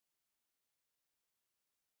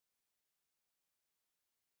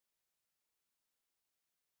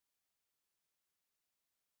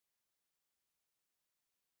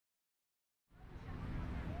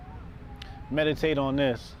meditate on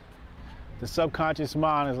this. The subconscious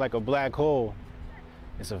mind is like a black hole.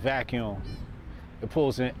 It's a vacuum. It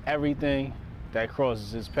pulls in everything that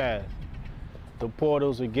crosses its path. The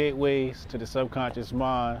portals or gateways to the subconscious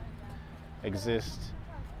mind exist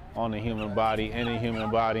on the human body, in the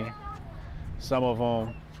human body. Some of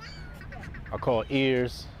them are called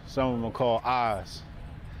ears, some of them are called eyes.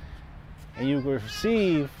 And you can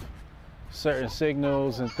receive certain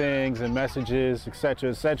signals and things and messages,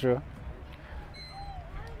 etc.,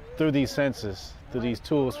 through these senses, through these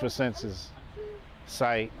tools for senses,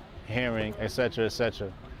 sight, hearing, etc.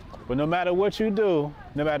 But no matter what you do,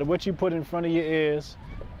 no matter what you put in front of your ears,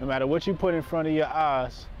 no matter what you put in front of your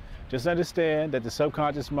eyes, just understand that the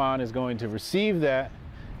subconscious mind is going to receive that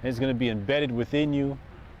and it's going to be embedded within you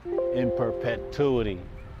in perpetuity.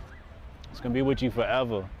 It's going to be with you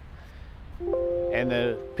forever. And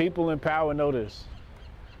the people in power know this.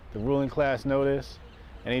 The ruling class know this,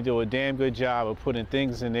 and they do a damn good job of putting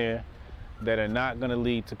things in there that are not going to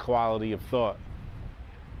lead to quality of thought.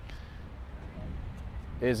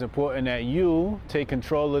 It's important that you take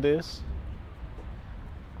control of this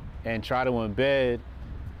and try to embed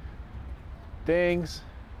things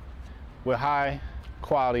with high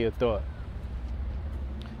quality of thought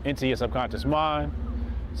into your subconscious mind,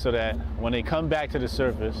 so that when they come back to the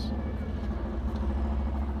surface,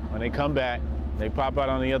 when they come back, they pop out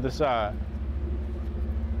on the other side,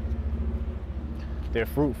 they're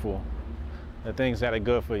fruitful. The things that are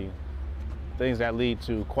good for you, things that lead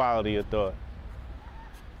to quality of thought.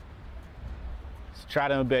 So try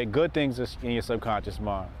to embed good things in your subconscious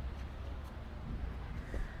mind.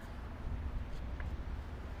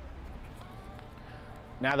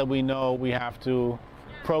 Now that we know we have to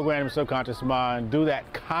program the subconscious mind, do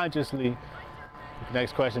that consciously, the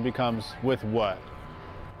next question becomes, with what?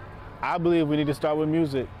 I believe we need to start with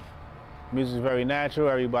music. Music is very natural.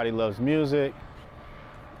 Everybody loves music.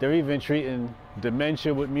 They're even treating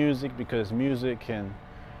dementia with music, because music can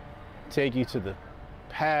take you to the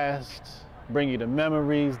past, bring you to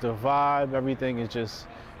memories, the vibe. Everything is just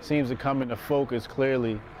seems to come into focus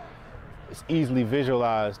clearly. It's easily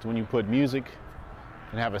visualized when you put music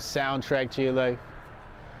and have a soundtrack to your life.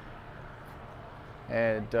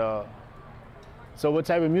 And so what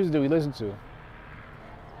type of music do we listen to?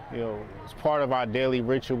 You know, it's part of our daily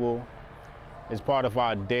ritual. It's part of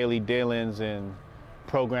our daily dealings in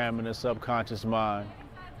programming the subconscious mind.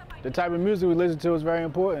 The type of music we listen to is very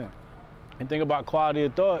important. And think about quality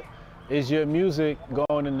of thought. Is your music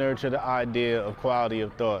going to nurture the idea of quality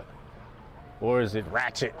of thought? Or is it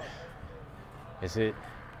ratchet? Is it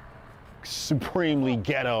supremely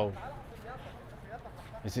ghetto?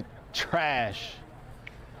 Is it trash?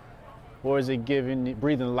 Or is it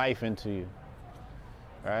breathing life into you?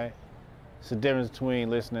 Right? It's the difference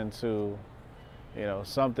between listening to, you know,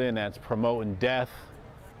 something that's promoting death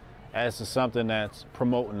as to something that's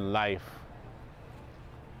promoting life.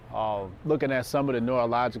 Looking at some of the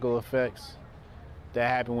neurological effects that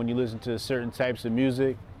happen when you listen to certain types of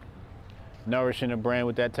music, nourishing the brain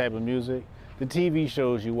with that type of music. The TV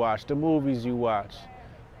shows you watch, the movies you watch.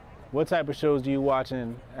 What type of shows do you watch,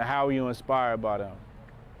 and how are you inspired by them?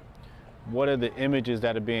 What are the images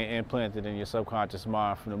that are being implanted in your subconscious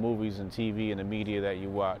mind from the movies and TV and the media that you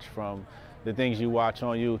watch, from the things you watch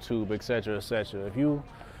on YouTube, etc., etc.? If you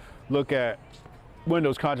look at one of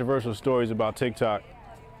those controversial stories about TikTok,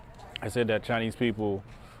 I said that Chinese people,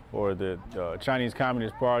 or the Chinese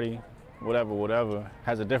Communist Party, whatever,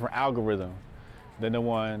 has a different algorithm than the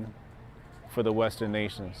one for the Western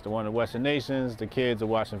nations. The one in the Western nations, the kids are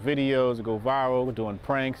watching videos that go viral, doing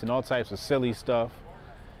pranks and all types of silly stuff.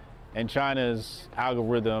 And China's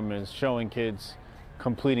algorithm is showing kids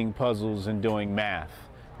completing puzzles and doing math.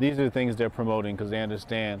 These are the things they're promoting because they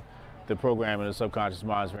understand the programming of the subconscious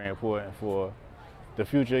mind is very important for the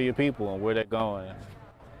future of your people and where they're going.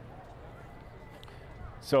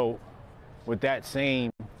 So with that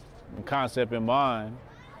same concept in mind,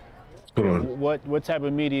 what type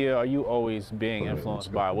of media are you always being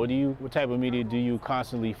influenced by? What type of media do you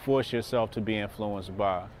constantly force yourself to be influenced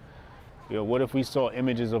by? You know, what if we saw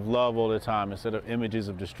images of love all the time instead of images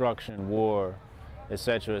of destruction, war,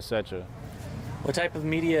 etc., etc.? What type of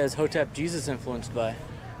media is Hotep Jesus influenced by?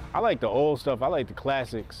 I like the old stuff. I like the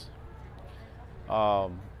classics.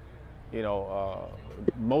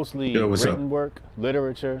 Mostly written work,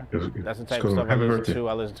 literature. That's the type of stuff I listen to.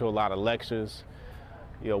 I listen to a lot of lectures.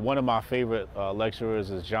 You know, one of my favorite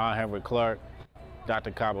lecturers is John Henrik Clarke,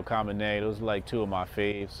 Dr. Kaba Kamene. Those are like two of my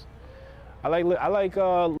faves. I like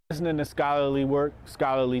listening to scholarly work,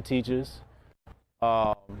 scholarly teachers.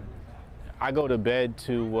 I go to bed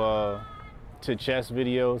to to chess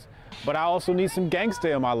videos, but I also need some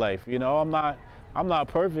gangsta in my life. You know, I'm not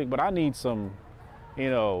perfect, but I need some,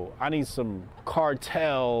 I need some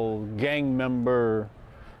cartel gang member,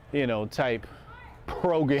 type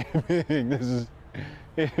programming. This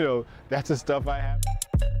is, that's the stuff I have.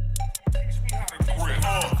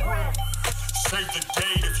 Save the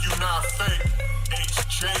date if you not fake.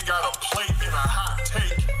 HJ got a plate and a hot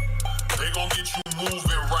take. They gon' get you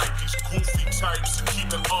moving right. These goofy types and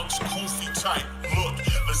keeping unks goofy tight. Look,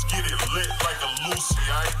 let's get it lit like a Lucy,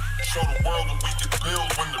 aight? Show the world what we can build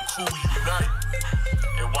when the crew unite.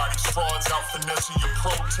 And while these frauds out finessing your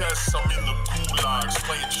protests, I'm in the gulags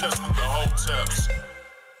playing chess with the Hoteps.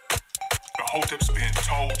 The Hotep's been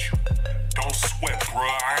told you. Don't sweat, bruh,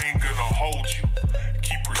 I ain't gonna hold you.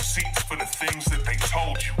 Keep receipts for the things that they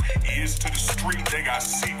told you. Ears to the street, they got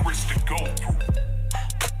secrets to go through.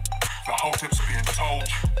 The Hotep's been told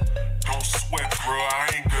you. Don't sweat, bruh, I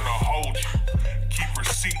ain't gonna hold you. Keep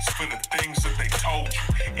receipts for the things that they told you.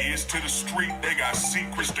 Ears to the street, they got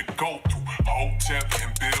secrets to go through. Hotep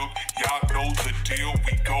and build, y'all know the deal.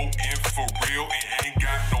 We go in for real and ain't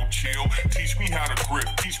got no chill. Teach me how to grip,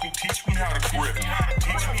 teach me how to grip.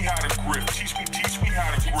 Teach me how to grip, teach me how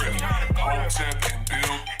to grip. Hotep and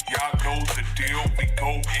build, y'all know the deal. We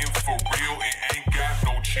go in for real and ain't got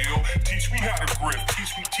no chill. Teach me how to grip,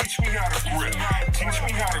 teach me how to grip. Teach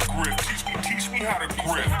me how to grip, teach me how to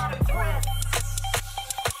grip.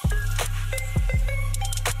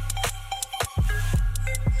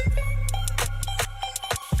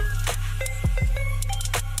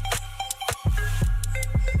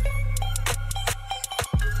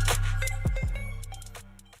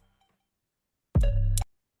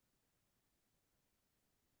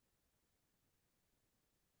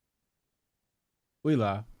 We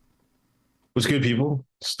live. What's good, people?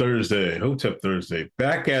 It's Thursday, Hotep Thursday.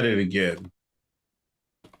 Back at it again.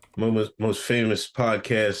 Most famous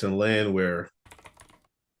podcast in land where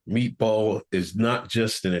meatball is not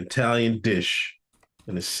just an Italian dish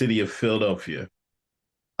in the city of Philadelphia.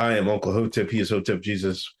 I am Uncle Hotep. He is Hotep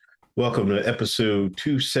Jesus. Welcome to episode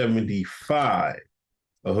 275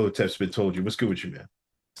 of Hotep's Been Told You. What's good with you, man?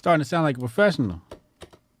 Starting to sound like a professional.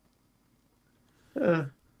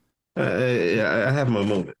 I have my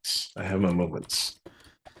moments.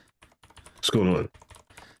 What's going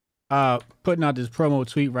on? Putting out this promo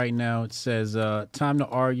tweet right now. It says, time to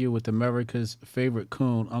argue with America's favorite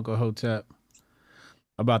coon, Uncle Hotep,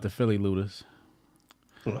 about the Philly looters.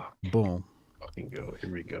 Oh, boom. Fucking go.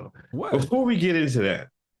 Here we go. What? Before we get into that.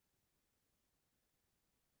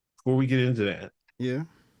 Yeah.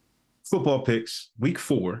 Football picks, week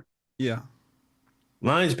 4. Yeah.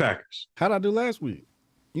 Lions, Packers. How'd I do last week?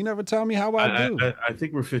 You never tell me how I do. I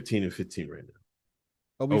think we're 15-15 right now.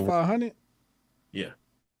 Oh, we 500? Yeah.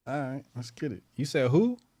 All right, let's get it. You said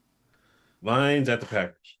who? Lions at the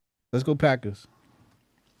Packers. Let's go Packers.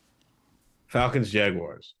 Falcons,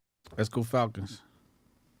 Jaguars. Let's go Falcons.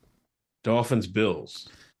 Dolphins, Bills.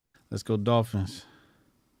 Let's go Dolphins.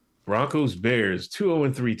 Broncos, Bears.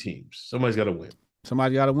 2-0-3 teams. Somebody's got to win.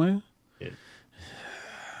 Somebody got to win? Yeah.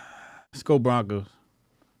 Let's go Broncos.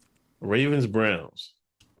 Ravens, Browns.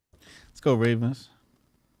 Let's go Ravens.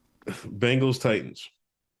 Bengals, Titans.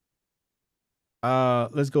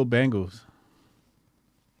 Let's go Bengals.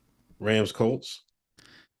 Rams, Colts.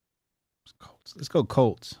 Let's go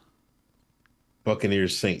Colts.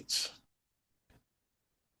 Buccaneers, Saints.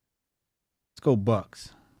 Let's go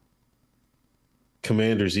Bucks.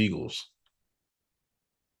 Commanders, Eagles.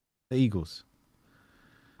 The Eagles.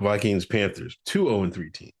 Vikings, Panthers.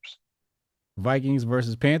 2-0-3 teams. Vikings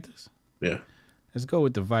versus Panthers? Yeah. Let's go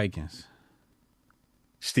with the Vikings.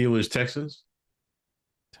 Steelers, Texans.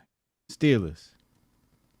 Steelers.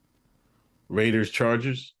 Raiders,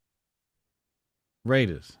 Chargers.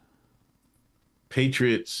 Raiders.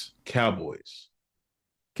 Patriots, Cowboys.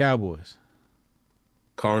 Cowboys.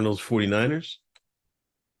 Cardinals, 49ers.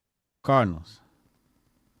 Cardinals.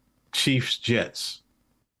 Chiefs, Jets.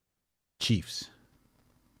 Chiefs.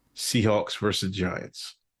 Seahawks versus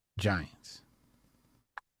Giants. Giants.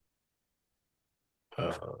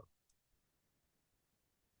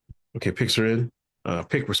 Okay, picks are in.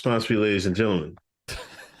 Pick responsibly, ladies and gentlemen.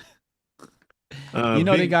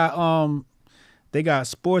 They got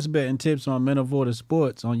sports betting tips on Men of Order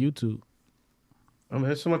Sports on YouTube. Oh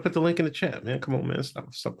man, somebody put the link in the chat, man. Come on, man.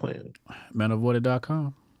 Stop playing.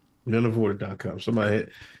 menoforder.com. Menoforder.com. Somebody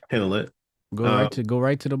handle it. Go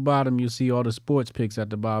right to the bottom. You'll see all the sports picks at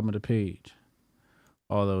the bottom of the page.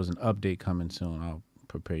 Although there's an update coming soon. I'll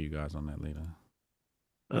prepare you guys on that later.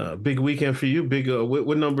 Big weekend for you.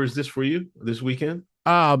 What number is this for you this weekend?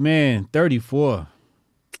 Oh man, 34.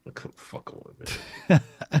 Come fuck on, man.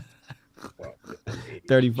 Wow.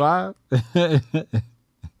 35?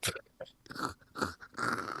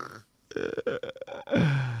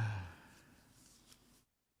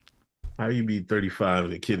 How you be 35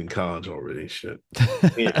 and a kid in college already? Shit.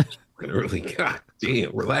 Yeah, early. God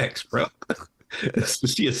damn, relax, bro.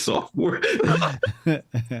 She a sophomore.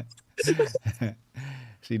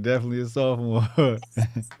 She definitely a sophomore.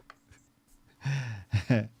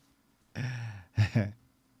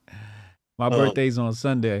 My birthday's on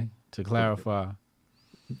Sunday, to clarify.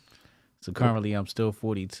 So currently I'm still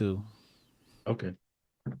 42. Okay.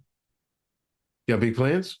 Got big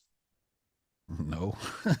plans? No.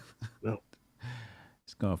 No.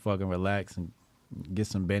 Just gonna fucking relax and get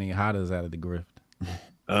some Benny Hottas out of the grift.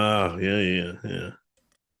 Oh, yeah. I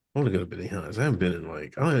want to go to Benihana's. I haven't been in I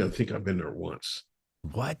don't even think I've been there once.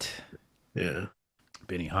 What? Yeah.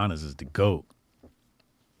 Benny Hanna's is the GOAT.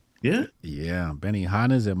 Yeah? Yeah, Benny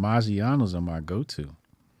Hanna's and Maggiano's are my go-to.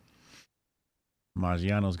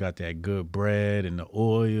 Maggiano's got that good bread and the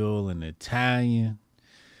oil and the Italian.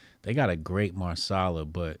 They got a great marsala,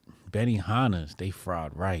 but Benny Hanna's, they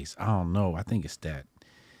fried rice. I don't know. I think it's that.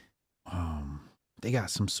 They got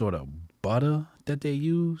some sort of butter that they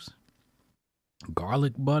use.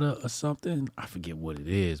 Garlic butter or something. I forget what it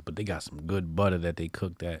is, but they got some good butter that they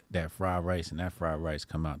cook that fried rice, and that fried rice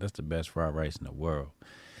come out. That's the best fried rice in the world.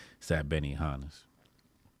 It's at Benny Hanna's.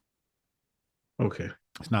 Okay.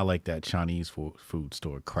 It's not like that Chinese food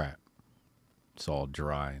store crap. It's all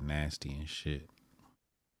dry and nasty and shit.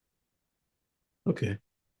 Okay.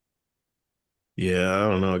 Yeah, I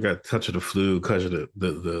don't know. I got a touch of the flu, touch of the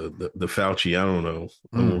Fauci. I don't know.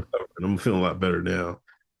 I'm feeling a lot better now.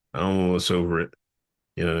 I'm almost over it.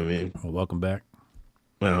 You know what I mean? Well, welcome back.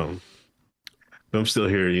 But I'm still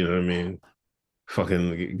here. You know what I mean?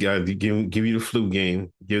 Fucking God, give you the flu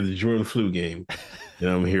game. Give the Jordan flu game. You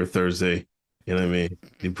know, I'm here Thursday. You know what I mean?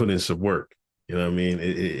 You put in some work. You know what I mean?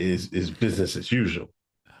 It's business as usual.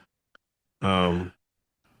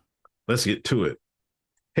 Let's get to it.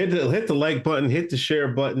 Hit the like button. Hit the share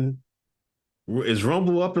button. Is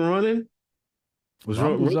Rumble up and running?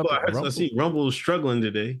 I see Rumble is struggling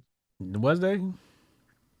today. Was they?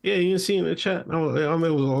 Yeah, you didn't see in the chat. I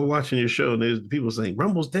was watching your show. And there's people saying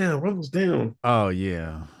Rumble's down. Rumble's down. Oh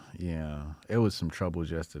yeah. It was some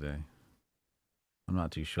troubles yesterday. I'm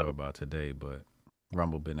not too sure about today, but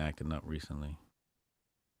Rumble been acting up recently.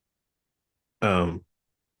 So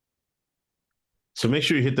make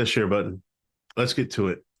sure you hit that share button. Let's get to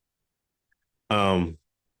it.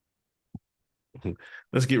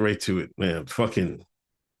 Let's get right to it, man. Fucking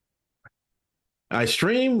I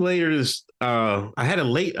streamed later this I had a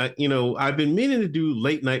late I've been meaning to do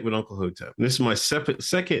late night with Uncle Hotep. This is my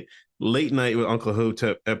second late night with Uncle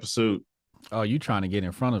Hotep episode. Oh, you trying to get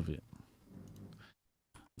in front of it.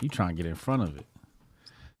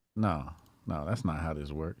 No, that's not how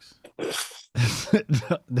this works.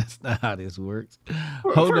 That's not how this works.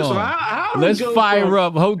 Hold on. Let's fire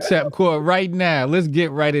up Hotep Court right now. Let's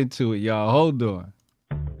get right into it, y'all. Hold on.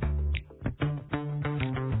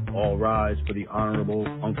 All rise for the Honorable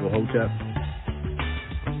Uncle Hotep.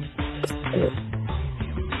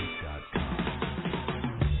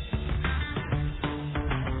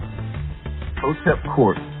 Hotep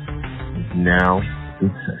Court is now in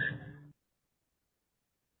session.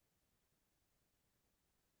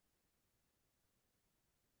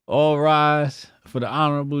 All rise for the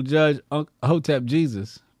Honorable Judge Hotep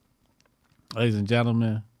Jesus. Ladies and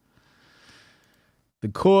gentlemen, the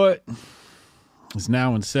court is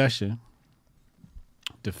now in session.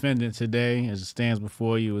 Defendant today, as it stands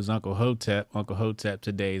before you, is Uncle Hotep. Uncle Hotep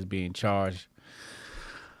today is being charged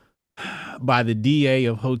by the DA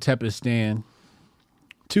of Hotepistan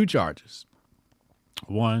 2 charges.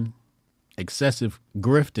 1, excessive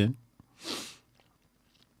grifting,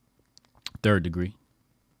 3rd degree.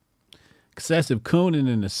 Excessive cooning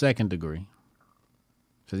in the 2nd degree.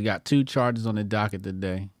 So he got 2 charges on the docket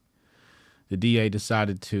today. The DA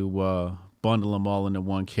decided to bundle them all into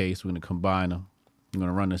one case. We're going to combine them. I'm going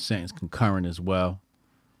to run the sentence concurrent as well.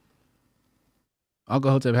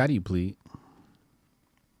 Uncle Hotep, how do you plead?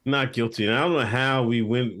 Not guilty. And I don't know how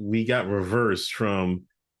we got reversed from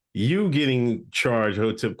you getting charged,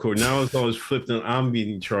 Hotep Court. Now it's always flipped and I'm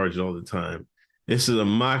being charged all the time. This is a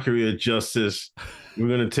mockery of justice. We're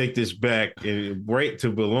going to take this back and right to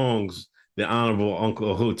belongs the Honorable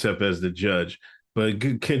Uncle Hotep as the judge. But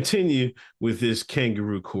continue with this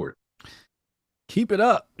kangaroo court. Keep it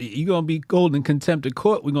up. You're going to be called in contempt of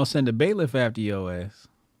court. We're going to send a bailiff after your ass.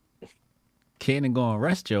 Cannon going to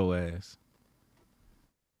arrest your ass.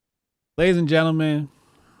 Ladies and gentlemen,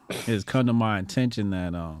 it has come to my attention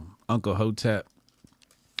that Uncle Hotep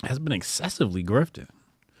has been excessively grifting.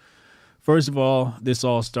 First of all, this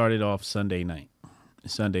all started off Sunday night.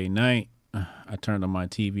 Sunday night, I turned on my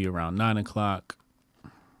TV around 9 o'clock,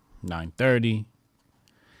 9:30,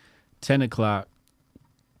 10 o'clock.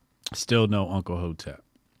 Still no Uncle Hotep.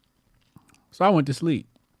 So I went to sleep.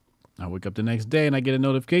 I wake up the next day and I get a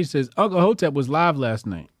notification that says Uncle Hotep was live last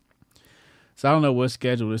night. So I don't know what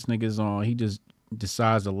schedule this nigga's on. He just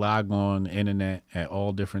decides to log on the internet at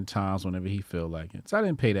all different times whenever he feel like it. So I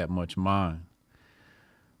didn't pay that much mind.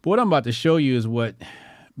 But what I'm about to show you is what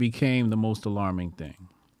became the most alarming thing.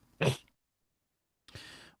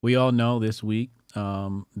 We all know this week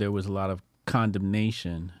there was a lot of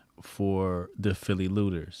condemnation for the Philly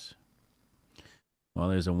looters. Well,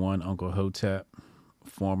 there's a one Uncle Hotep,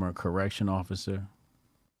 former correction officer,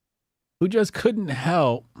 who just couldn't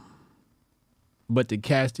help but to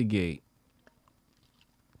castigate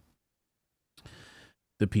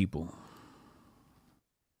the people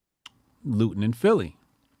looting in Philly.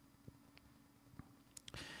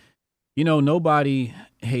 You know, nobody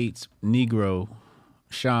hates Negro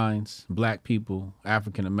shines, black people,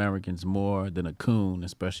 African Americans more than a coon,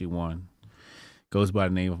 especially one goes by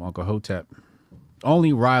the name of Uncle Hotep.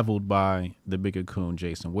 Only rivaled by the bigger coon,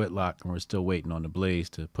 Jason Whitlock, and we're still waiting on the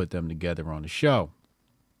Blaze to put them together on the show.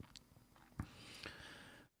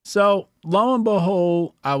 So, lo and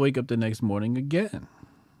behold, I wake up the next morning again.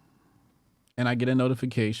 And I get a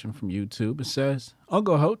notification from YouTube. It says,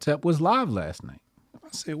 Uncle Hotep was live last night. I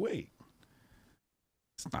say, wait,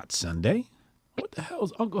 it's not Sunday. What the hell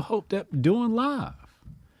is Uncle Hotep doing live?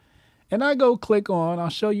 And I go click on, I'll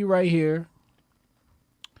show you right here.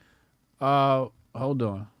 Hold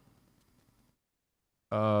on.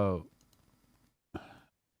 Hold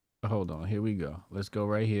on. Here we go. Let's go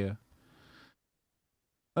right here.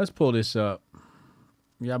 Let's pull this up.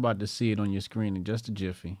 Y'all about to see it on your screen in just a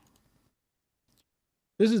jiffy.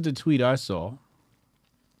 This is the tweet I saw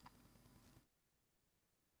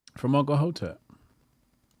from Uncle Hotep.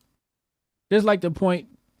 There's like the point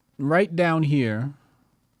right down here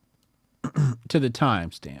to the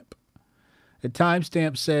timestamp. The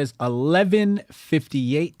timestamp says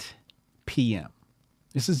 11:58 p.m.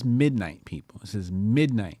 This is midnight, people. This is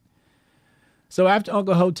midnight. So after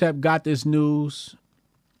Uncle Hotep got this news,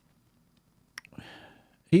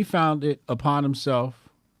 he found it upon himself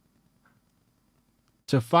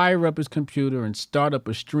to fire up his computer and start up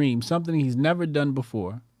a stream, something he's never done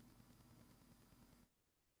before,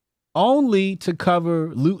 only to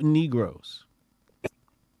cover looting Negroes.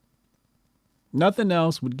 Nothing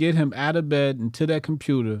else would get him out of bed and to that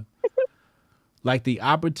computer like the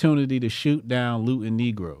opportunity to shoot down looting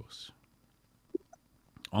Negroes.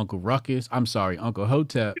 Uncle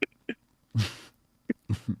Hotep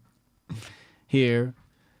here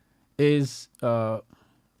is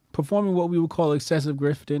performing what we would call excessive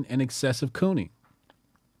grifting and excessive cooning.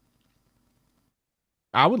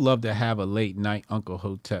 I would love to have a late night Uncle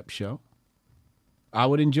Hotep show. I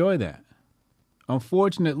would enjoy that.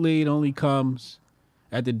 Unfortunately, it only comes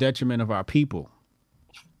at the detriment of our people.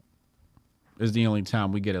 It's the only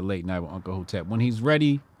time we get a late night with Uncle Hotep. When he's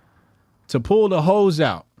ready to pull the hose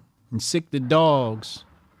out and sick the dogs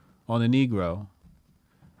on the Negro,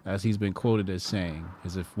 as he's been quoted as saying,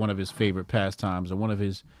 as if one of his favorite pastimes or one of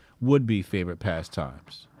his would-be favorite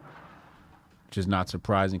pastimes, which is not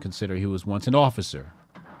surprising considering he was once an officer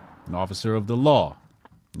of the law,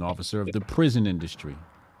 an officer of the prison industry.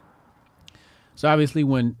 So obviously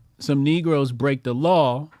when some Negroes break the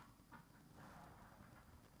law,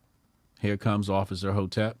 here comes Officer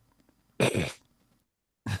Hotep,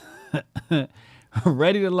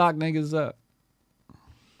 ready to lock niggas up.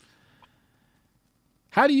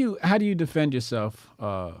 How do you defend yourself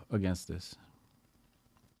against this?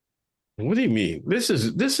 What do you mean? This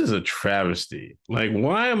is a travesty. Like,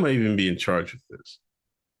 why am I even being charged with this?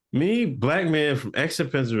 Me, black man from Exeter,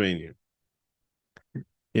 Pennsylvania.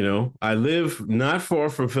 You know, I live not far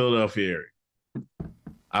from Philadelphia area.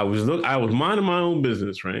 I was minding my own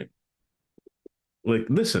business, right? Like,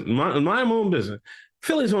 listen, my own business.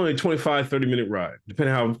 Philly's only a 25, 30-minute ride,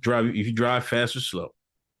 depending how if you drive fast or slow.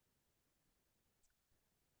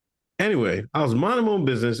 Anyway, I was minding my own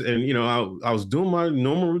business, and you know, I was doing my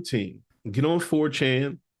normal routine. Get on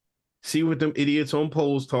 4chan, see what them idiots on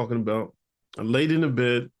polls talking about. I laid in the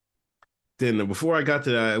bed. Then before I got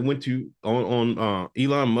to that, I went to on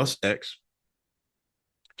Elon Musk X.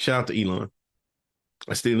 Shout out to Elon.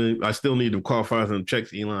 I still need to qualify some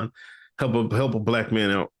checks, Elon. Help a black man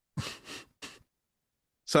out.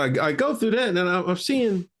 So I go through that, and then I'm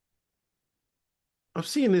seeing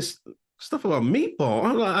this stuff about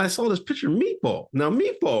Meatball. I saw this picture of Meatball. Now,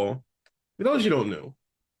 Meatball, for those you don't know,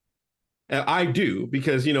 I do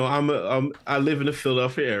because you know I live in the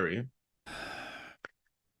Philadelphia area.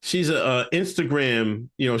 She's a Instagram.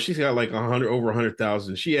 She's got like over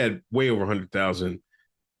 100,000. She had way over 100,000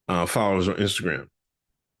 followers on Instagram.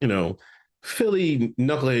 Philly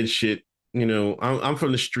knucklehead shit. I'm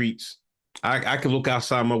from the streets. I can look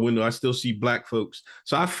outside my window. I still see black folks.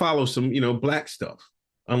 So I follow some, black stuff.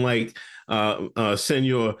 Unlike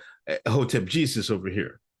Senor Hotep Jesus over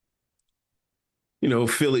here.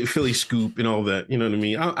 Philly Scoop and all that. You know what I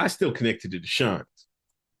mean? I still connected to the Shines.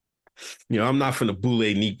 I'm not from the Boule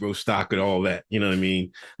Negro stock and all that. You know what I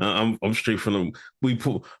mean? I'm straight from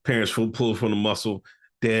the. Parents pull from the muscle.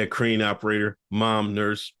 Dad crane operator, mom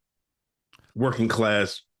nurse, working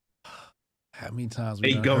class. How many times we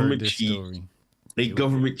ate government heard this cheese? Story? Ate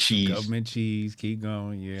government cheese. Government cheese. Keep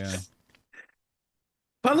going. Yeah.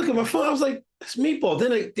 But I look at my phone. I was like, "That's meatball."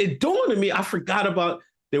 Then it dawned on me. I forgot about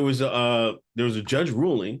there was a judge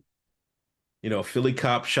ruling. A Philly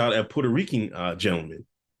cop shot at Puerto Rican gentleman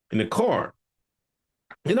in the car,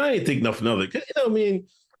 and I didn't think nothing of it. I mean,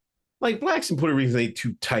 like blacks and Puerto Ricans ain't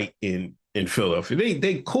too tight in Philadelphia.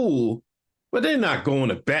 They cool, but they're not going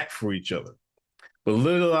to bat for each other. But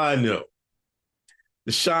little I know,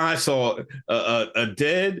 the Shy saw a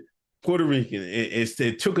dead Puerto Rican.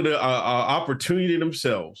 Instead, took an opportunity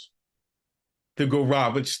themselves to go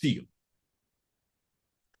rob and steal.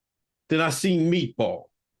 Then I seen Meatball.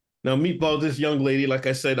 Now, Meatball, this young lady, like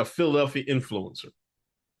I said, a Philadelphia influencer.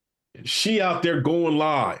 And she out there going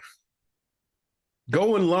live.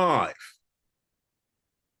 Going live.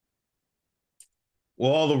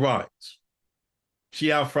 Well, all the rights.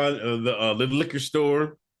 She out front of the liquor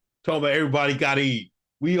store, talking about everybody got to eat.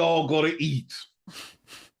 We all got to eat.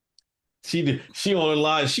 She on the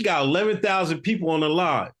live. She got 11,000 people on the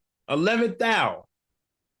live. 11,000.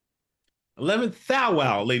 11,000,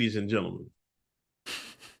 wow, ladies and gentlemen.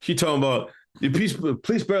 She talking about the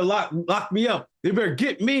police better lock me up. They better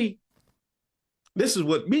get me. This is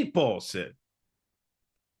what Meatball said.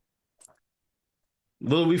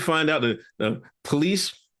 Little we find out the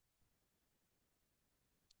police,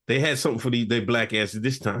 they had something for their black asses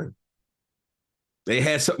this time. They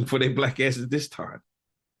had something for their black asses this time.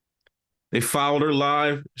 They followed her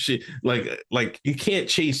live. She like you can't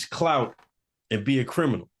chase clout and be a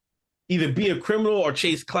criminal. Either be a criminal or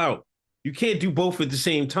chase clout. You can't do both at the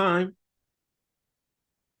same time.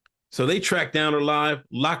 So they tracked down her live,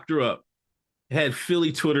 locked her up, had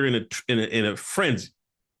Philly Twitter in a frenzy.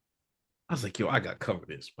 I was like, yo, I got to cover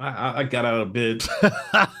this. I got out of bed.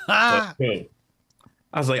 I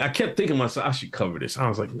was like, I kept thinking to myself, I should cover this. I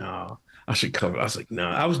was like, nah, I should cover it. I was like,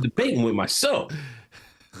 nah. I was debating with myself.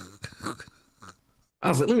 I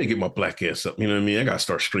was like, let me get my black ass up. You know what I mean? I got to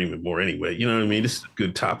start streaming more anyway. You know what I mean? This is a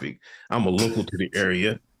good topic. I'm a local to the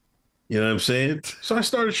area. You know what I'm saying? So I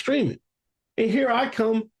started streaming. And here I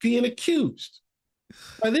come being accused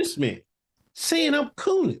by this man saying I'm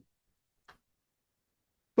cooning.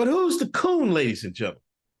 But who's the coon, ladies and gentlemen?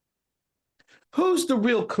 Who's the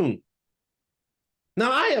real coon?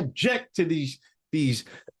 Now, I object to these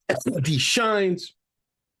shines.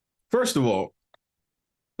 First of all,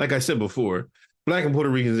 like I said before, black and Puerto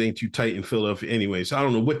Ricans ain't too tight in Philadelphia anyway, so I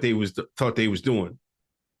don't know what they thought they was doing.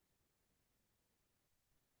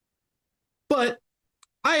 But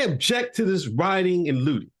I object to this rioting and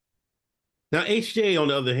looting. Now, HJ, on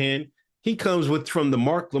the other hand, he comes from the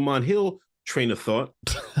Mark Lamont Hill train of thought.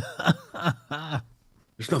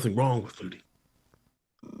 There's nothing wrong with looting.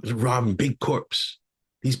 There's robbing big corps.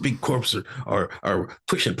 These big corps are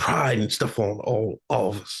pushing pride and stuff on all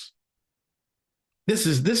of us. This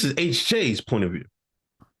is HJ's point of view.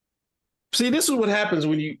 See, this is what happens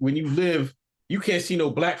when you live. You can't see no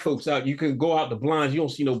black folks out. You can go out the blinds. You don't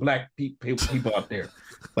see no black people out there,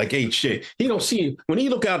 like HJ. He don't see when he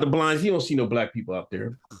look out the blinds. He don't see no black people out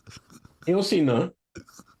there. He don't see none.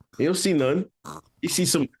 He don't see none. He see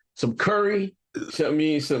some curry. I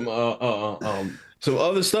mean some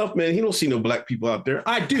other stuff, man. He don't see no black people out there.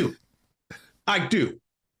 I do.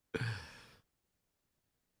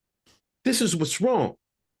 This is what's wrong.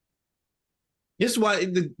 This is why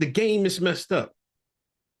the game is messed up.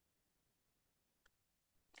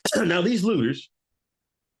 Now, these looters,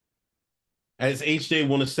 as HJ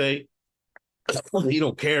want to say, he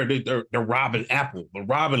don't care. They're robbing Apple. They're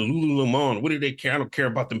robbing Lululemon. What do they care? I don't care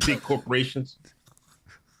about them big corporations.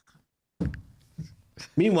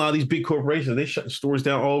 Meanwhile, these big corporations, they shutting stores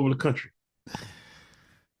down all over the country.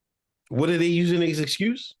 What are they using as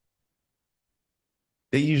excuse?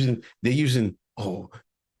 They're using,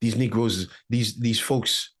 these Negroes, these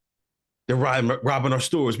folks, they're robbing our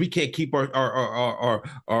stores. We can't keep our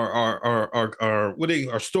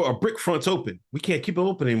brick fronts open. We can't keep them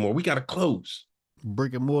open anymore. We got to close.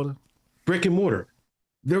 Brick and mortar.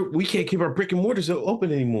 we can't keep our brick and mortars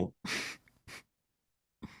open anymore.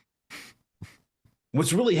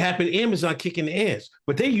 What's really happened, Amazon kicking the ass,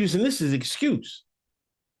 but they're using this as an excuse.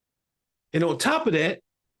 And on top of that,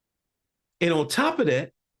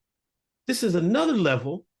 this is another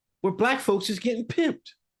level where black folks is getting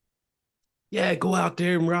pimped. Yeah, go out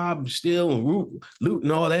there and rob and steal and loot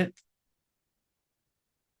and all that.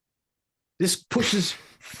 This pushes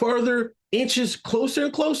further inches closer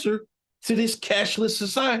and closer to this cashless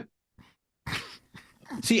society.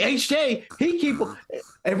 See, HJ,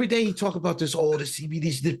 every day he talk about this, the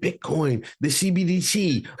CBDC, the Bitcoin, the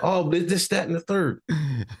CBDC, this, that, and the third.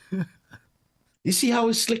 You see how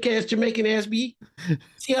his slick ass Jamaican ass be?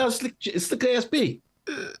 See how slick ass be?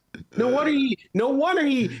 No wonder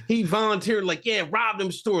he volunteered, like, yeah, rob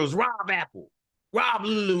them stores, rob Apple, rob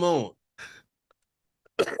Lululemon.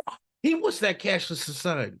 He wants that cashless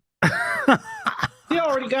society. He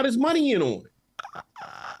already got his money in on it.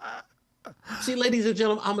 See, ladies and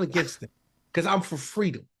gentlemen, I'm against it because I'm for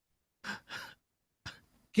freedom.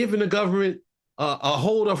 Giving the government a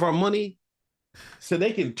hold of our money so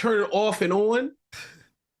they can turn it off and on,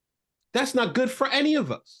 that's not good for any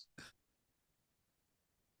of us.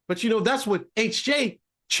 But, that's what HJ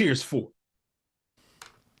cheers for.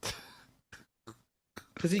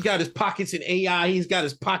 Because he got his pockets in AI. He's got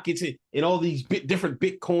his pockets in all these different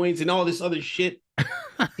Bitcoins and all this other shit.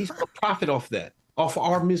 He's going to profit off that, off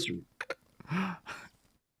our misery.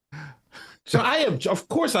 So of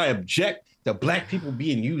course I object to black people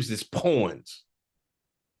being used as pawns.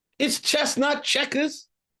 It's chess, not checkers.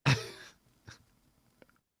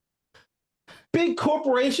 Big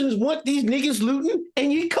corporations want these niggas looting,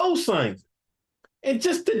 and you co-sign it. And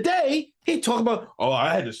just today, he talked about,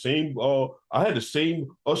 I had the same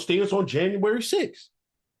stance on January 6th.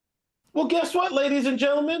 Well, guess what, ladies and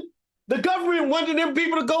gentlemen? The government wanted them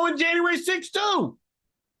people to go in January 6th too.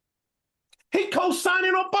 He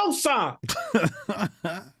co-signing on both sides.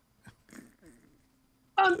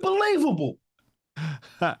 Unbelievable.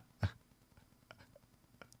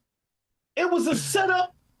 It was a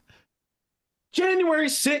setup. January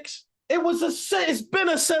 6th. It's been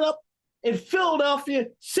a setup in Philadelphia,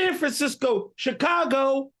 San Francisco,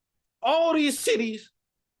 Chicago, all these cities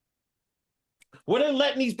where they're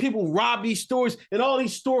letting these people rob these stores and all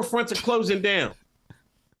these storefronts are closing down.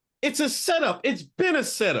 It's a setup. It's been a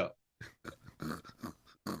setup. And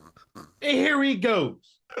here he goes.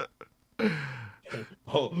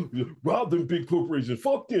 Rob them big corporations.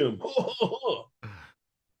 Fuck them.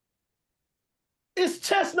 It's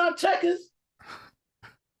chess, not checkers.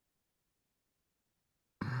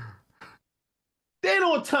 Then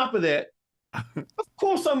on top of that, of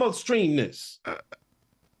course I'm gonna stream this.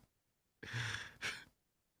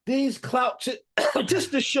 These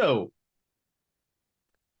just to show,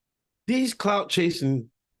 these clout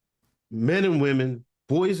chasing men and women,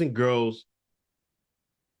 boys and girls,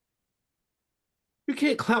 you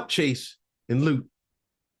can't clout chase and loot.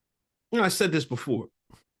 I said this before.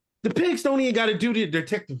 The pigs don't even got to do their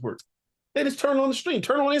detective work. They just turn on the stream,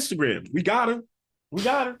 turn on Instagram. We got her. We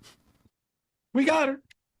got her. We got her.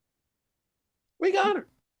 We got her.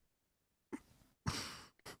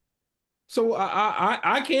 So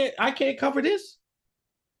I can't cover this.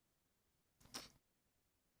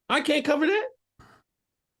 I can't cover that.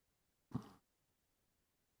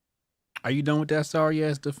 Are you done with that sorry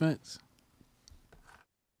ass defense?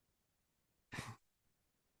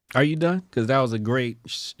 Are you done? Because that was a great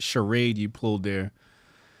charade you pulled there.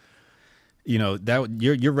 That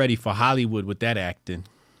you're ready for Hollywood with that acting.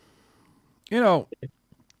 No,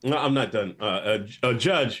 I'm not done.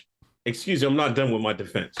 Judge, excuse me, I'm not done with my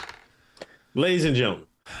defense. Ladies and gentlemen,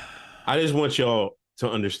 I just want y'all to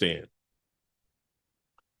understand.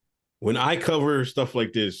 When I cover stuff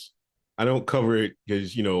like this, I don't cover it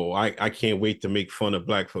because, I can't wait to make fun of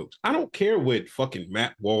black folks. I don't care what fucking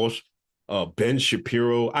Matt Walsh, Ben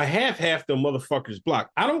Shapiro, I have half the motherfuckers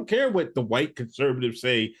blocked. I don't care what the white conservatives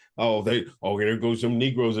say. There goes some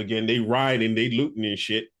Negroes again. They rioting, they looting and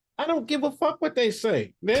shit. I don't give a fuck what they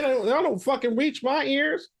say. They don't fucking reach my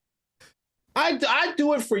ears. I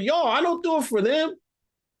do it for y'all. I don't do it for them.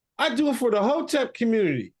 I do it for the Hotep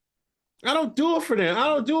community. I don't do it for them. I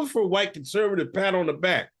don't do it for a white conservative pat on the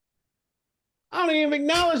back. I don't even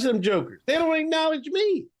acknowledge them jokers. They don't acknowledge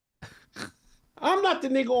me. I'm not the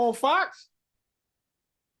nigga on Fox.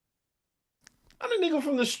 I'm the nigga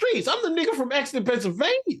from the streets. I'm the nigga from Exeter,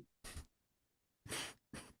 Pennsylvania.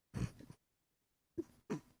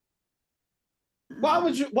 Why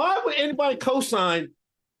would anybody co-sign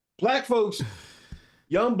black folks,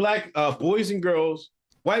 young black boys and girls,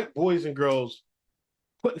 white boys and girls,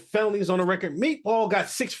 putting felonies on the record? Meatball got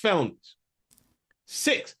 6 felonies.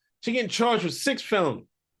 6. She getting charged with 6 felonies.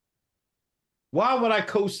 Why would I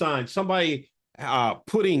co-sign somebody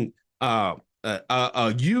putting a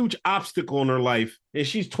huge obstacle in her life and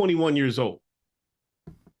she's 21 years old?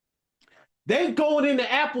 They going in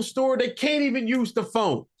the Apple store, they can't even use the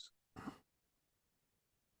phones.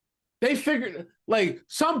 They figured, like,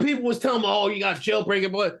 some people was telling me, oh, you got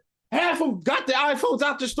jailbreaking, but half of them got the iPhones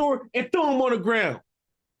out the store and threw them on the ground,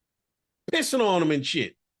 pissing on them and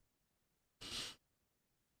shit.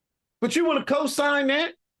 But you want to co-sign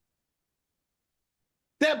that?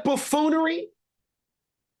 That buffoonery?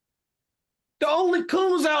 The only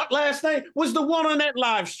coons out last night was the one on that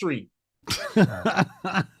live stream.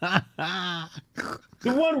 The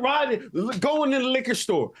one riding, going in the liquor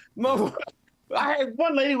store. I had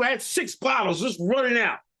one lady who had 6 bottles just running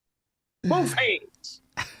out. Both hands.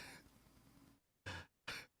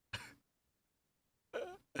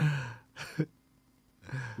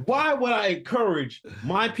 Why would I encourage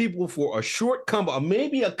my people for a short come up,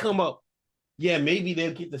 maybe a come up? Yeah, maybe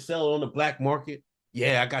they'll get to sell it on the black market.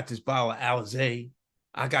 Yeah, I got this bottle of Alizé.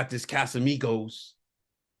 I got this Casamigos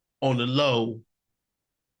on the low.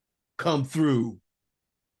 Come through.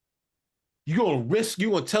 You're going to risk,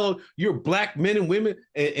 you're going to tell your black men and women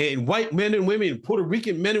and white men and women and Puerto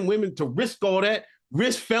Rican men and women to risk all that,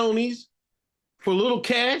 risk felonies for little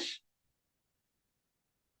cash?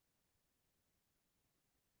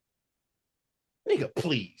 Nigga,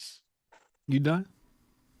 please. You done?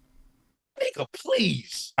 Nigga,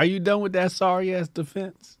 please. Are you done with that sorry ass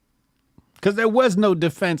defense? Because there was no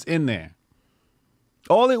defense in there.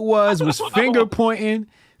 All it was finger pointing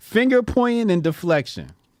and deflection.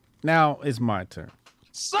 Now it's my turn.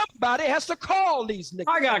 Somebody has to call these niggas.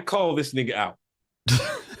 I gotta call this nigga out.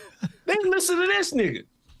 They listen to this nigga.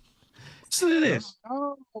 Listen to this.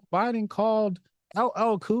 Oh, Biden called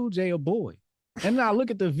LL Cool J a boy. And now I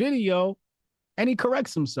look at the video and he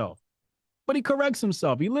corrects himself. But he corrects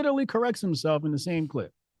himself. He literally corrects himself in the same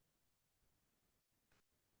clip.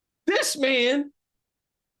 This man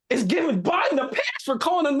is giving Biden a pass for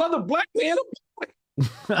calling another black man a boy.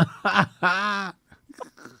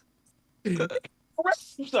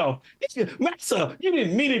 Correct himself. Massa, you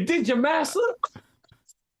didn't mean it, did you, Massa?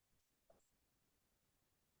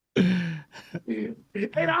 And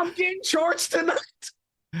I'm getting charged tonight.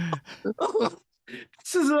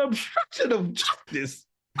 This is an obstruction of justice.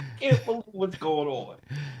 I can't believe what's going on.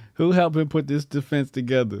 Who helped him put this defense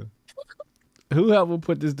together? Who helped him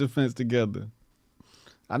put this defense together?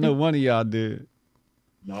 I know one of y'all did.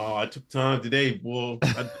 No, I took time today, boy.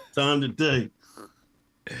 I took time today.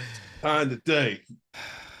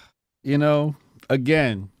 You know,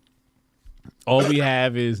 again, all we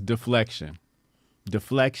have is deflection.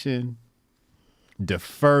 Deflection,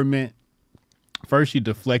 deferment. First, you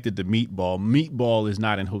deflected the Meatball. Meatball is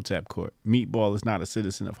not in Hotep court. Meatball is not a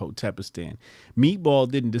citizen of Hotepistan. Meatball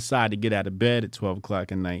didn't decide to get out of bed at 12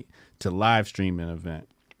 o'clock at night to live stream an event.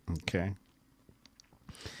 Okay.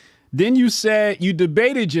 Then you said you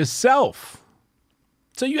debated yourself.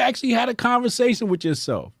 So you actually had a conversation with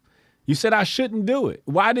yourself. You said, I shouldn't do it.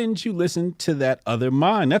 Why didn't you listen to that other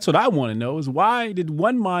mind? That's what I want to know is why did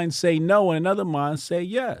one mind say no and another mind say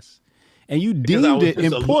yes? And you deemed it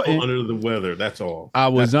important. Under the weather, that's all. I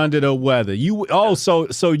was under the weather.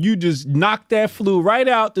 So you just knocked that flu right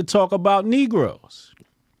out to talk about Negroes.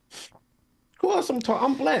 Of course,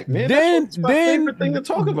 I'm black, man. That's my favorite thing to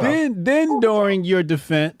talk about. Then during your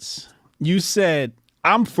defense, you said,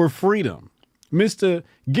 I'm for freedom. Mr.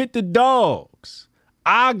 Get the dogs.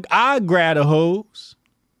 I grab a hose.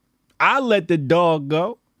 I let the dog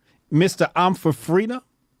go. Mr. I'm for freedom.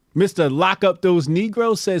 Mr. Lock Up Those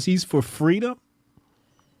Negroes says he's for freedom.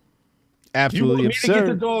 Absolutely absurd. You want me to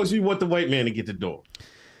get the dogs, you want the white man to get the dog.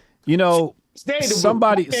 You know,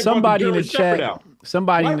 somebody in the chat,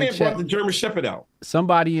 somebody in the chat brought the German Shepherd out.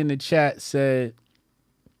 Somebody in the chat said,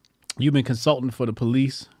 you've been consulting for the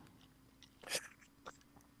police.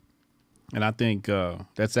 And I think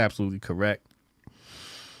that's absolutely correct.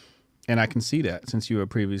 And I can see that since you were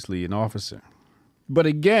previously an officer. But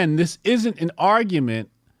again, this isn't an argument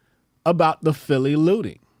about the Philly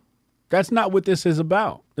looting. That's not what this is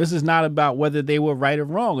about. This is not about whether they were right or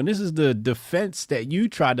wrong. And this is the defense that you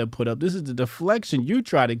try to put up. This is the deflection you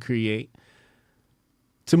try to create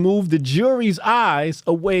to move the jury's eyes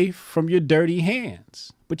away from your dirty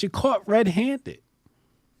hands. But you're caught red-handed.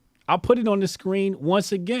 I'll put it on the screen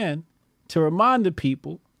once again to remind the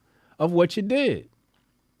people of what you did.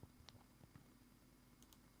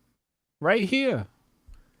 Right here.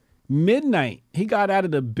 Midnight, he got out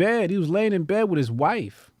of the bed. He was laying in bed with his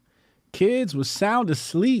wife. Kids was sound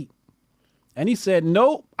asleep. And he said,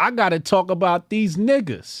 nope, I got to talk about these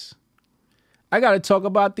niggas. I got to talk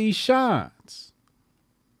about these shines.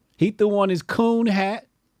 He threw on his coon hat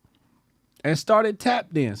and started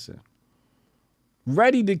tap dancing,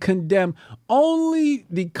 ready to condemn. Only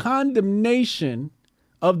the condemnation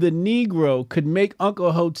of the Negro could make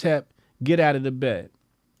Uncle Hotep get out of the bed.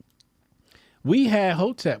 We had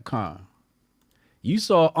Hotep Con. You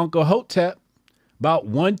saw Uncle Hotep about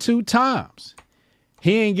 1-2 times.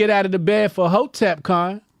 He ain't get out of the bed for Hotep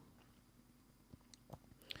Con.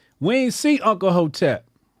 We ain't see Uncle Hotep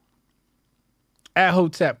at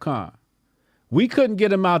Hotep Con. We couldn't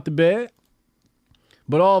get him out the bed.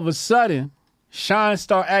 But all of a sudden, Shine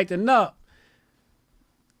start acting up.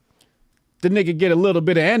 The nigga get a little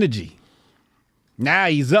bit of energy. Now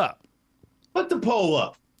he's up. Put the poll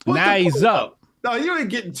up. Now he's up. No, you ain't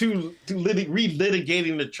getting too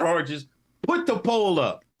relitigating the charges. Put the poll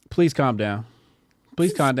up. Please calm down.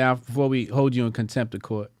 Please calm down before we hold you in contempt of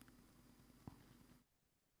court.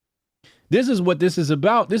 This is what this is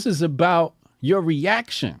about. This is about your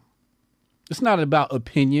reaction. It's not about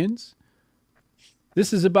opinions.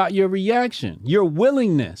 This is about your reaction, your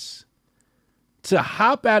willingness to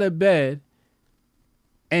hop out of bed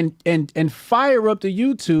and fire up the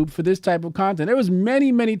YouTube for this type of content. There was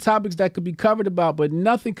many, many topics that could be covered about, but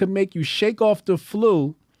nothing could make you shake off the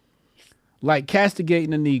flu like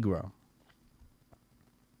castigating a Negro.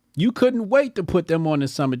 You couldn't wait to put them on the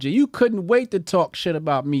summer jam. You couldn't wait to talk shit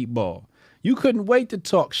about Meatball. You couldn't wait to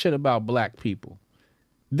talk shit about black people.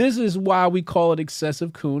 This is why we call it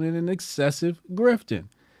excessive cooning and excessive grifting,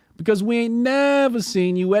 because we ain't never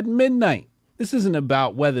seen you at midnight. This isn't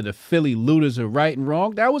about whether the Philly looters are right and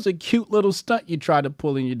wrong. That was a cute little stunt you tried to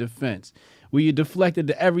pull in your defense, where you deflected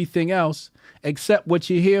to everything else except what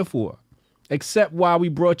you're here for, except why we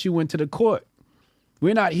brought you into the court.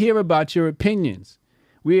 We're not here about your opinions.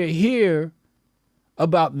 We're here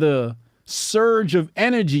about the surge of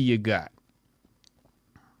energy you got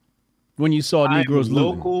when you saw Negroes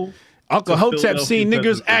looting. Uncle Hotep seen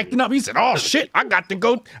niggas acting up. He said, oh shit, I got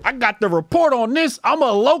the report on this. I'm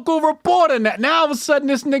a local reporter. Now all of a sudden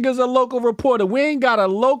this nigga's a local reporter. We ain't got a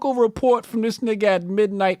local report from this nigga at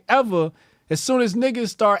midnight ever. As soon as niggas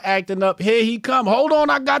start acting up, here he come. Hold on,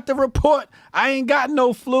 I got the report. I ain't got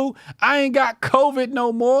no flu. I ain't got COVID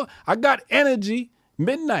no more. I got energy.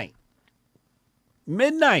 Midnight.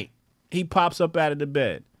 He pops up out of the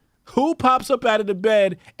bed. Who pops up out of the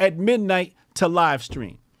bed at midnight to live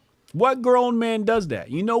stream? What grown man does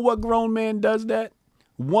that? You know what grown man does that?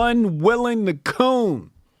 One willing to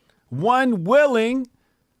coon. One willing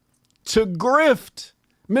to grift.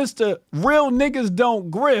 Mr. Real niggas don't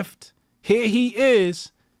grift. Here he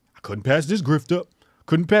is. I couldn't pass this grift up.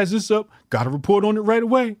 Couldn't pass this up. Got a report on it right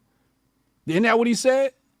away. Isn't that what he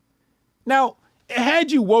said? Now,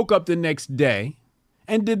 had you woke up the next day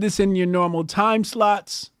and did this in your normal time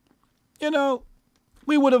slots, you know,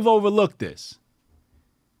 we would have overlooked this.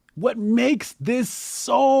 What makes this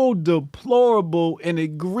so deplorable and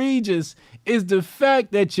egregious is the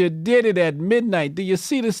fact that you did it at midnight. Do you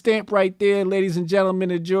see the stamp right there, ladies and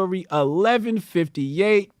gentlemen of jury?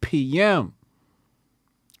 11:58 p.m.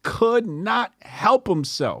 Could not help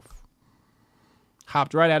himself.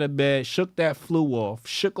 Hopped right out of bed, shook that flu off,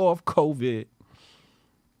 shook off COVID,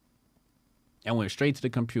 and went straight to the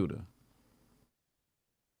computer.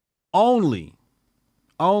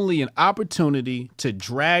 Only an opportunity to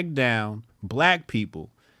drag down black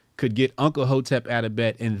people could get Uncle Hotep out of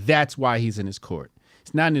bed, and that's why he's in his court.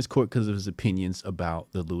 He's not in his court because of his opinions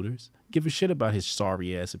about the looters. Give a shit about his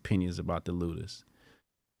sorry-ass opinions about the looters.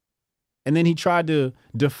 And then he tried to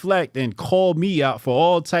deflect and call me out for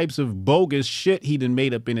all types of bogus shit he done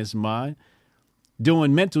made up in his mind,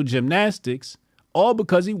 doing mental gymnastics, all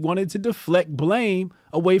because he wanted to deflect blame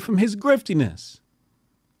away from his griftiness.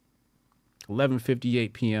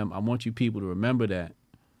 11:58 p.m. I want you people to remember that.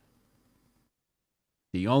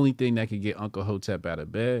 The only thing that could get Uncle Hotep out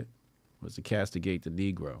of bed was to castigate the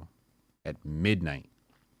Negro at midnight.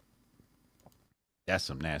 That's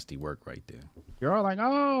some nasty work right there. You're all like,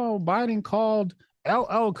 oh, Biden called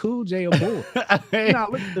LL Cool J a boy. Now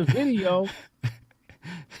look at the video.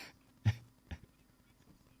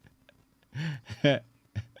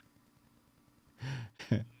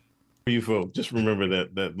 For you folks, just remember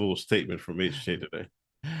that little statement from HJ today.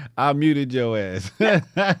 I muted your ass.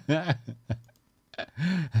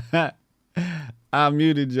 I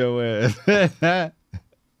muted your ass.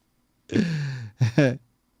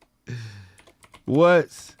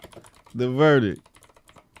 What's the verdict?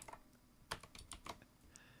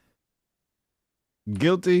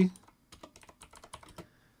 Guilty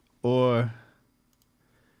or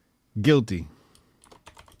guilty?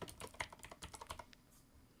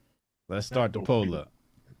 Let's start the poll up.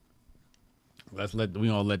 We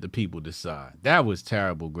gonna let the people decide. That was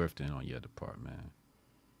terrible grifting on your department.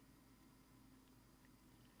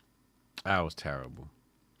 That was terrible.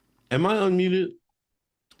 Am I unmuted?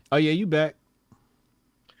 Oh yeah, you back.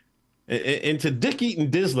 And to Dick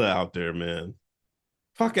eating Dizzler out there, man.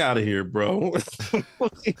 Fuck out of here, bro.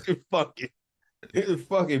 fucking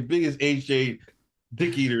biggest HJ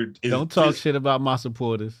dick eater. Don't talk shit about my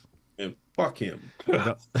supporters. And fuck him.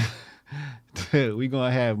 We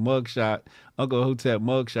gonna have mugshot, Uncle Hotep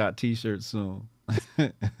mugshot t-shirt soon.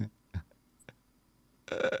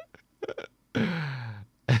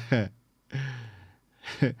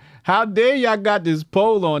 How dare y'all got this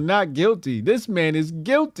poll on not guilty? This man is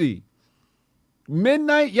guilty.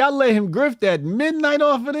 Midnight? Y'all let him grift at midnight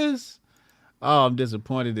off of this? Oh, I'm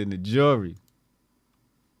disappointed in the jury.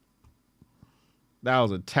 That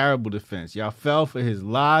was a terrible defense. Y'all fell for his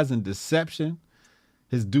lies and deception,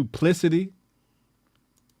 his duplicity.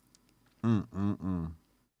 And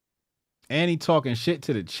he talking shit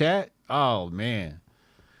to the chat. Oh, man.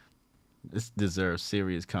 This deserves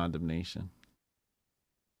serious condemnation.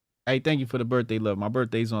 Hey, thank you for the birthday love. My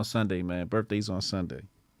birthday's on Sunday, man. Birthday's on Sunday.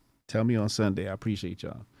 Tell me on Sunday. I appreciate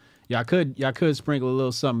y'all. Y'all could sprinkle a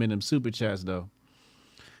little something in them super chats, though.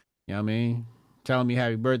 You know what I mean? Telling me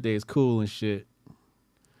happy birthday is cool and shit.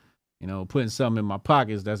 You know, putting something in my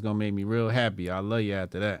pockets, that's going to make me real happy. I love you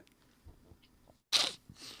after that.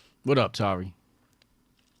 What up, Tari?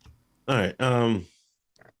 All right.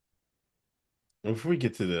 Before we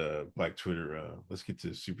get to the Black Twitter, let's get to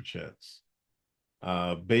the super chats.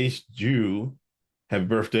 Base Jew, happy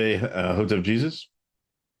birthday, Hotep Jesus.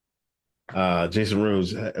 Jason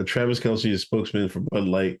Rose, Travis Kelce is spokesman for Bud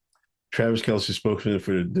Light. Travis Kelce spokesman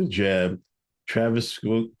for the jab. Travis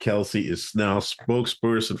Kelce is now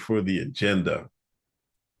spokesperson for the agenda.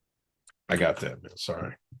 I got that, man.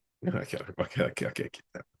 Sorry. I can't get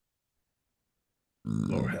that.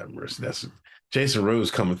 Lord have mercy. That's Jason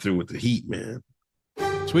Rose coming through with the heat, man.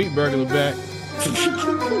 Sweet Burglar back.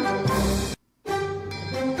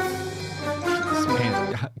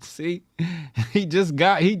 See, he just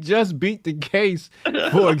beat the case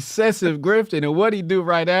for excessive grifting, and what he do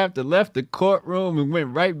right after? Left the courtroom and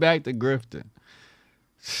went right back to grifting.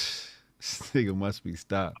 This nigga must be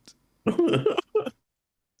stopped.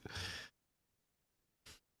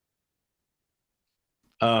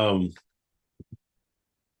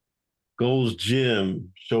 Goals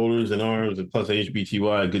Gym, shoulders and arms, and plus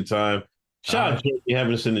HBTY, a good time. Shout out to you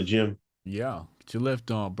having us in the gym. Yeah, get your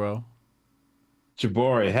lift on, bro.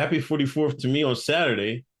 Jabari, happy 44th to me on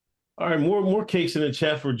Saturday. All right, more cakes in the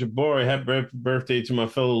chat for Jabari. Happy birthday to my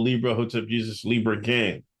fellow Libra, Hotep Jesus Libra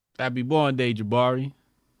gang. Happy born day, Jabari.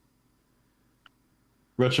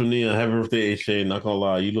 Retro Nia, happy birthday, HJ. Not gonna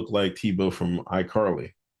lie, you look like Tebow from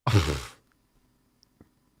iCarly.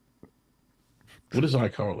 What is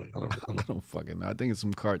iCarly? I don't fucking know. I think it's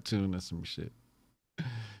some cartoon or some shit.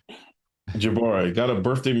 Jabari, got a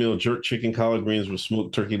birthday meal, jerk chicken, collard greens with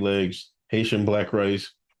smoked turkey legs, Haitian black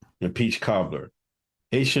rice, and peach cobbler.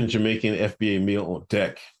 Haitian Jamaican FBA meal on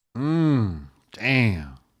deck.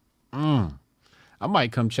 Damn. I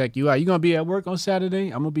might come check you out. You gonna be at work on Saturday?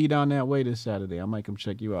 I'm gonna be down that way this Saturday. I might come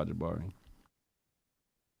check you out, Jabari.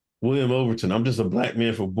 William Overton, I'm just a black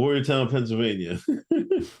man from Boyertown, Pennsylvania.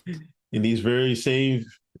 And these very same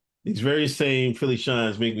Philly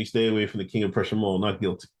shines make me stay away from the King of Prussia Mall. Not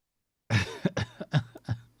guilty.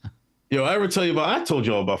 Yo, I told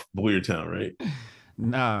y'all about Boyertown, right?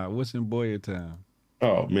 Nah, what's in Boyertown?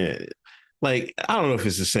 Oh man. Like, I don't know if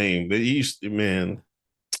it's the same, but he used to, man,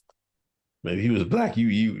 if he was black,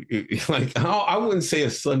 you like, I wouldn't say a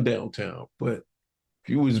sundown town, but if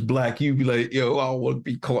you was black, you'd be like, yo, I want to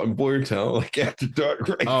be caught in Boyertown, like after dark,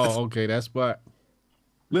 right? Oh, okay, that's what.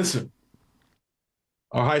 Listen,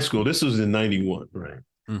 our high school, this was in 91, right?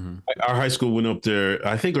 Mm-hmm. Our high school went up there,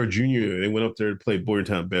 I think our junior year, they went up there to play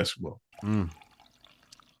Boyertown basketball. I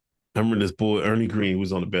remember this boy, Ernie Green,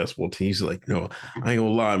 was on the basketball team. He's like, no, I ain't gonna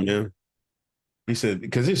lie, man. He said,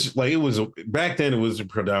 because it's like, back then it was a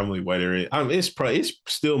predominantly white area. It's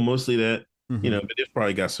still mostly that, you know, but it's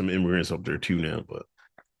probably got some immigrants up there too now. But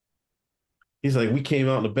he's like, we came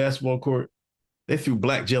out in the basketball court, they threw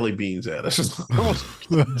black jelly beans at us. This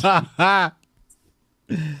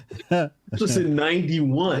was in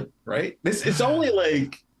 91, right? It's only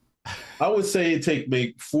like, I would say it take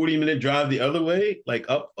maybe 40-minute drive the other way, like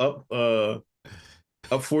up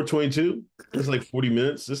 422. It's like 40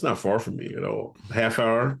 minutes. It's not far from me at all. Half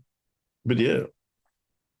hour. But yeah.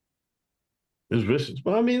 It was vicious.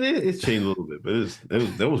 But I mean, it's changed a little bit, but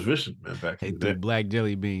that was vicious, man, back in the day. Black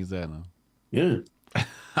jelly beans at them. Yeah.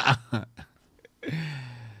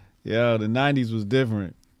 Yo, the 90s was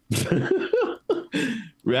different.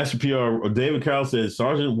 Reaction PR. David Carroll said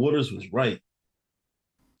Sergeant Waters was right.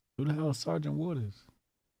 Who the hell is Sergeant Waters?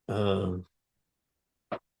 I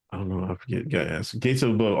don't know. I forget. Got asked. Gates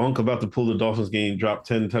of above. Unc about to pull the Dolphins game. Dropped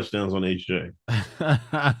 10 touchdowns on HJ.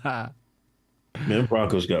 Man,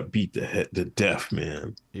 Broncos got beat to death,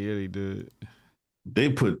 man. Yeah, they did. They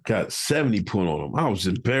got 70 put on them. I was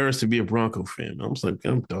embarrassed to be a Bronco fan. I was like,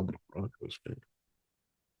 I'm done with the Broncos fan.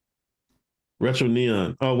 Retro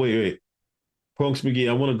Neon. Oh, wait. Punks McGee,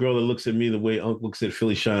 I want a girl that looks at me the way Unc looks at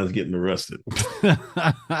Philly Shines getting arrested.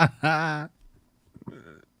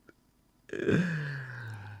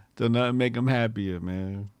 Don't nothing make them happier,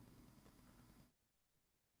 man.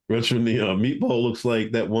 Retro Neon. Meatball looks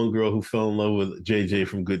like that one girl who fell in love with JJ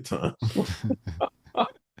from Good Times.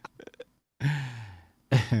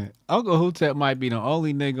 Uncle Hotep might be the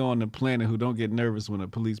only nigga on the planet who don't get nervous when the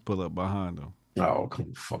police pull up behind him. Oh, come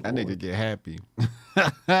on. Fuck that nigga get happy.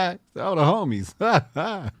 All the homies.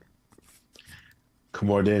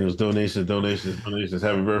 Kamar Daniels, donations.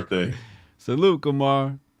 Happy birthday. Salute,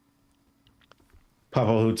 Kamar. Papa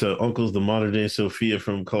Hotep, Uncle's the modern day Sophia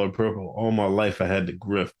from Color Purple. All my life I had to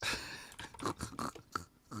grift.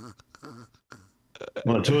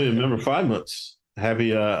 Montoya, remember 5 months.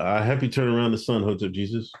 Happy turn around the sun, Hotep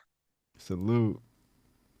Jesus. Salute.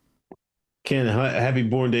 Ken, happy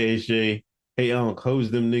born day, HJ. Hey, Unc,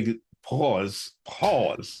 hose them niggas. Pause.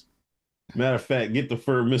 Matter of fact, get the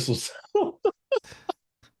fur missiles.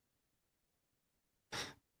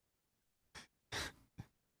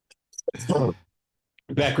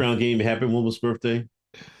 Background game happened. When was birthday?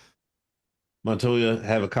 Montoya,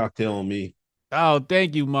 have a cocktail on me. Oh,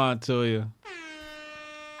 thank you, Montoya.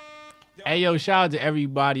 Hey, yo, shout out to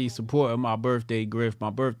everybody supporting my birthday grift. My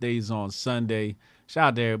birthday's on Sunday. Shout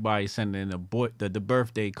out to everybody sending in the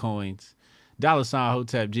birthday coins. $sign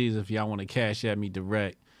Hotep Jesus if y'all want to cash at me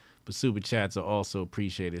direct. But super chats are also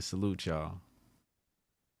appreciated. Salute y'all.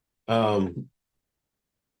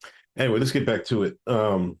 Anyway, let's get back to it.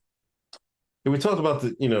 We talked about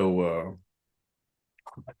the,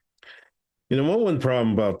 one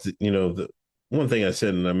problem about the one thing I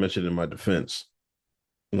said, and I mentioned in my defense,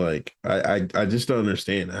 like I just don't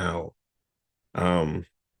understand how,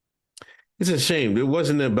 it's a shame. It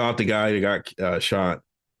wasn't about the guy that got shot.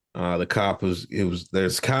 The cop was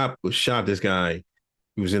shot this guy.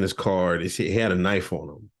 He was in his car. He had a knife on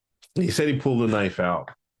him. He said he pulled the knife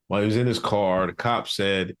out while he was in his car. The cop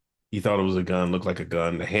said he thought it was a gun, looked like a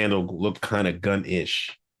gun. The handle looked kind of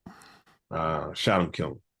gun-ish. Shot him,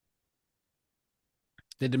 killed him.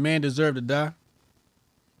 Did the man deserve to die?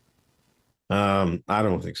 I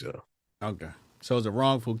don't think so. Okay. So it's a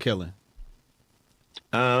wrongful killing.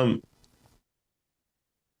 Did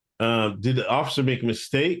the officer make a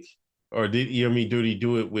mistake? Or did he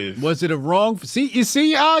do it with... Was it a wrong... You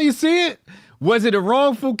see it? Was it a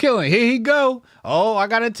wrongful killing? Here he go. Oh, I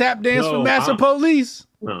got a tap dance for Master Police.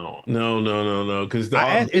 No. Because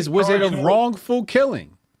was it a wrongful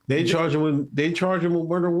killing? They charge him with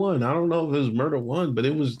murder one. I don't know if it was murder one, but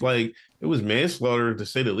it was manslaughter to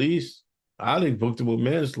say the least. I think booked it with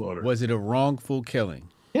manslaughter. Was it a wrongful killing?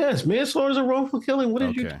 Yes, manslaughter is a wrongful killing. What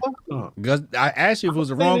did you talk about? Because I asked you if it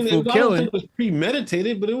was a wrongful killing. It was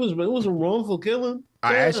premeditated, but it was a wrongful killing.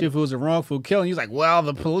 I asked you if it was a wrongful killing. He's like, well,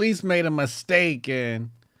 the police made a mistake,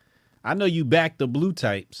 and I know you back the blue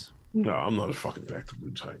types. No, I'm not a fucking back the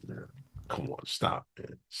blue type, man. Come on, stop,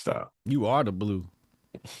 man. Stop. You are the blue.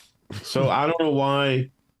 So I don't know why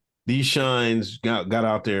these shines got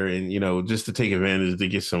out there and, just to take advantage to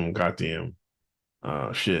get some goddamn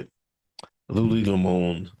shit.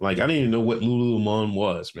 Lululemon. Like, I didn't even know what Lululemon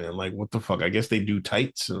was, man. Like, what the fuck? I guess they do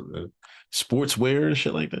tights, sportswear and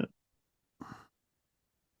shit like that.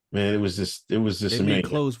 Man, it was just They amazing. make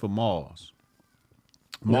clothes for malls.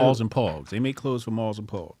 Malls and pogs. They make clothes for malls and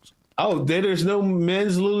pogs. Oh, there's no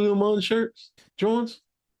men's Lululemon shirts, Jones?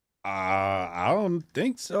 I don't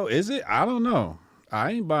think so. Is it? I don't know.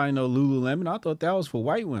 I ain't buying no Lululemon. I thought that was for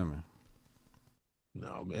white women.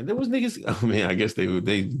 No, man. There was niggas. I mean, I guess they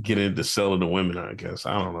get into selling to women, I guess.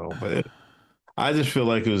 I don't know. But I just feel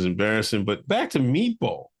like it was embarrassing. But back to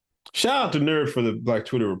Meatball. Shout out to Nerd for the Black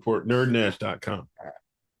Twitter report, nerdnash.com.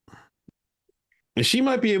 And she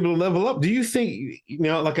might be able to level up. Do you think,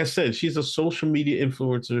 like I said, she's a social media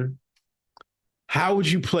influencer. How would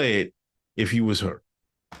you play it if you was her?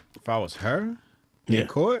 If I was her? In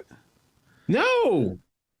court? No.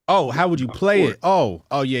 Oh, how would you play it? Oh,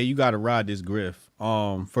 yeah, you got to ride this griff.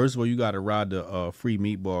 First of all, you got to ride the free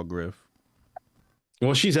meatball griff.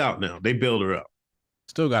 Well, she's out now. They bailed her out.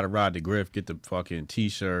 Still got to ride the griff, get the fucking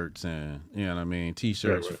T-shirts and, you know what I mean?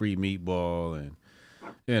 T-shirts, right. Free meatball and,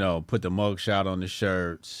 put the mugshot on the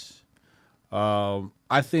shirts.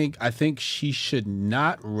 I think she should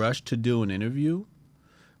not rush to do an interview,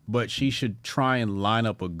 but she should try and line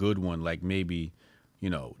up a good one, like maybe,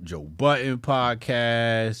 Joe Budden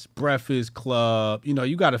podcast, Breakfast Club.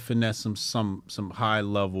 You got to finesse some high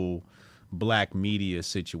level black media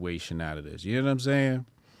situation out of this. You know what I'm saying?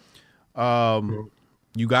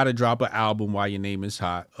 You got to drop an album while your name is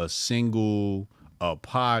hot, a single, a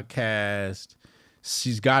podcast.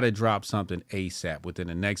 She's got to drop something ASAP within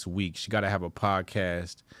the next week. She got to have a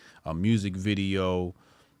podcast, a music video,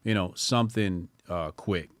 something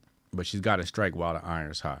quick. But she's got to strike while the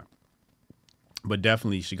iron's hot. But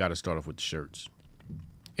definitely she got to start off with the shirts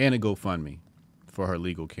and a GoFundMe for her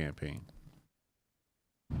legal campaign.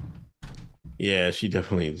 Yeah, she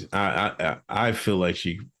definitely. I feel like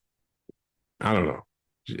I don't know.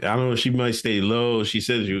 I don't know. She might stay low. She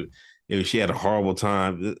says she had a horrible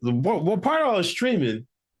time. What part of all the streaming?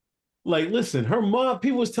 Like, listen, her mom.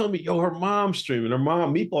 People was telling me, her mom's streaming. Her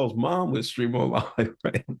mom, Meatball's mom, was streaming live.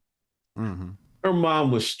 Right? Mm-hmm. Her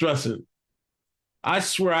mom was stressing. I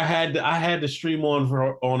swear, I had to stream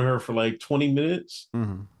on her for like 20 minutes.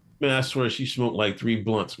 Mm-hmm. Man, I swear she smoked like 3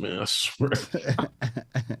 blunts. Man, I swear.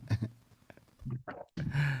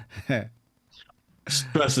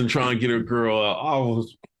 Stressing, trying to get her girl out. I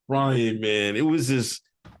was crying, man. It was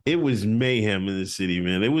mayhem in the city,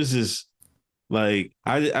 man. It was just like,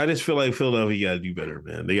 I just feel like Philadelphia got to do better,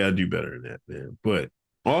 man. They got to do better than that, man. But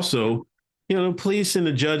also, the police and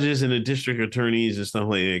the judges and the district attorneys and stuff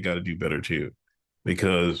like that got to do better too,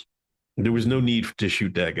 because there was no need to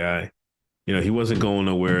shoot that guy. He wasn't going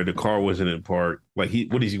nowhere. The car wasn't in park. Like,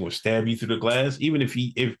 what is he going to stab you through the glass? Even if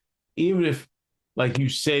like you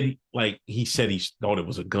said, like he said he thought it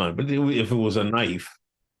was a gun, but if it was a knife,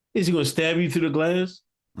 is he going to stab you through the glass?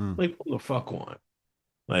 Like, what the fuck on?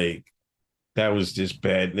 Like, that was just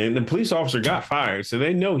bad. And the police officer got fired, so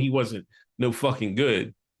they know he wasn't no fucking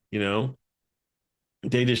good.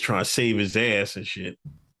 They just try to save his ass and shit.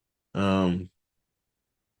 But I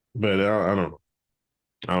don't know.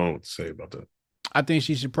 I don't know what to say about that. I think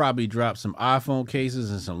she should probably drop some iPhone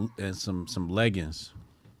cases and some leggings.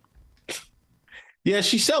 Yeah,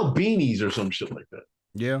 she sell beanies or some shit like that.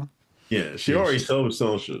 Yeah. Yeah, she already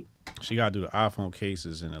sells shit. She got to do the iPhone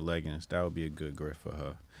cases and the leggings. That would be a good grift for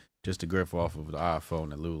her. Just to grift off of the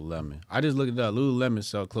iPhone and Lululemon. I just looked it up. Lululemon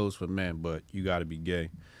sell clothes for men, but you got to be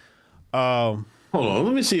gay. Hold on,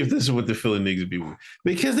 let me see if this is what the Philly niggas be wearing.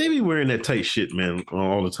 Because they be wearing that tight shit, man,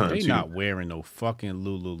 all the time. They too. not wearing no fucking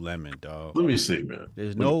Lululemon, dog. Let me see, man.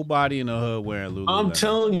 There's nobody in the hood wearing Lululemon. I'm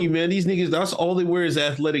telling you, man, these niggas, that's all they wear is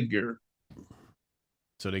athletic gear.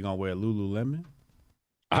 So they gonna wear Lululemon?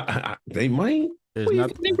 They might.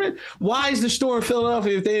 Why is the store in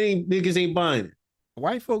Philadelphia if niggas ain't buying it?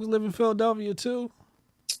 White folks live in Philadelphia too.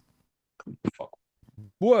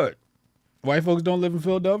 What? White folks don't live in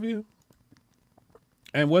Philadelphia?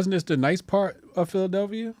 And wasn't this the nice part of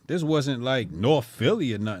Philadelphia? This wasn't like North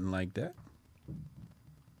Philly or nothing like that.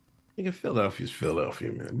 Nigga, Philadelphia's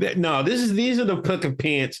Philadelphia, man. No, these are the fucking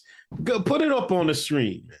pants. Go put it up on the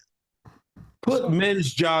screen, man. Put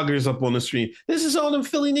men's joggers up on the screen. This is all them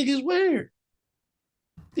Philly niggas wear.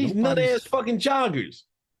 These nut-ass fucking joggers.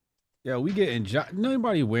 Yeah, we getting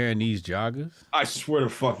nobody wearing these joggers. I swear to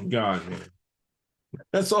fucking God, man.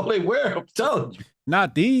 That's all they wear, I'm telling you.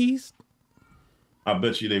 Not these. I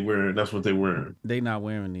bet you that's what they wearing. They not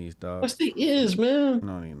wearing these, dog. Yes, they is, man.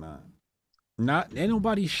 No, they not. Ain't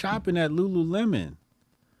nobody shopping at Lululemon.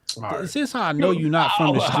 Right. This is how I know you're not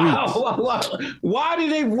from the streets. Why do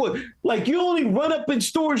they like you only run up in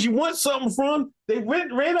stores you want something from? They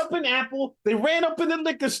ran up in Apple. They ran up in the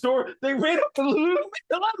liquor store. They ran up in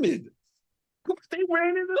Lululemon. They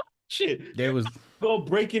ran into shit. There was go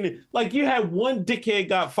breaking it. Like you had one dickhead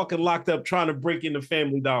got fucking locked up trying to break into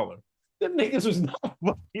Family Dollar. Them niggas was not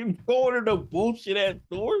fucking going to no bullshit ass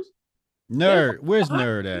stores. Nerd, where's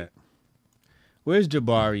Nerd at? Where's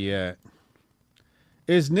Jabari at?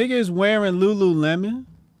 Is niggas wearing Lululemon?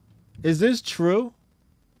 Is this true?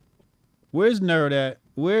 Where's Nerd at?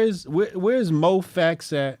 Where's Mo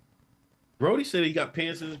Fax at? Brody said he got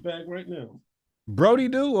pants in his bag right now. Brody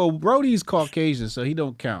do? Oh, Brody's Caucasian, so he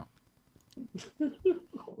don't count.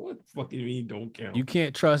 What the fuck do you mean don't count? You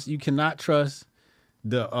cannot trust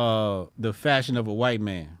the fashion of a white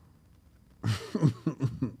man.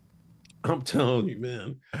 I'm telling you,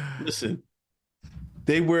 man. Listen,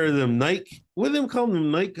 they wear them Nike. What do them call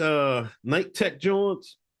them? Nike Tech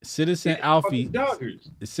joints. Citizen Alfie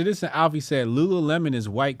said Lululemon is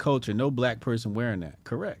white culture. No black person wearing that.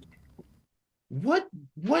 Correct. What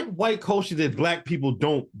white culture that black people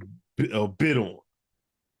don't bid on?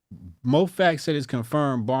 Mo Fax said it's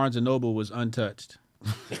confirmed Barnes and Noble was untouched.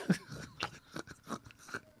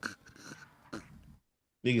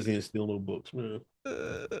 Niggas ain't steal no books, man.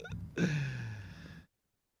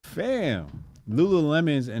 Fam.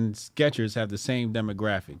 Lululemons and Skechers have the same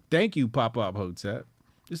demographic. Thank you, Pop-Up Hotep.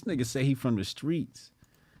 This nigga say he from the streets.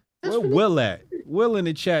 Where Will at? Will in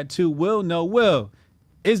the chat too. Will, no. Will,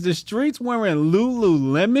 is the streets wearing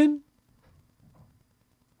Lululemon?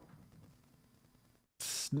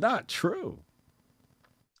 It's not true.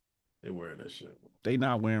 They wearing that shit. They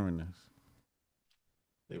not wearing this.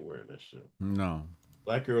 They wearing that shit. No.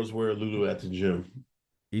 Black girls wear Lulu at the gym.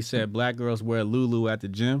 He said black girls wear Lulu at the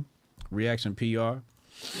gym. Reaction PR.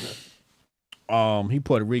 He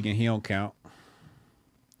Puerto Rican, he don't count.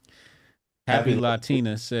 Happy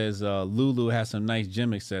Latina says Lulu has some nice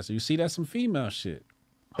gym accessories. You see, that's some female shit.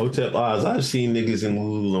 Hotep Oz, I've seen niggas in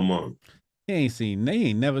Lululemon. They ain't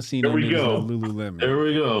never seen There no we niggas go. on Lululemon. There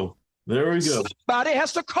we go. There we go. Somebody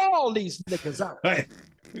has to call these niggas out. Hey,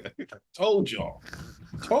 told y'all.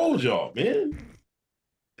 Told y'all, man.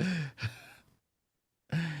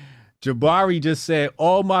 Jabari just said,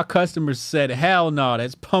 all my customers said, hell no,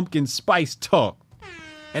 that's pumpkin spice talk.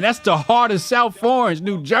 And that's the heart of South Orange,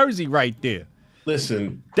 New Jersey right there.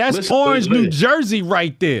 Listen. That's Orange, New Jersey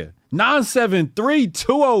right there.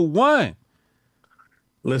 973-201.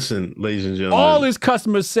 Listen, ladies and gentlemen. All his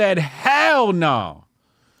customers said, hell no.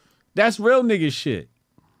 That's real nigga shit.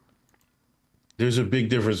 There's a big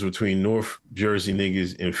difference between North Jersey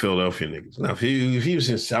niggas and Philadelphia niggas. Now, if he was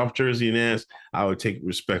in South Jersey and ass, I would take it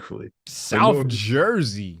respectfully. South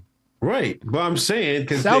Jersey. Right. But I'm saying...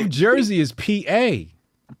 South Jersey is PA.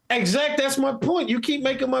 Exact. That's my point. You keep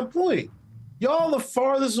making my point. Y'all the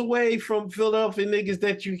farthest away from Philadelphia niggas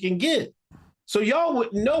that you can get. So y'all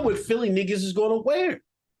would know what Philly niggas is going to wear.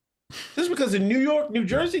 Just because a New York, New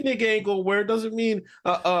Jersey nigga ain't going to wear it doesn't mean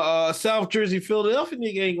South Jersey, Philadelphia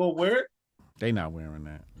nigga ain't going to wear it. They not wearing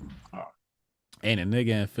that. Ain't a nigga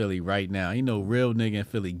in Philly right now. You know, real nigga in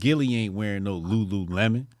Philly. Gilly ain't wearing no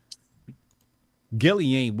Lululemon.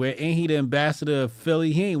 Gilly ain't he the ambassador of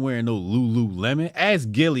Philly? He ain't wearing no Lululemon.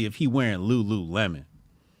 Ask Gilly if he wearing Lululemon.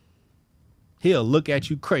 He'll look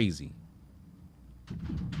at you crazy.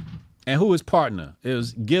 And who his partner? It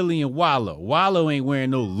was Gilly and Wallow. Wallow ain't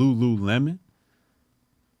wearing no Lululemon.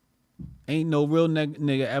 Ain't no real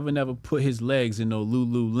nigga ever never put his legs in no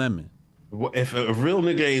Lululemon. If a real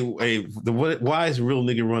nigga why is a real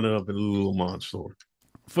nigga running up in a Lululemon store?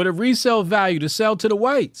 For the resale value to sell to the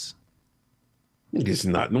whites. Niggas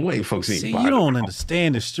not in the way, folks. See, you don't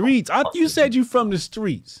understand the streets. You said you from the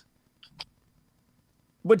streets.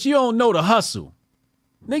 But you don't know the hustle.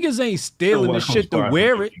 Niggas ain't stealing the shit to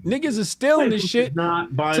wear it. Niggas are stealing the shit.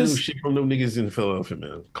 Not buying new shit from them niggas in Philadelphia,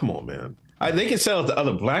 man. Come on, man. They can sell it to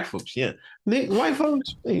other black folks, yeah. White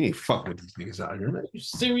folks, they ain't fuck with these niggas out here, man. You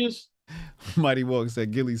serious? Mighty Walk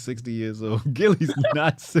said Gilly's 60 years old. Gilly's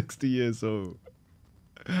not 60 years old.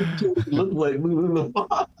 Look like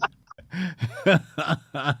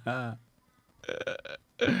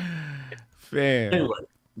Fam. Anyway.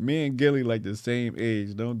 Me and Gilly like the same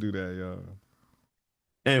age. Don't do that, y'all.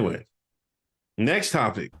 Anyway, next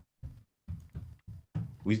topic.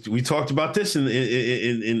 We talked about this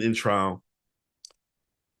in trial.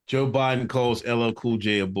 Joe Biden calls LL Cool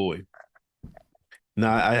J a boy.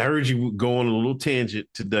 Now, I heard you go on a little tangent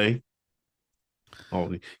today. Oh,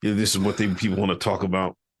 yeah, this is what people want to talk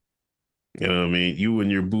about. You know what I mean? You and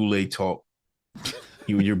your boule talk.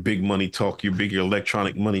 You and your big money talk. Your big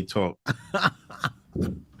electronic money talk.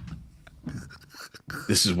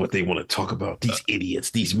 This is what they want to talk about. These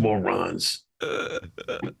idiots, these morons.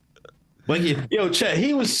 Like, yo, Chet,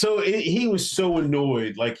 he was so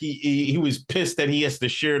annoyed. Like he was pissed that he has to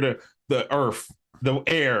share the earth, the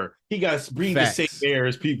air. He got to breathe the same air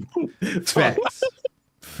as people.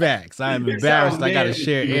 Facts. I am embarrassed. I got to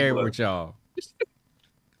share air with y'all.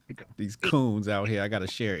 These coons out here, I got to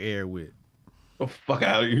share air with. Oh, fuck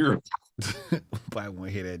out of here. Nobody want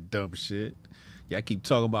to hear that dumb shit. Yeah, I keep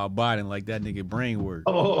talking about Biden like that nigga brain work.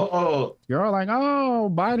 You're all like,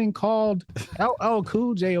 oh, Biden called LL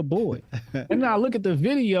Cool J a boy. And now I look at the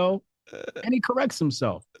video and he corrects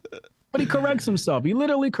himself. But he corrects himself. He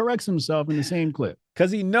literally corrects himself in the same clip.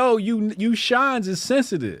 Because he know you shines is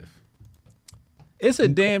sensitive. It's a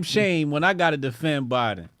damn shame when I got to defend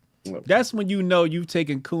Biden. That's when you know you've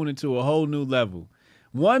taken Coonan to a whole new level.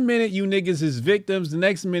 1 minute you niggas is victims, the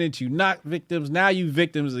next minute you not victims, now you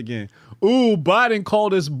victims again. Ooh, Biden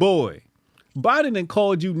called us boy. Biden done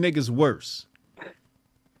called you niggas worse.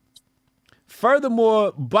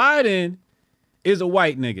 Furthermore, Biden is a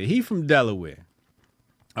white nigga. He from Delaware.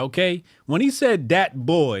 Okay? When he said that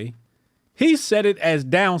boy, he said it as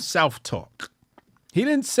down south talk. He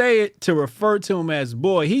didn't say it to refer to him as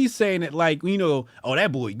boy. He's saying it like, you know, oh,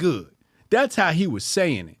 that boy good. That's how he was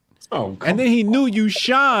saying it. Oh, and then he knew you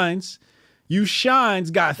shines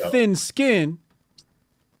got thin skin,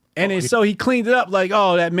 and then so he cleaned it up like,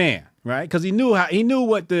 oh, that man, right? Because he knew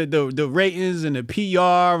what the ratings and the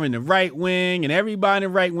PR and the right wing and everybody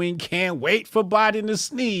in the right wing can't wait for Biden to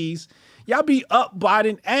sneeze. Y'all be up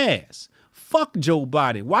Biden ass. Fuck Joe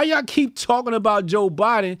Biden. Why y'all keep talking about Joe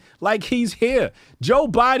Biden like he's here? Joe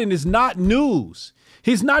Biden is not news.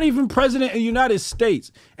 He's not even president of the United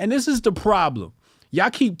States. And this is the problem. Y'all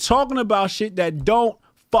keep talking about shit that don't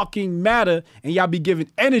fucking matter, and y'all be giving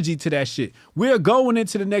energy to that shit. We're going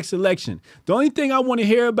into the next election. The only thing I want to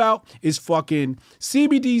hear about is fucking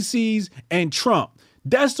CBDCs and Trump.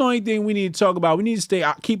 That's the only thing we need to talk about. We need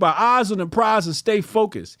to keep our eyes on the prize and stay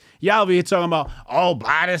focused. Y'all over here talking about, oh,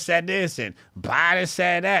 Biden said this and Biden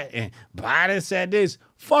said that and Biden said this.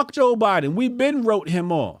 Fuck Joe Biden. We been wrote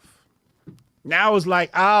him off. Now it's like,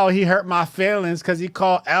 oh, he hurt my feelings because he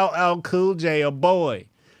called LL Cool J a boy.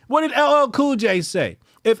 What did LL Cool J say?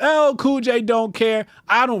 If LL Cool J don't care,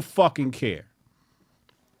 I don't fucking care.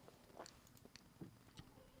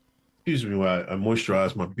 Excuse me while I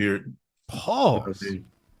moisturize my beard. Pause.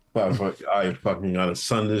 I fucking gotta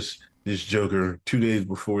sun this joker 2 days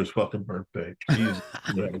before his fucking birthday. Jesus,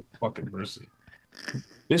 fucking mercy.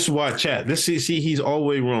 This is why, chat. See, he's all the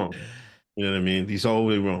way wrong. You know what I mean? He's all the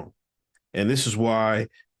way wrong. And this is why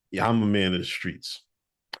I'm a man of the streets.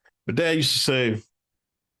 But Dad used to say,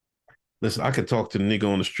 listen, I could talk to the nigga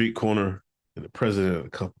on the street corner and the president of the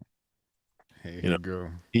company. Hey, you know, girl.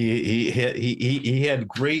 He had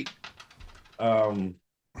great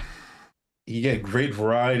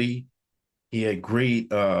variety. He had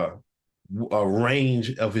great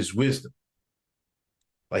range of his wisdom.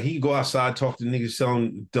 Like he could go outside, talk to niggas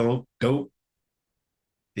selling dope.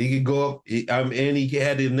 He could go up, and he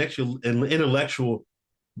had the intellectual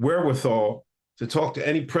wherewithal to talk to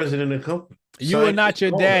any president of the company. You are not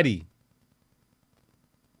your daddy.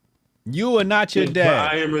 You are not your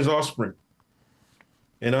dad. I am his offspring.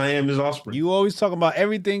 And I am his offspring. You always talking about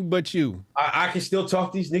everything but you. I can still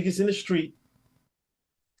talk to these niggas in the street.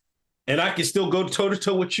 And I can still go toe to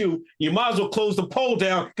toe with you. You might as well close the poll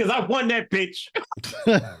down because I won that bitch.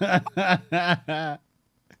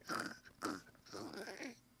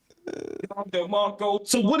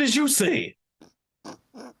 So what is you saying?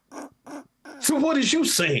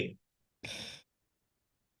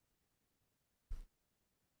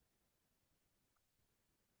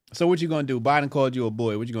 So what you gonna do? Biden called you a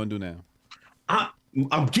boy. What you gonna do now?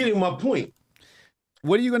 I'm getting my point.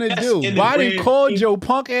 What are you gonna do? Biden called your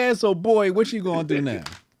punk ass a boy. What you gonna do now?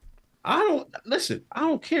 I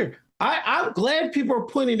don't care. I'm glad people are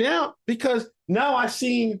pointing it out because now I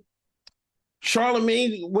seen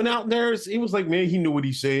Charlemagne went out there. He was like, man, he knew what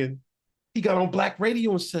he's saying. He got on black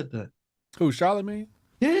radio and said that. Who, Charlemagne?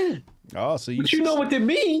 Yeah. Oh, so but you know what that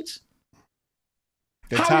means?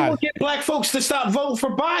 How do you gonna get black folks to stop voting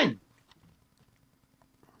for Biden?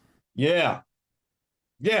 Yeah.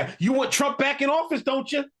 Yeah. You want Trump back in office,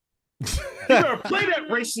 don't you? You better play that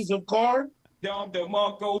racism card.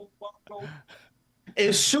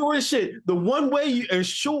 And sure as shit, the one way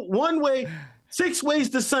 6 ways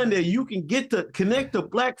to Sunday, you can get to connect to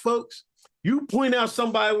black folks. You point out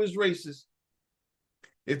somebody who's racist.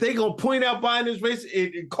 If they gonna point out Biden is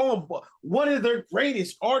racist, and call him one of their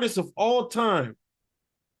greatest artists of all time.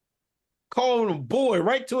 Calling him boy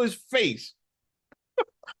right to his face.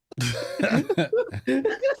 You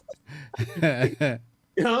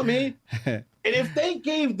know what I mean? And if they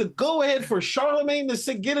gave the go ahead for Charlemagne to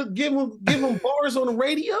say, give him bars on the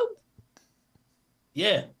radio,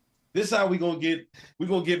 yeah, this is how we're gonna get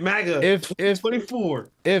MAGA. If 24.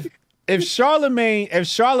 If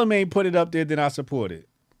Charlemagne put it up there, then I support it.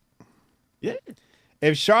 Yeah.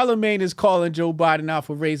 If Charlemagne is calling Joe Biden out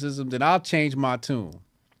for racism, then I'll change my tune.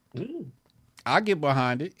 I'll get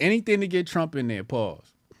behind it. Anything to get Trump in there,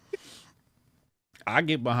 pause. I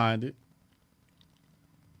get behind it.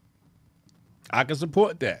 I can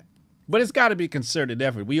support that. But it's got to be concerted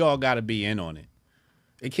effort. We all got to be in on it.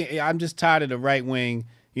 It can't. I'm just tired of the right wing,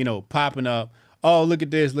 popping up. Oh, look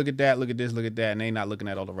at this, look at that, look at this, look at that, and they not looking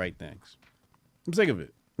at all the right things. I'm sick of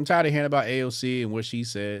it. I'm tired of hearing about AOC and what she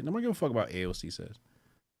said. Nobody give a fuck about AOC says.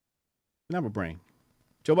 Doesn't have a brain.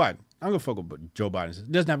 Joe Biden. I don't give a fuck what Joe Biden says.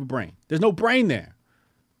 Doesn't have a brain. There's no brain there.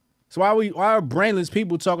 So why are brainless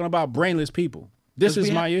people talking about brainless people? This is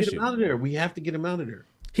my issue. Get him out of there. We have to get him out of there.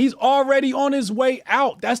 He's already on his way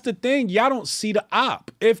out. That's the thing. Y'all don't see the op.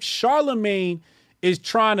 If Charlemagne is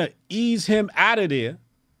trying to ease him out of there,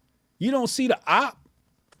 you don't see the op.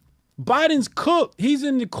 Biden's cooked. He's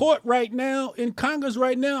in the court right now, in Congress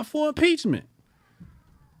right now for impeachment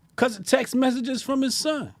because of text messages from his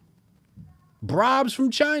son. Bribes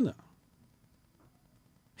from China.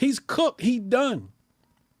 He's cooked. He done.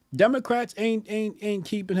 Democrats ain't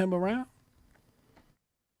keeping him around.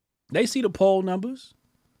 They see the poll numbers.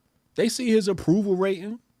 They see his approval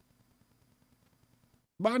rating.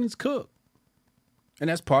 Biden's cooked. And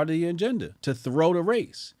that's part of the agenda, to throw the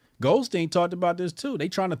race. Goldstein talked about this too. They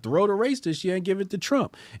trying to throw the race this year and give it to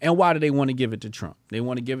Trump. And why do they want to give it to Trump? They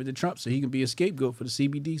want to give it to Trump so he can be a scapegoat for the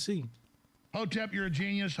CBDC. Hotep, you're a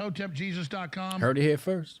genius. HotepJesus.com. Heard it here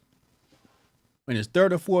first. In his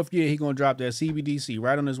third or fourth year, he going to drop that CBDC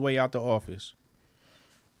right on his way out the office.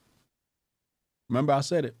 Remember I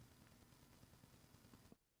said it.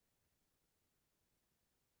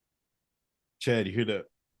 Chad, you hear that?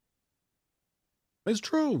 It's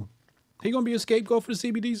true. He going to be a scapegoat for the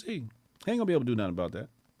CBDC. He ain't going to be able to do nothing about that.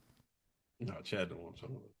 No, Chad don't want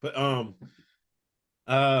something. But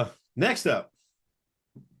next up,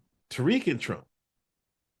 Tariq and Trump.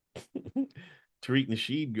 Tariq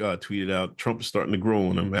Nasheed tweeted out Trump is starting to grow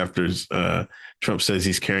on him after Trump says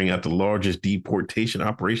he's carrying out the largest deportation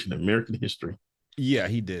operation in American history. Yeah,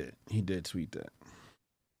 he did. He did tweet that.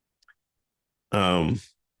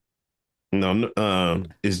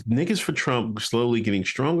 Is niggas for Trump slowly getting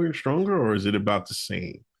stronger and stronger, or is it about the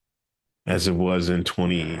same as it was in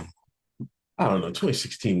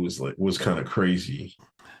 2016 was kind of crazy.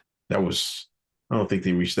 I don't think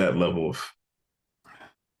they reached that level of,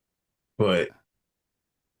 but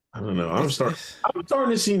I don't know. I'm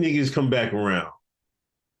starting to see niggas come back around.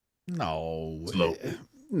 No, Slow.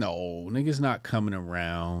 no, niggas not coming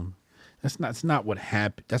around. That's not what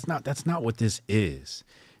happened. That's not what this is.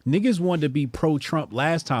 Niggas wanted to be pro-Trump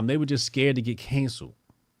last time. They were just scared to get canceled.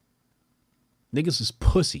 Niggas was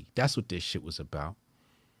pussy. That's what this shit was about.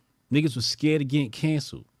 Niggas was scared of getting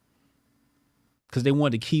canceled because they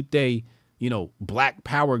wanted to keep their, black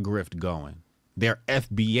power grift going, their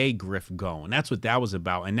FBA grift going. That's what that was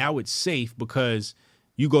about. And now it's safe because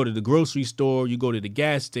you go to the grocery store, you go to the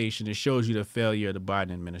gas station, it shows you the failure of the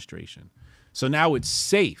Biden administration. So now it's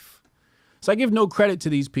safe. So I give no credit to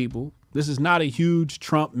these people. This is not a huge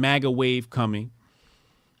Trump MAGA wave coming.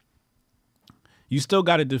 You still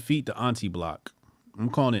got to defeat the auntie block. I'm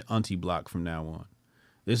calling it auntie block from now on.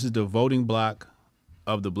 This is the voting block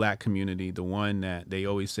of the black community, the one that they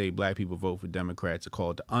always say black people vote for Democrats. Are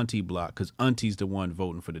called the auntie block because auntie's the one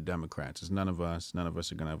voting for the Democrats. It's none of us. None of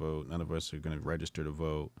us are going to vote. None of us are going to register to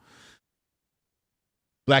vote.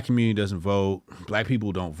 Black community doesn't vote. Black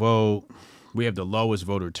people don't vote. We have the lowest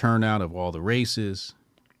voter turnout of all the races.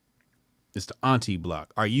 It's the auntie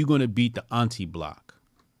block. Are you going to beat the auntie block?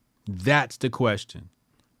 That's the question.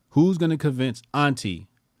 Who's going to convince auntie,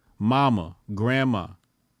 mama, grandma,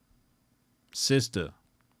 sister,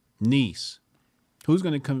 niece? Who's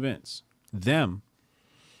going to convince them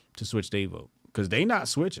to switch their vote? Because they not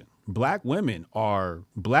switching. Black women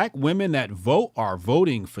that vote are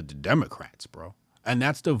voting for the Democrats, bro. And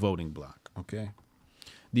that's the voting block, okay?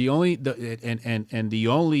 The only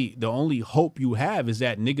hope you have is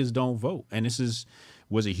that niggas don't vote. And this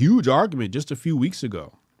was a huge argument just a few weeks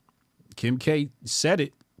ago. Kim K said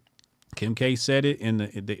it. Kim K said it in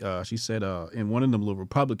she said in one of them little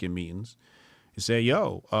Republican meetings. She said,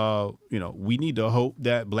 we need to hope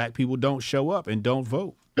that black people don't show up and don't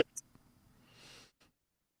vote.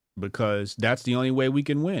 Because that's the only way we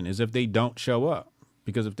can win is if they don't show up.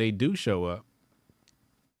 Because if they do show up,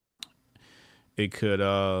 it could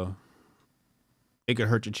hurt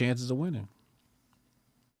your chances of winning.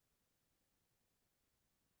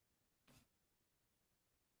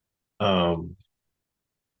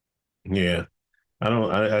 Yeah,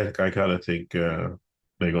 I kind of think they're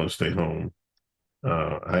going to stay home.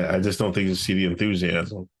 I just don't think you see the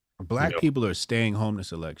enthusiasm. Black people are staying home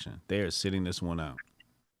this election. They are sitting this one out.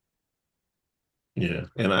 Yeah,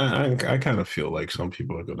 and I kind of feel like some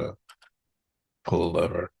people are going to pull a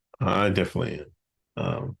lever. I definitely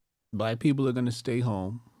am. Black people are going to stay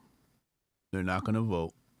home. They're not going to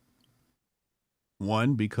vote.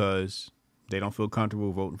 One, because they don't feel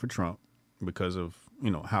comfortable voting for Trump because of,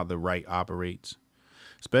 how the right operates,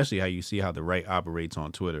 especially how you see how the right operates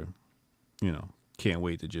on Twitter. Can't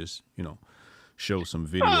wait to just, show some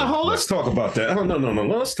video. Let's talk about that. No.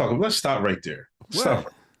 Let's stop right there.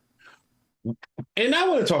 Stop. And I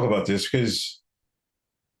want to talk about this because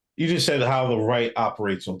you just said how the right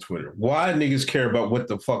operates on Twitter. Why niggas care about what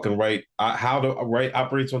the fucking right, how the right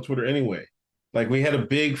operates on Twitter anyway? Like we had a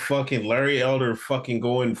big fucking Larry Elder fucking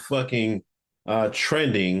going fucking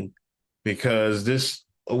trending because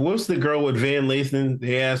what's the girl with Van Lathan?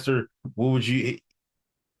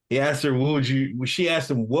 She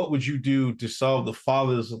asked him, what would you do to solve the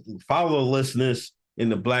fatherlessness in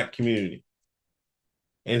the black community?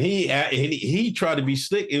 And he tried to be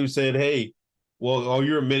slick and said, "Hey, well, oh,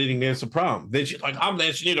 you're admitting there's a problem." Then she's like, "I'm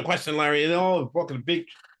answering you the question, Larry," and all fucking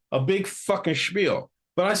a big fucking spiel.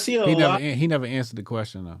 But I see he never answered the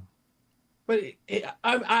question though. But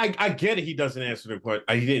I get it. He doesn't answer the question.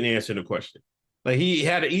 He didn't answer the question. Like he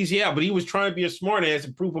had an easy out, but he was trying to be a smart ass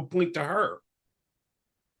and prove a point to her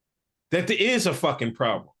that there is a fucking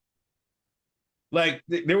problem. Like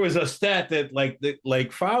there was a stat that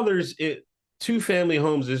like fathers two family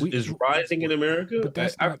homes is rising in America. But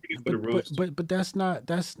that's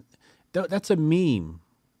that's a meme.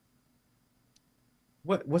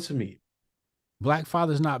 What's a meme? Black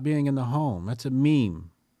fathers not being in the home. That's a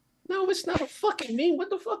meme. No, it's not a fucking meme. What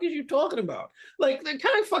the fuck is you talking about? Like, they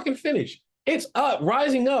kind of fucking finished. It's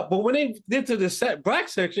rising up. But when they did to the black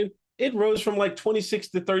section, it rose from like 26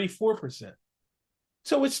 to 34%.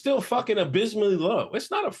 So it's still fucking abysmally low. It's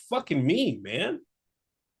not a fucking meme, man.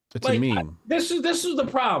 It's a meme. This is the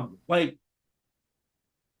problem. Like,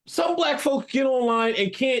 some black folks get online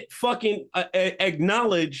and can't fucking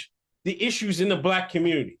acknowledge the issues in the black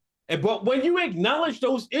community. But when you acknowledge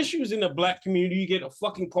those issues in the black community, you get a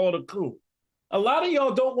fucking called a coon. A lot of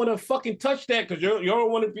y'all don't want to fucking touch that because y'all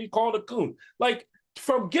don't want to be called a coon. Like,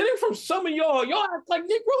 from some of y'all act like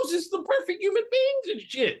Negroes is the perfect human beings and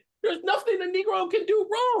shit. There's nothing a Negro can do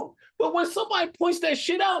wrong. But when somebody points that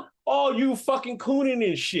shit out, oh, you fucking cooning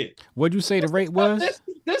and shit. What'd you say the rate was?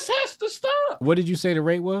 This has to stop. What did you say the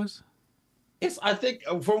rate was? I think,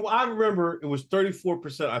 from what I remember, it was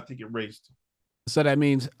 34%. I think it raised. So that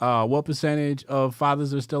means what percentage of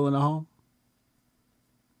fathers are still in the home?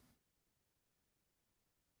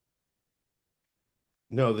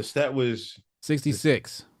 No, the stat was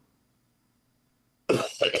 66.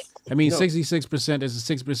 I mean, 66% is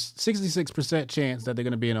a 66% chance that they're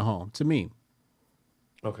going to be in a home. To me.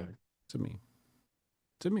 Okay. To me.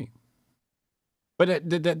 But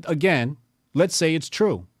again, let's say it's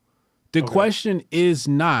true. The question is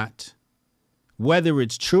not whether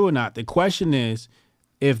it's true or not. The question is,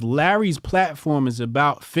 if Larry's platform is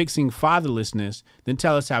about fixing fatherlessness, then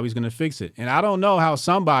tell us how he's going to fix it. And I don't know how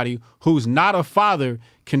somebody who's not a father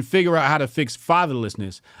can figure out how to fix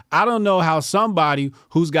fatherlessness. I don't know how somebody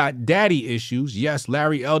who's got daddy issues, yes,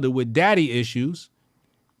 Larry Elder with daddy issues,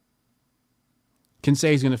 can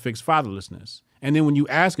say he's going to fix fatherlessness. And then when you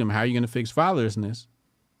ask him, how are you going to fix fatherlessness?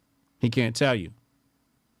 He can't tell you.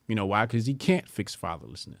 You know why? Because he can't fix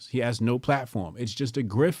fatherlessness. He has no platform. It's just a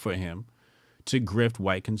grift for him to grift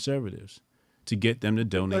white conservatives, to get them to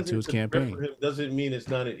donate to his campaign. For him doesn't mean it's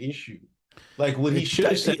not an issue. Like what he should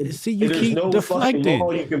have said. See, you keep deflecting.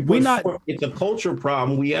 It's a culture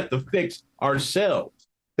problem we have to fix ourselves.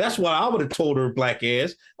 That's what I would have told her, black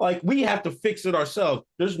ass. Like, we have to fix it ourselves.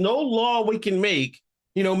 There's no law we can make.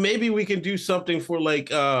 You know, maybe we can do something for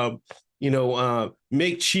like,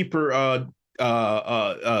 make cheaper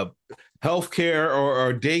healthcare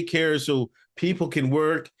or daycare so people can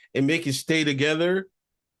work and make it stay together.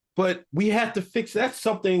 But we have to fix that's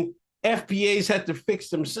something FBAs have to fix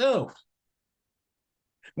themselves.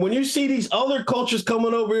 When you see these other cultures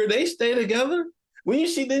coming over here, they stay together. When you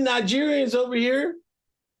see the Nigerians over here,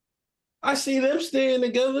 I see them staying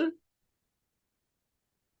together.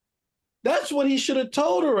 That's what he should have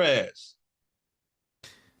told her ass.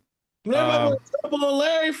 Never trouble on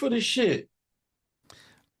Larry for this shit.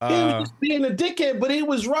 He was just being a dickhead, but he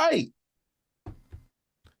was right.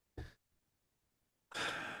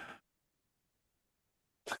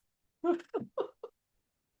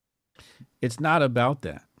 It's not about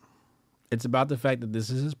that. It's about the fact that this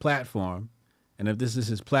is his platform. And if this is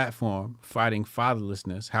his platform fighting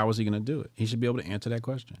fatherlessness, how is he going to do it? He should be able to answer that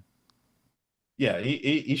question. Yeah,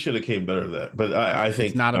 he should have came better at that. But I think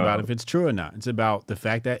it's not about if it's true or not. It's about the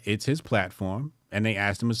fact that it's his platform. And they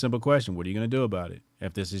asked him a simple question. What are you going to do about it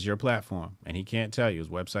if this is your platform? And he can't tell you. His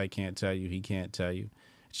website can't tell you. He can't tell you.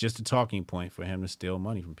 It's just a talking point for him to steal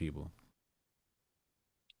money from people.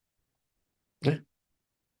 Yeah.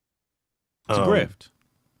 It's a grift.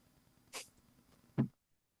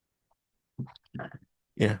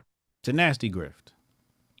 Yeah. It's a nasty grift.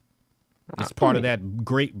 It's part of that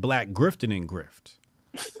great black grifting grift.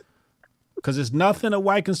 Because there's nothing a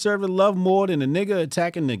white conservative love more than a nigga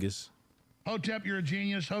attacking niggas. Hotep, you're a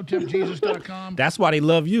genius. HotepJesus.com. That's why they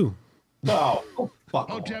love you. Oh, fuck.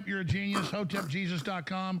 Hotep, you're a genius.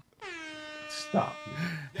 HotepJesus.com. Stop.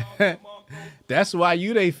 That's why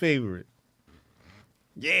you they favorite.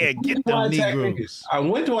 Yeah, get them Negroes.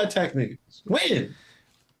 When do I attack niggas? When?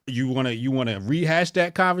 You wanna rehash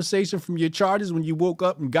that conversation from your charges when you woke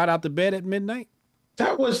up and got out the bed at midnight?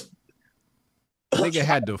 That was Nigga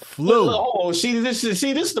had the flu. Oh, see, this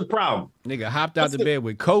is the problem. Nigga hopped out the bed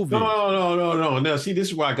with COVID. No. Now, see, this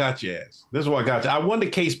is why I got your ass. This is why I got you. I won the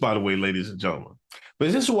case, by the way, ladies and gentlemen.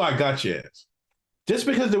 But this is why I got your ass. Just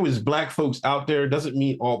because there was black folks out there doesn't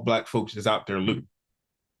mean all black folks is out there looting.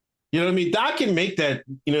 You know what I mean? I can make that,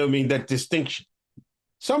 you know what I mean, that distinction.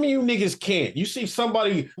 Some of you niggas can't. You see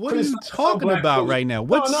somebody. What are you talking about right now?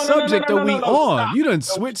 What subject are we on? Stop. You done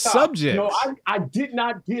switched subjects. No, I did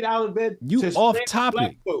not get out of bed. You off topic.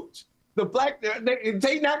 Black folks. The black,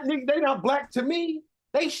 they not black to me.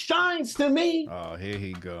 They shines to me. Oh, here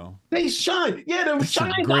he go. They shine. Yeah, them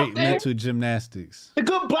shines out there. Great mental gymnastics. The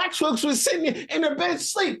good black folks was sitting in their bed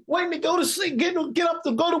sleep, waiting to go to sleep, get up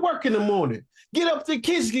to go to work in the morning. Get up the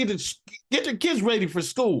kids, get their kids ready for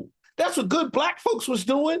school. That's what good black folks was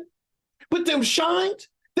doing. But them shines,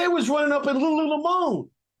 they was running up in Lululemon.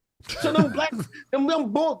 So them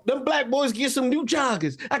black boys get some new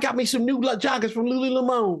joggers. I got me some new joggers from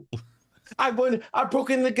Lululemon. I broke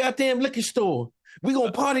in the goddamn liquor store. We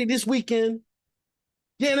gonna party this weekend.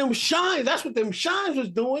 Yeah, them shines. That's what them shines was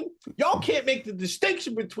doing. Y'all can't make the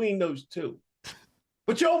distinction between those two.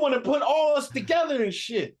 But y'all want to put all us together and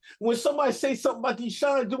shit. When somebody say something about these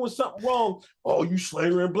shines doing something wrong, oh, you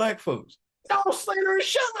slandering black folks. No, slandering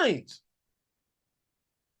shines.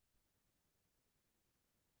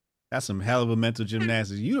 That's some hell of a mental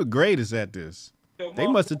gymnastics. You the greatest at this. They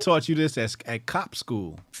must have taught you this at cop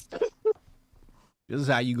school. This is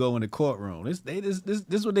how you go in the courtroom. This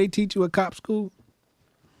is what they teach you at cop school?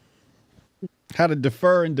 How to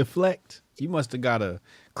defer and deflect. You must have got a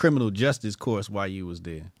criminal justice course while you was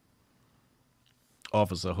there.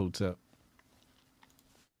 Officer Hotep.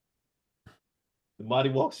 The body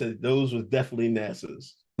walk said those was definitely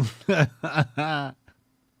NASA's.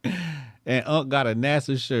 And Unc got a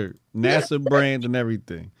NASA shirt, NASA brand and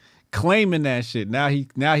everything. Claiming that shit. Now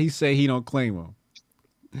he say he don't claim them.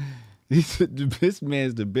 This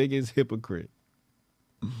man's the biggest hypocrite.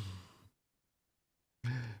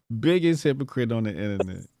 Biggest hypocrite on the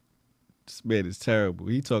internet. This man is terrible.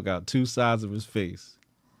 He talk out two sides of his face.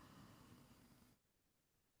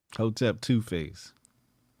 Hotep Two-Face.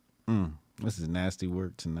 This is nasty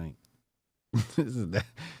work tonight. This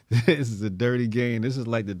is a dirty game. This is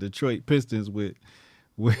like the Detroit Pistons with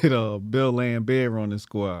Bill Lambert on the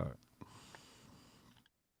squad.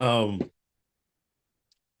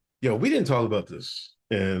 Yo, we didn't talk about this,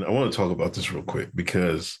 and I want to talk about this real quick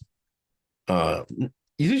because did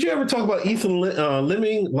you ever talk about Ethan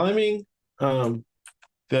Liming? That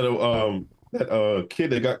kid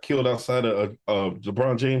that got killed outside of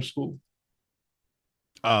LeBron James' school?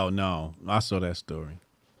 Oh no, I saw that story.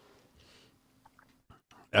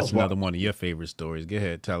 That's another one of your favorite stories. Go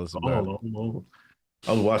ahead, tell us about it.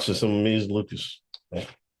 I was watching some amazing Lucas.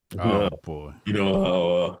 Oh boy, you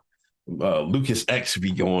know how Lucas X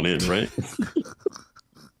be going in, right?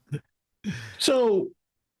 So,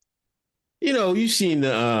 you've seen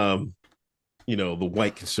the the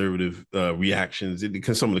white conservative reactions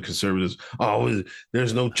because some of the conservatives,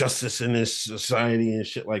 there's no justice in this society and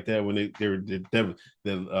shit like that when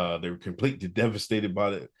they're completely devastated by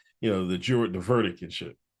the verdict and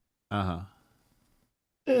shit. Uh-huh.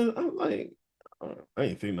 And I'm like, I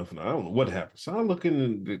ain't think nothing. I don't know what happened. So I look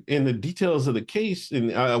in the details of the case,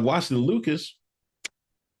 and I watched Lucas.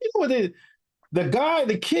 You know what?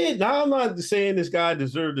 The kid. Now I'm not saying this guy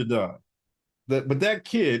deserved to die, but that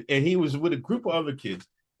kid, and he was with a group of other kids.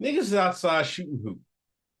 Niggas is outside shooting hoop.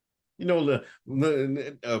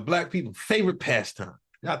 The black people's favorite pastime.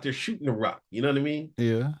 Out there shooting the rock. You know what I mean?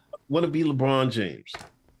 Yeah. Want to be LeBron James.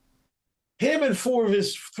 Him and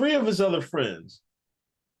three of his other friends.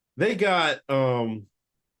 They got them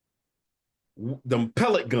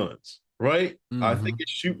pellet guns, right? Mm-hmm. I think it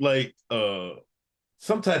shoot like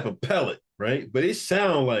some type of pellet, right? But it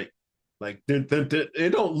sound like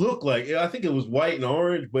it don't look like it. I think it was white and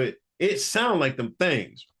orange, but it sound like them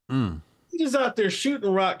things. He's out there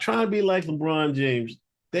shooting rock, trying to be like LeBron James.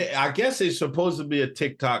 I guess it's supposed to be a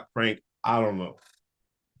TikTok prank. I don't know.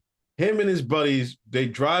 Him and his buddies, they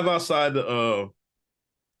drive outside the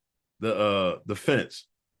fence.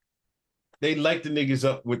 They light the niggas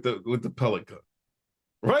up with the pellet gun,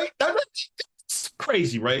 right? That's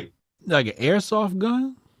crazy, right? Like an airsoft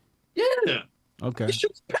gun? Yeah. Okay. It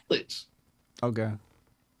shoots pellets. Okay.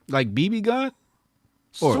 Like BB gun?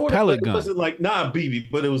 Or sort pellet of, gun? It wasn't like not BB,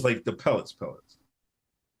 but it was like the pellets.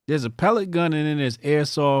 There's a pellet gun, and then there's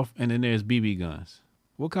airsoft, and then there's BB guns.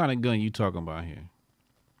 What kind of gun you talking about here?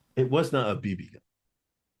 It was not a BB gun.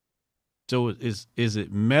 So is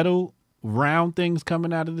it metal round things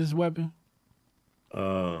coming out of this weapon?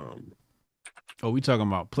 Oh, we talking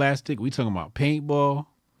about plastic? We talking about paintball?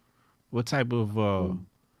 What type of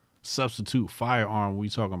substitute firearm we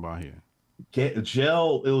talking about here?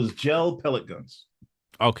 Gel. It was gel pellet guns.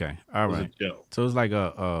 Okay, all It was a right. gel. So it's like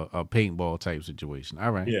a paintball type situation.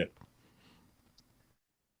 All right. Yeah.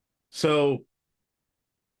 So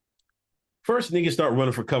first niggas start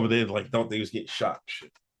running for cover. They like thought they was getting shot.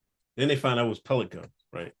 Shit. Then they found out it was pellet guns,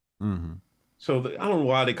 right? Mm-hmm. So I don't know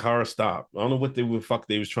why the car stopped. I don't know what they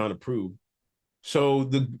was trying to prove. So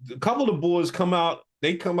the couple of the boys come out.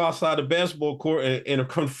 They come outside the basketball court and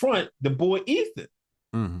confront the boy Ethan.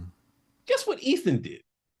 Mm-hmm. Guess what Ethan did?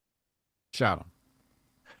 Shot him.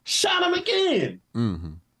 Shot him again.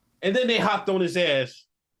 Mm-hmm. And then they hopped on his ass,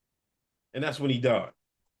 and that's when he died.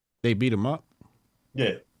 They beat him up.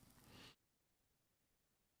 Yeah.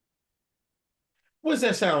 What does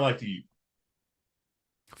that sound like to you?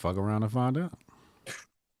 Fuck around and find out.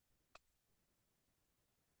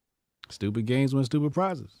 Stupid games win stupid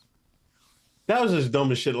prizes. That was just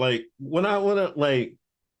dumb as shit. Like when I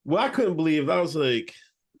I couldn't believe I was like,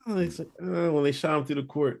 when they shot him through the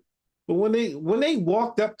court. But when they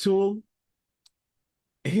walked up to him,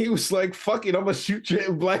 he was like, "Fuck it, I'm gonna shoot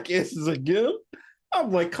your black asses again."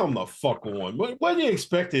 I'm like, "Come the fuck on! What do you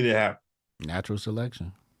expected to happen?" Natural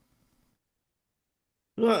selection.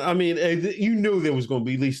 Well, I mean, you knew there was going to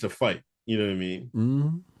be at least a fight. You know what I mean?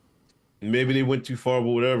 Mm-hmm. Maybe they went too far, but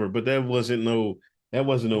whatever. But that wasn't no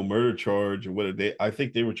murder charge or whatever. I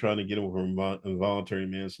think they were trying to get him for involuntary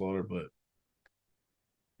manslaughter. But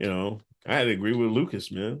you know, I had to agree with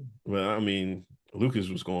Lucas, man. Well, I mean, Lucas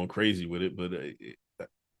was going crazy with it, but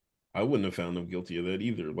I wouldn't have found him guilty of that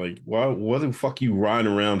either. Like, why? What the fuck you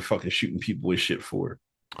riding around fucking shooting people with shit for?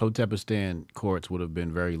 Hotepistan courts would have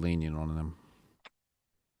been very lenient on them.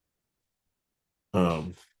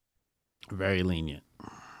 Very lenient.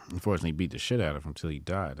 Unfortunately, beat the shit out of him until he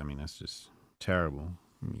died. I mean, that's just terrible.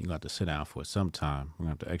 I mean, you got to sit down for some time. We're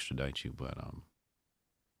gonna have to extradite you, but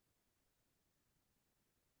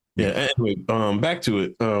yeah. Anyway, back to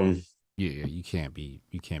it. Yeah, you can't be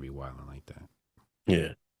wilding like that.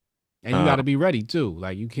 Yeah, and you got to be ready too.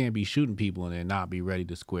 Like you can't be shooting people and then not be ready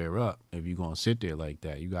to square up. If you're gonna sit there like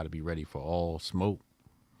that, you got to be ready for all smoke.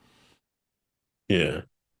 Yeah.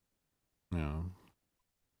 You know.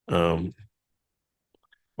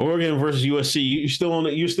 Oregon versus USC. You still on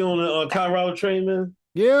the Colorado train, man?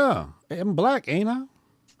 Yeah, I'm black, ain't I?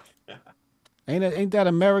 Ain't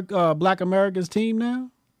that Black America's team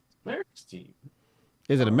now? America's team.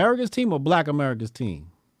 Is it America's team or Black America's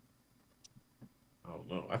team? I don't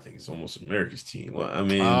know. I think it's almost America's team. Well, I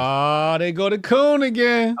mean, they go to Coon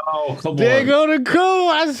again. Oh, come on. They go to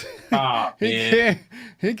Coon. Man.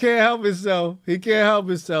 He can't help himself. He can't help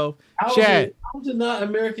himself. Chat. How is it not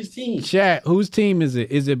America's team? Chat. Whose team is it?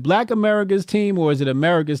 Is it Black America's team or is it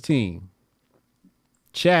America's team?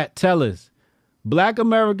 Chat. Tell us. Black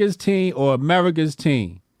America's team or America's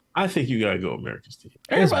team? I think you gotta go America's team.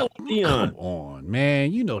 Everybody like Deion. Come on,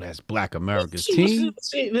 man. You know that's Black America's team.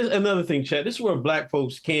 See, this is another thing, Chat. This is where black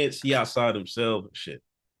folks can't see outside themselves and shit.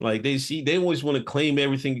 Like they always want to claim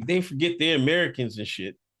everything. They forget they're Americans and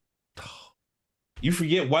shit. You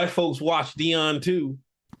forget white folks watched Deion too.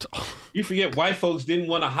 You forget white folks didn't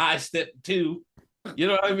want a high step too. You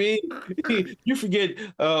know what I mean? You forget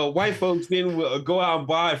white folks didn't go out and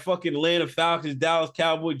buy a fucking Atlanta Falcons, Dallas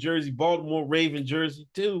Cowboy jersey, Baltimore Raven jersey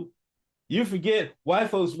too. You forget white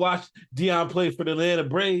folks watched Deion play for the Atlanta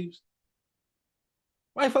Braves.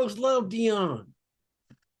 White folks love Deion.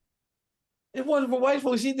 If it wasn't for white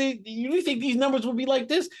folks, you think these numbers would be like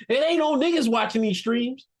this? It ain't no niggas watching these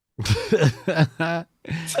streams. Tell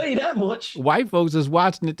you that much. White folks is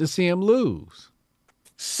watching it to see him lose.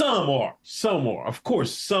 Some are. Of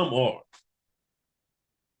course, some are.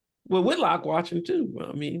 Well, Whitlock watching too.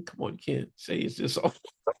 I mean, come on, you can't say it's just all.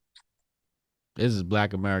 This is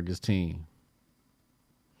Black America's team.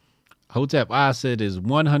 Hotep I said is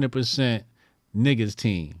 100% niggas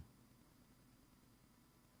team.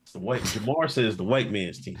 It's the white. Jamar says the white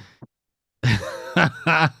man's team.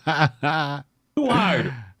 Who hired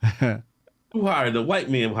him? Who hired the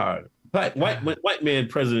white man? Hired him. White man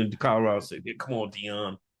president of Colorado said, yeah, "Come on,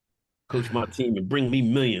 Deion, coach my team and bring me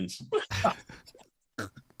millions."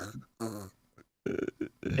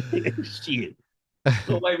 Shit.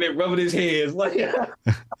 So white man rubbing his hands like. It's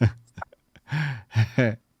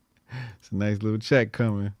a nice little check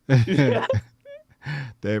coming.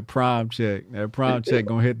 That prom check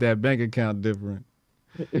gonna hit that bank account different.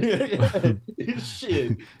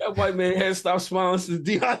 Shit, that white man had stopped smiling since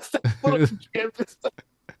Deion stopped campus.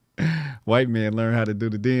 White man learned how to do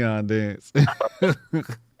the Deion dance.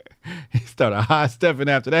 He started high stepping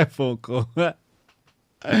after that phone call. Oh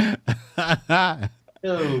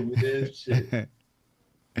man, shit.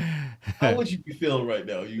 How would you be feeling right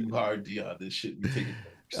now? You hired Dion. This shit be taking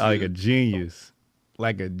Like a genius.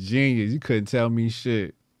 Like a genius. You couldn't tell me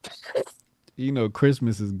shit. You know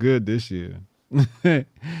Christmas is good this year.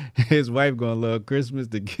 His wife gonna love Christmas.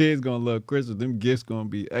 The kids gonna love Christmas. Them gifts gonna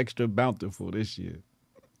be extra bountiful this year.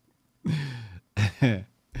 A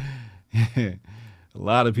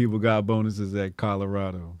lot of people got bonuses at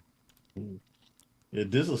Colorado. Yeah,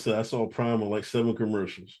 Dizzle said I saw Prime on like 7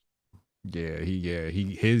 commercials.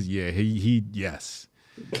 Yes.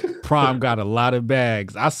 Prime got a lot of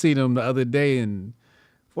bags. I seen him the other day in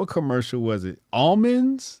what commercial was it?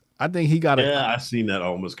 Almonds? I think he got I seen that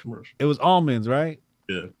almonds commercial. It was almonds, right?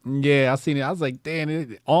 Yeah. Yeah, I seen it. I was like,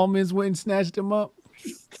 damn, almonds went and snatched him up.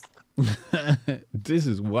 This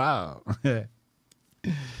is wild.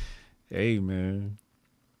 Hey, man.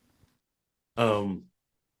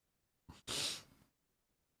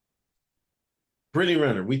 Brittany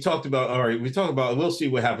Renner. We talked about. All right, we'll see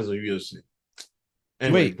what happens on UFC.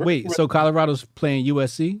 Anyway, wait. So Colorado's playing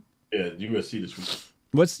USC? Yeah, USC this week.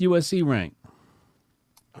 What's USC rank?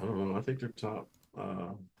 I don't know. I think they're top.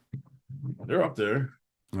 They're up there.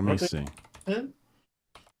 Let me see. 10?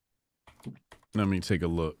 Let me take a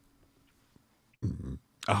look.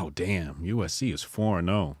 Oh, damn. USC is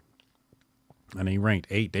 4-0. And they ranked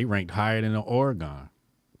 8. They ranked higher than Oregon.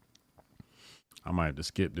 I might have to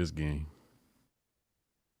skip this game.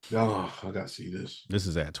 Oh, I got to see this. This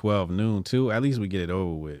is at 12 noon, too. At least we get it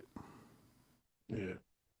over with. Yeah.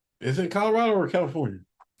 Is it Colorado or California?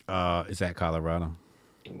 It's at Colorado.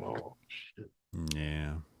 Oh, shit.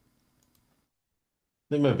 Yeah.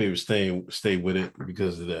 They might be able to stay with it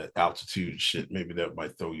because of that altitude shit. Maybe that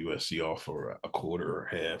might throw USC off for a quarter or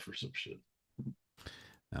half or some shit.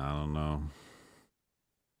 I don't know.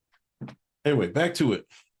 Anyway, back to it.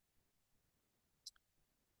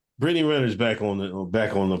 Brittany Renner's back on the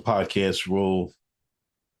podcast role.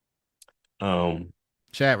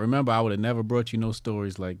 Chat, remember, I would have never brought you no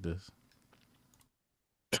stories like this.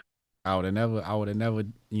 I would have never,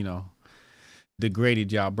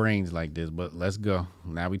 degraded y'all brains like this, but let's go.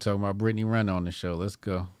 Now we talking about Brittany Renner on the show. Let's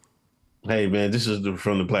go. Hey man, this is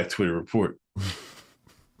from the Black Twitter Report.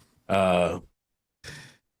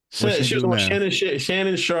 She was on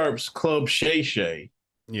Shannon Sharp's club Shay Shay.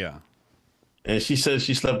 Yeah. And she said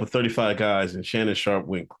she slept with 35 guys, and Shannon Sharp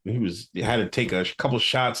had to take a couple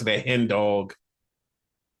shots of that hen dog.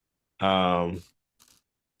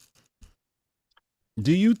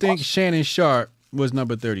 Do you think Shannon Sharp was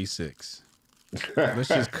number 36? Let's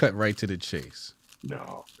just cut right to the chase.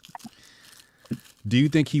 No. Do you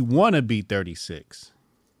think he want to be 36?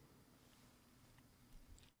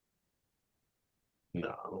 No,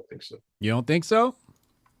 I don't think so. You don't think so?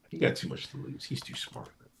 He got too much to lose. He's too smart.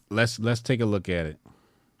 Let's take a look at it.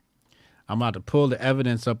 I'm about to pull the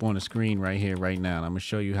evidence up on the screen right here, right now. And I'm gonna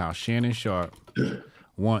show you how Shannon Sharp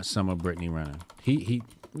wants some of Brittany Renner. He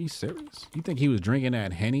serious? You think he was drinking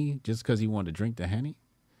that Henny just because he wanted to drink the Henny?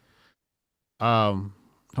 Hold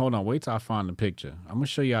on, wait till I find the picture. I'm gonna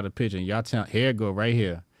show y'all the picture. And y'all tell here it go right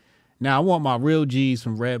here. Now I want my real G's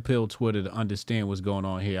from Red Pill Twitter to understand what's going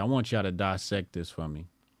on here. I want y'all to dissect this for me.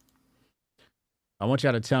 I want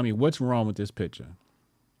y'all to tell me what's wrong with this picture.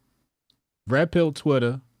 Red Pill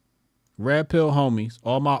Twitter, Red Pill homies,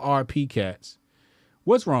 all my RP cats.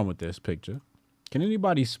 What's wrong with this picture? Can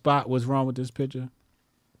anybody spot what's wrong with this picture?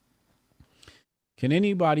 Can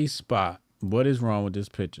anybody spot what is wrong with this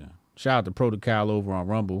picture? Shout out to Protocol over on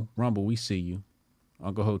Rumble. Rumble, we see you.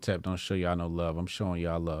 Uncle Hotep don't show y'all no love. I'm showing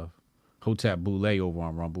y'all love. Hotep Boulay over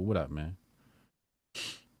on Rumble. What up, man?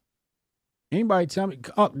 Anybody tell me?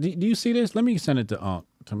 Do you see this? Let me send it to Unc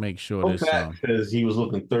to make sure this. Because he was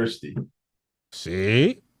looking thirsty.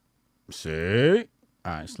 See? All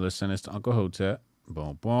right, so let's send this to Uncle Hotep.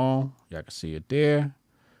 Boom, boom. Y'all can see it there.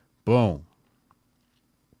 Boom.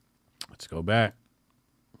 Let's go back.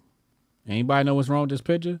 Anybody know what's wrong with this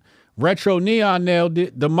picture? Retro Neon nailed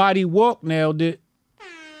it. The Mighty Walk nailed it.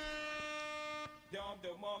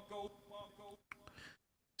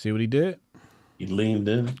 See what he did? He leaned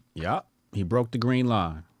in. Yup. He broke the green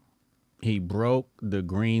line.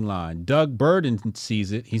 Doug Burden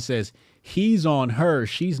sees it. He says, he's on her,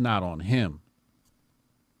 she's not on him.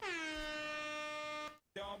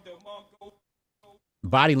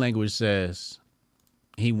 Body language says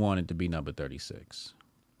he wanted to be number 36.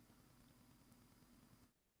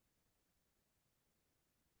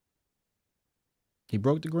 He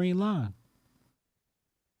broke the green line.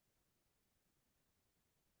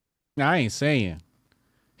 Now, I ain't saying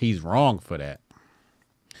he's wrong for that.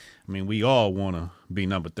 I mean, we all want to be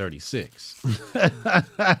number 36.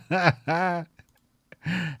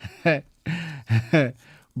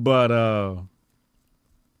 But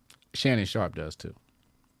Shannon Sharp does too.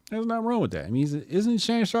 There's nothing wrong with that. I mean, isn't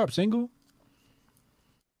Shannon Sharp single?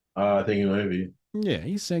 I think it might be. Yeah,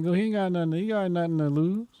 he's single. He ain't got nothing. He got nothing to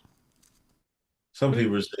lose. Some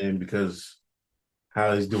people are saying because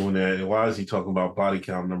how he's doing that, and why is he talking about body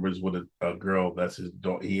count numbers with a girl that's his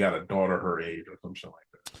daughter? He got a daughter her age or something like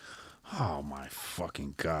that. Oh my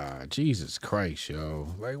fucking God, Jesus Christ, yo!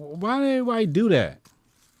 Like, why did everybody do that?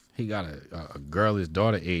 He got a girl his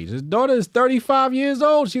daughter age. His daughter is 35 years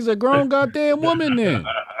old. She's a grown goddamn woman. Then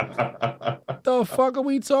the fuck are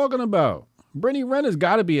we talking about? Brittany Renner's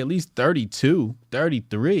got to be at least 32,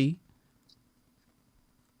 33.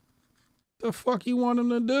 The fuck you want him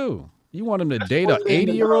to do? You want him to date an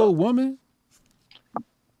 80-year-old woman?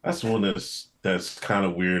 That's one that's kind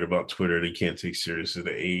of weird about Twitter. They can't take seriously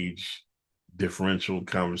the age differential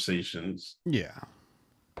conversations. Yeah.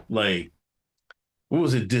 Like, what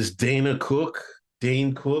was it? This Dane Cook.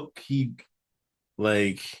 He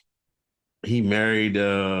married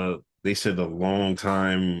they said a long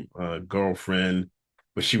time girlfriend,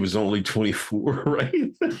 but she was only 24,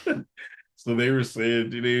 right? So they were saying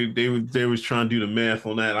they was trying to do the math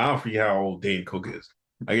on that. I don't forget how old Dane Cook is.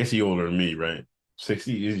 I guess he's older than me, right?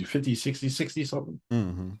 60, is he 50, 60 something?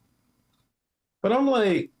 Mm-hmm. But I'm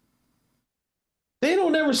like, they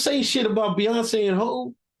don't ever say shit about Beyonce and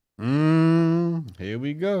Ho. Here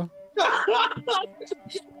we go.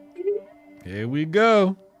 Here we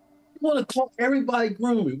go. You want to call everybody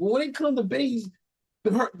grooming, but when it comes to babies,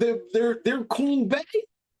 they're Queen Becky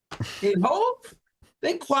and Ho.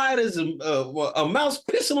 They quiet as a mouse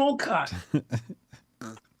pissing on cotton.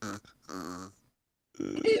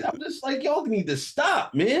 Yeah, I'm just like, y'all need to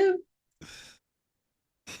stop, man.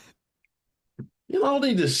 Y'all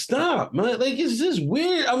need to stop, man. Like, it's just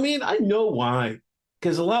weird. I mean, I know why.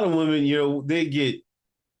 Because a lot of women, they get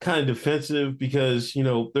kind of defensive because,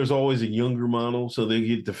 there's always a younger model, so they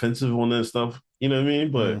get defensive on that stuff. You know what I mean?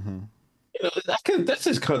 But, that's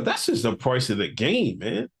just the price of the game,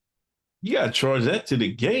 man. You got to charge that to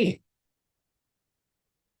the game.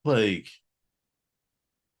 Like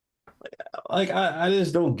I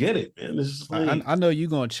just don't get it, man. This is like, I know you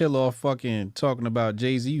gonna chill off fucking talking about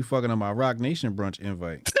Jay-Z. You fucking on my Rock Nation brunch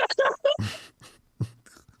invite.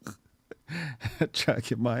 Try to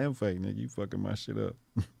get my invite, nigga. You fucking my shit up.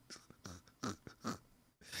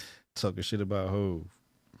 Talking shit about Hov.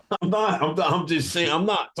 I'm just saying, I'm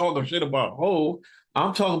not talking shit about Hov.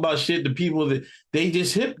 I'm talking about shit to people that they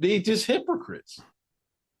just hypocrites.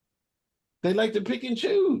 They like to pick and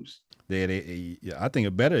choose. I think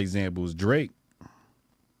a better example is Drake.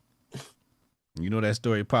 You know that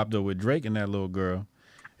story popped up with Drake and that little girl,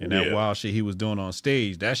 and that wild shit he was doing on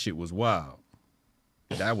stage. That shit was wild.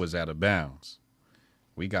 That was out of bounds.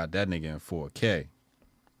 We got that nigga in 4K.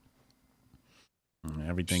 And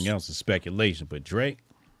everything else is speculation, but Drake.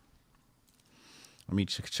 Let me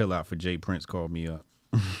chill out for Jay Prince called me up.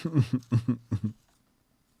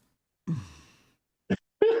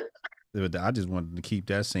 I just wanted to keep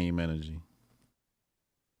that same energy.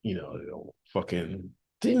 Fucking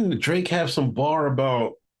didn't Drake have some bar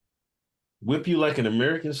about whip you like an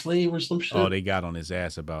American slave or some shit? Oh, they got on his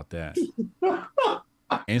ass about that.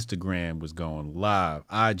 Instagram was going live.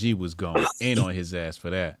 IG was going in on his ass for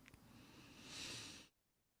that.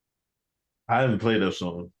 I haven't played that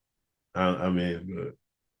song. I mean,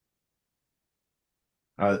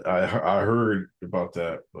 but I heard about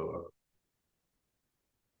that.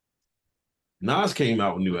 Nas came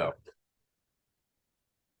out with a new album.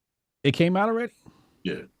 It came out already?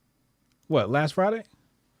 Yeah. What, last Friday?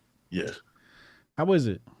 Yeah. How was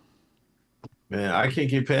it? Man, I can't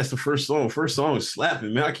get past the first song. First song is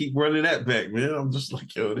slapping, man. I keep running that back, man. I'm just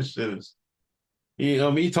like, yo, this shit is. He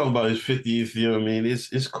talking about his 50th. You know what I mean?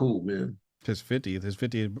 It's cool, man. His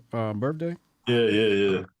 50th birthday?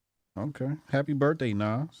 Yeah. Okay. Happy birthday,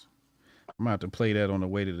 Nas. I'm about to play that on the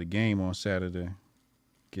way to the game on Saturday.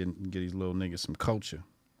 Get these little niggas some culture.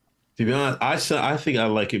 To be honest, I think I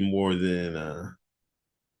like it more than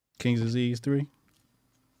King's Disease 3?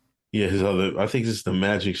 Yeah, I think it's the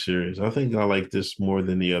Magic series. I think I like this more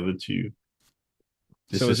than the other two.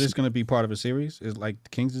 So is this going to be part of a series? Is like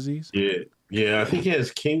King's Disease? Yeah. I think he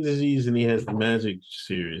has King's Disease and he has the Magic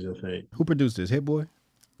series, I think. Who produced this? Hit Boy?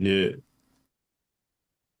 Yeah.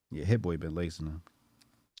 Yeah, Hit Boy been lacing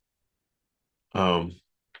them.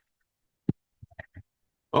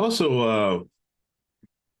 Also,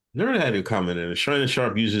 Nerd had a comment in it. Shannon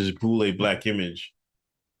Sharp uses Boule Black Image,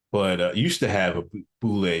 but used to have a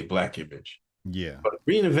Boule Black Image. Yeah. But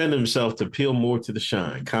reinvented himself to appeal more to the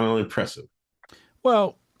shine. Kind of impressive.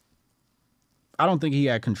 Well, I don't think he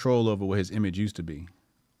had control over what his image used to be.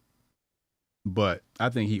 But I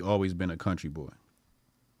think he always been a country boy.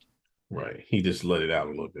 Right. He just let it out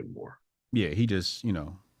a little bit more. Yeah, he just,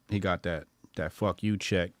 he got that fuck you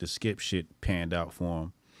check, the skip shit panned out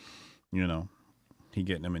for him. He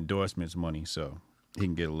getting them endorsements money, so he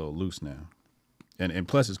can get a little loose now. And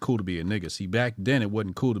plus, it's cool to be a nigga. See, back then, it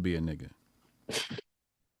wasn't cool to be a nigga.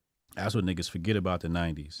 That's what niggas forget about the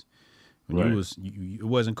 90s. When it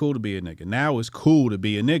wasn't cool to be a nigga. Now it's cool to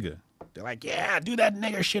be a nigga. They're like, yeah, do that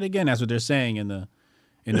nigger shit again. That's what they're saying in the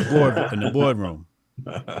boardroom.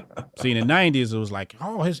 See, in the 90s, it was like,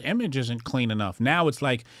 oh, his image isn't clean enough. Now it's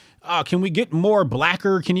like, can we get more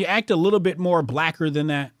blacker? Can you act a little bit more blacker than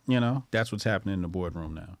that? That's what's happening in the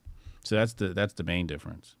boardroom now. So that's the main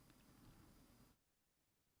difference.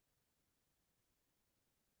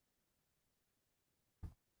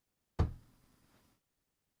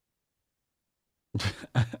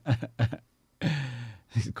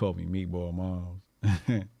 He called me Meatball Moms.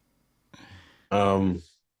 All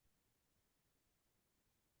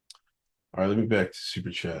right, let me back to super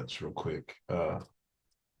chats real quick.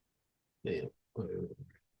 Yeah.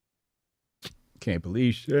 Can't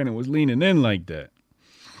believe Shannon was leaning in like that.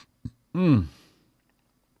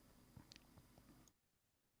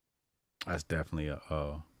 That's definitely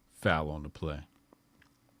a foul on the play.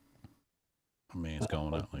 I mean, it's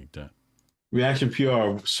going out like that. Reaction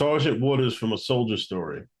PR, Sergeant Waters from A Soldier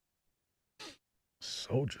Story.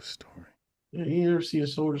 Soldier Story? Yeah, you ever see A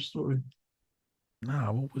Soldier Story?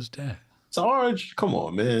 Nah, what was that? Sarge, come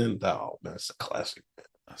on, man. Oh, man, that's a classic. Man.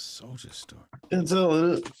 A Soldier Story.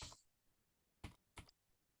 That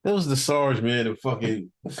was the Sarge, man, that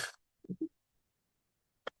fucking...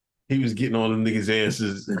 He was getting all them niggas'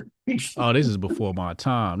 asses. Oh, this is before my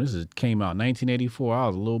time. Came out 1984. I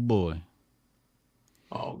was a little boy.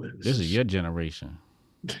 Oh, man. This is your generation.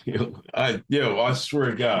 I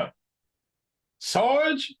swear to God.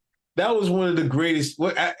 Sarge, that was one of the greatest...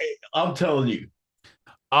 I'm telling you.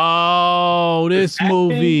 Oh, this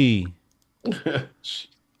movie.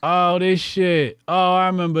 Oh, this shit. Oh, I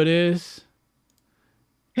remember this.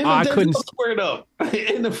 I couldn't square it up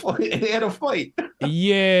in the fight. They had a fight.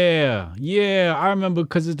 Yeah, I remember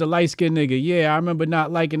because it's the light-skinned nigga. Yeah, I remember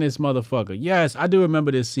not liking this motherfucker. Yes, I do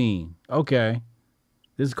remember this scene. Okay.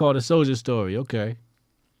 This is called A Soldier Story. Okay.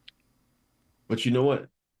 But you know what?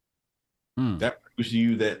 That proves to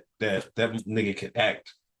you that nigga can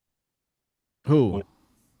act. Who?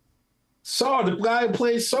 Sarge, the guy who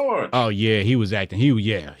plays Sarge. Oh, yeah, he was acting. He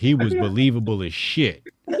was believable as shit.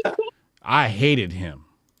 I hated him.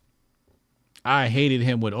 I hated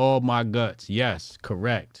him with all my guts. Yes,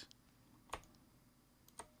 correct.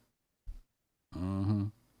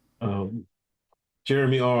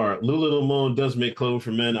 Jeremy R. Lululemon does make clothes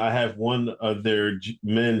for men. I have one of their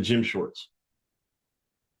men gym shorts.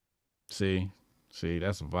 See,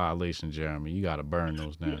 that's a violation, Jeremy. You got to burn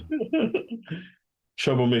those down.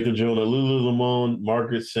 Troublemaker Jonah, Lululemon,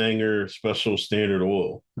 Margaret Sanger, Special Standard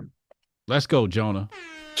Oil. Let's go, Jonah.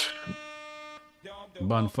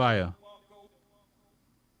 Bonfire.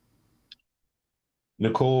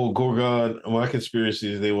 Nicole Gorgon, my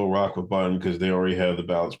conspiracy is they will rock with Biden because they already have the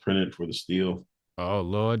ballots printed for the steal. Oh,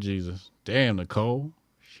 Lord Jesus. Damn, Nicole.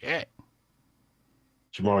 Shit.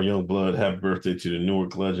 Jamar Youngblood, happy birthday to the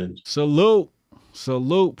Newark legend. Salute.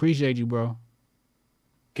 Appreciate you, bro.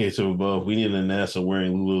 Okay, so above, we need a NASA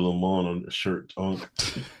wearing Lululemon on the shirt. Don't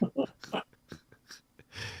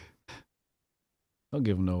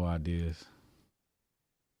give him no ideas.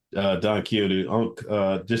 Don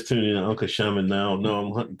Quixote, just tuning in, Uncle Shaman now. No,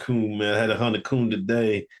 I'm hunting coon, man. I had to hunt a coon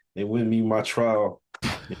today and win me my trial.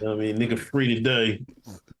 You know what I mean? Nigga free today.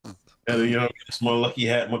 It's my lucky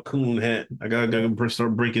hat, my coon hat. I gotta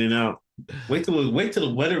start breaking it out. Wait till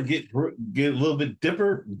the weather get a little bit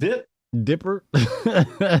dipper.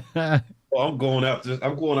 Oh, I'm going outside.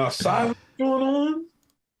 What's going on?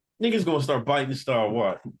 Niggas gonna start biting, start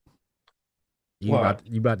what? You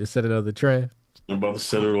about to set it on the trash? I'm about to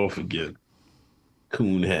set it off again.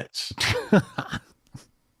 Coon hats.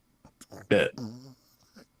 Bet.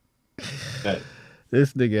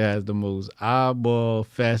 This nigga has the most eyeball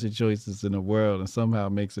fashion choices in the world and somehow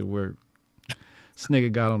makes it work. This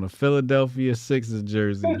nigga got on a Philadelphia Sixers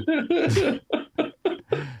jersey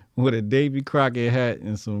with a Davy Crockett hat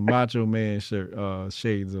and some Macho Man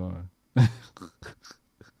shades on.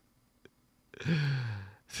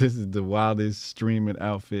 This is the wildest streaming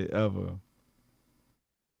outfit ever.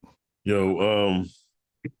 Yo,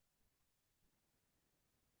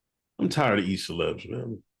 I'm tired of E-celebs,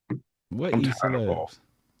 man. What E-celebs?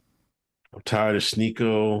 I'm tired of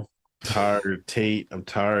Sneeko. Tired of Tate. I'm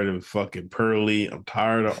tired of fucking Pearly. I'm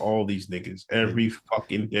tired of all these niggas. Every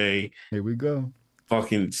fucking day. Here we go.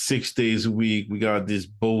 Fucking 6 days a week. We got this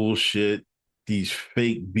bullshit. these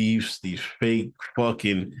fake beefs, these fake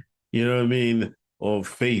fucking, you know what I mean, or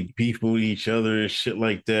fake beef with each other and shit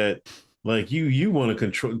like that. Like you want to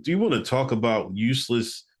control, do you want to talk about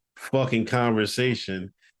useless fucking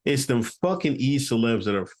conversation? It's them fucking celebs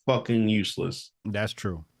that are fucking useless. That's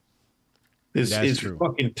true. It's true.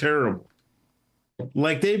 fucking terrible.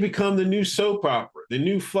 Like they become the new soap opera, the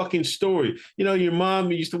new fucking story. You know, your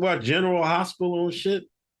mom used to watch General Hospital and shit.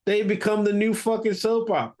 They become the new fucking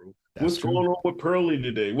soap opera. What's going on with Pearly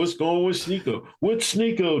today? What's going on with Sneeko? What'd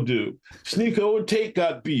Sneeko do? Sneeko and Tate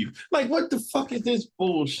got beef. Like, what the fuck is this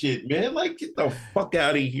bullshit, man? Like, get the fuck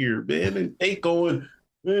out of here, man. And Tate going,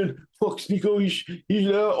 man, fuck Sneeko. He's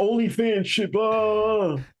OnlyFans shit,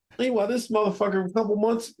 blah. Meanwhile, this motherfucker, a couple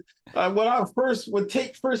months, when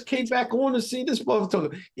Tate first came back on the scene, this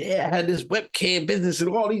motherfucker, yeah, I had this webcam business and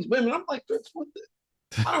all these women. I'm like, I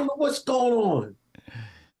don't know what's going on.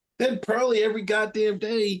 Then Pearly every goddamn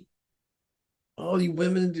day, all these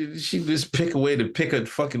women, she just pick a way to pick at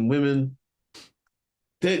fucking women.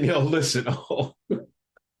 Then, listen,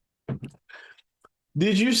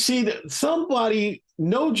 did you see that somebody,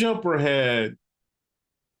 No Jumper had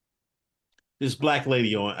this black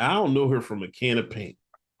lady on. I don't know her from a can of paint,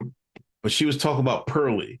 but she was talking about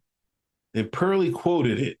Pearly, and Pearly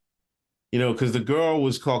quoted it, because the girl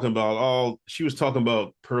was talking about she was talking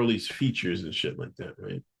about Pearly's features and shit like that,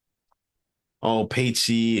 right? All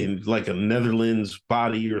patesy and like a Netherlands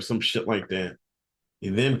body or some shit like that.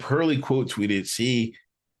 And then Pearly quote tweeted, "See,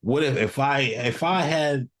 what if I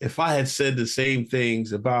had said the same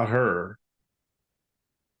things about her?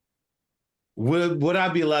 Would I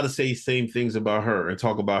be allowed to say same things about her and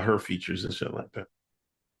talk about her features and shit like that?"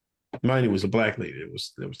 Mind, it was a black lady that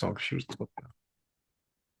was talking. She was talking about.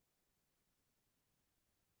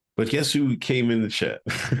 But guess who came in the chat?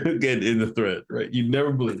 Again, in the thread, right? You'd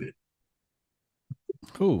never believe it.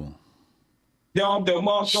 Who? Shout out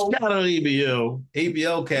ABL.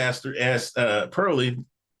 ABL caster asked Pearly,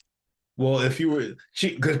 well, if you were,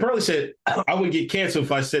 because Pearly said, I would get canceled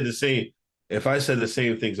if I said the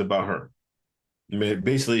same things about her. I mean,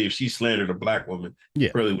 basically, if she slandered a black woman,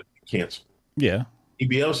 Pearly would get canceled. Yeah.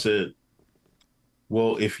 ABL said,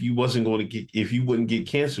 well, if you wouldn't get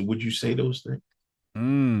canceled, would you say those things?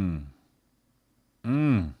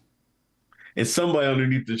 And somebody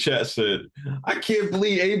underneath the chat said, I can't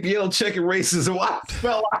believe ABL checking racism. I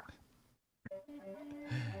fell out.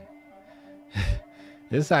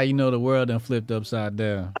 This is how you know the world done flipped upside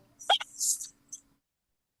down.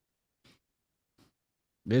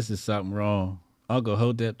 This is something wrong. Uncle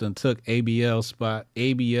Hotep done took ABL's spot.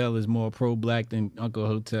 ABL is more pro-black than Uncle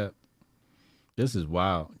Hotep. This is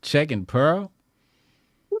wild. Checking Pearl?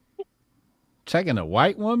 Checking a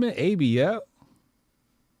white woman? ABL?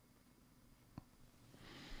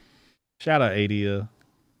 Shout out ADL.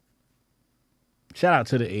 Shout out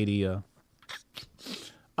to the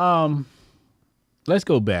ADL. Let's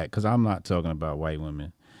go back because I'm not talking about white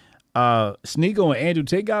women. Sneeko and Andrew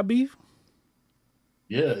Tate got beef?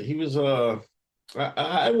 Yeah, he was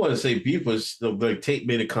I want to say beef was like Tate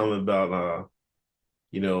made a comment about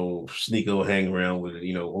Sneeko hanging around with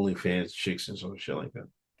OnlyFans chicks and some shit like that.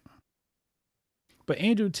 But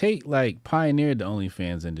Andrew Tate like pioneered the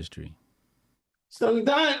OnlyFans industry. So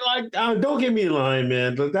that don't get me in line,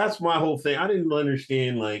 man. That's my whole thing. I didn't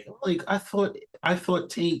understand. I thought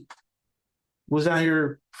Tate was out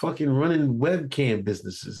here fucking running webcam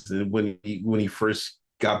businesses when he first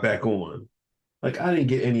got back on. Like, I didn't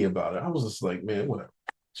get any about it. I was just like, man, whatever.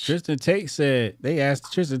 Tristan Tate said, they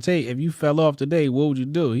asked Tristan Tate, if you fell off today, what would you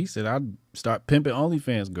do? He said, I'd start pimping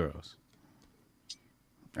OnlyFans girls.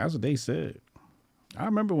 That's what they said. I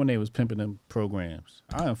remember when they was pimping them programs.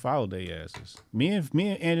 I unfollowed their asses. Me and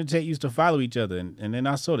Andrew Tate used to follow each other, and then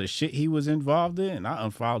I saw the shit he was involved in, and I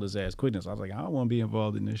unfollowed his ass quickness. I was like, I don't want to be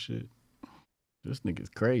involved in this shit. This nigga's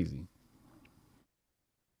crazy.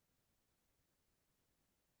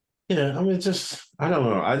 Yeah, I mean, I don't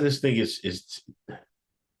know. I just think it's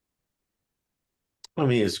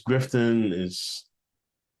grifting. It's,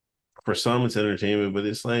 for some, it's entertainment, but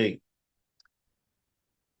it's like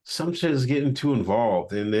some shit is getting too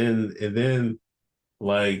involved, and then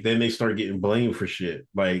they start getting blamed for shit.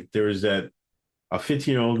 Like there was a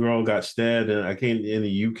 15-year-old girl got stabbed, and I came in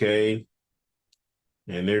the UK,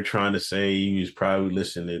 and they're trying to say he was probably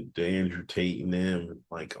listening to Andrew Tate and them, and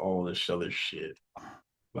like all this other shit.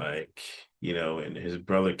 Like, and his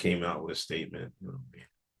brother came out with a statement,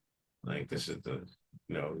 like this is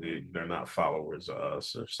they're not followers of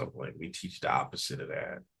us or something. Like we teach the opposite of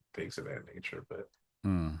that, things of that nature. But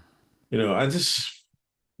I just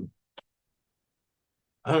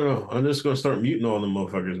I don't know. I'm just gonna start muting all the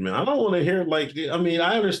motherfuckers, man. I don't want to hear like. I mean,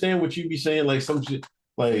 I understand what you be saying, like some shit,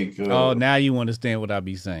 Oh, now you understand what I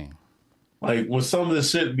be saying. like when some of the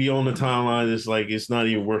shit be on the timeline, it's like it's not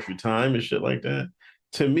even worth your time and shit like that.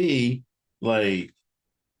 To me, like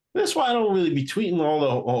that's why I don't really be tweeting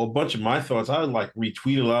all a bunch of my thoughts. I like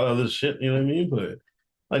retweet a lot of other shit, you know what I mean? But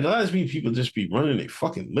like a lot of these people just be running their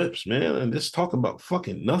fucking lips, man, and just talk about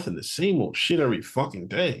fucking nothing, the same old shit every fucking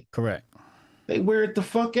day. Correct. They wear it the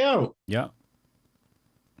fuck out. Yeah.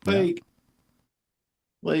 Like,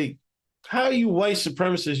 like, how are you white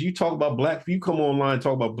supremacists? You talk about black, you come online and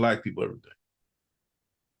talk about black people every day.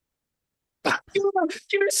 You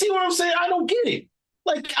see what I'm saying? I don't get it.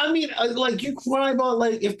 Like, I mean, like you cry about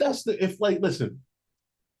like listen,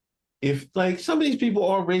 if like some of these people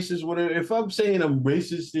are racist, whatever. If I'm saying I'm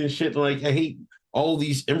racist and shit, like I hate all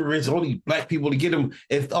these immigrants, all these black people to get them.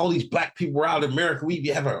 If all these black people were out in America, we'd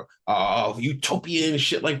have a utopia and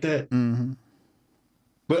shit like that. Mm-hmm.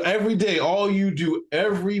 But every day, all you do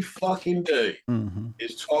every fucking day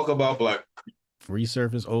is talk about black people.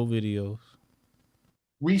 Resurface old videos.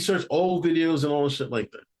 Research old videos and all the shit like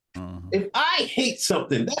that. If I hate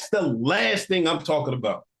something, that's the last thing I'm talking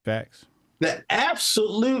about. Facts. The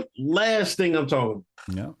absolute last thing I'm talking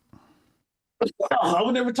about. Yeah. I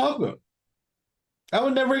would never talk about it. I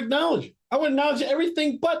would never acknowledge it. I would acknowledge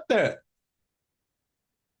everything but that.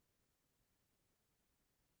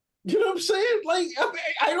 You know what I'm saying? Like,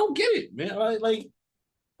 I don't get it, man.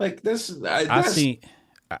 Like this. I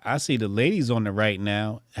see the ladies on the right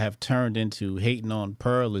now have turned into hating on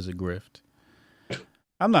Pearl as a grift.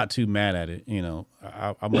 I'm not too mad at it. You know,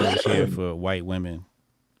 I'm always here for white women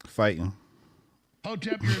fighting.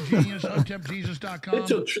 Hotep, you're a genius. HotepJesus.com.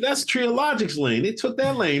 That's Triologic's lane. They took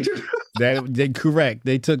that lane. They correct.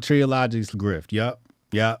 They took Triologic's grift. Yup.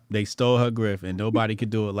 They stole her grift, and nobody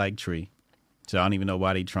could do it like Tree. So I don't even know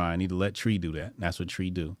why they try. I need to let Tree do that. That's what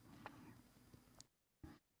Tree do.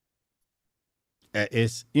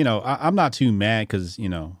 It's, you know, I'm not too mad because, you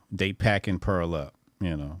know, they packing Pearl up,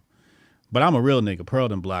 you know. But I'm a real nigga. Pearl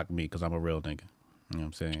done blocked me because I'm a real nigga. You know what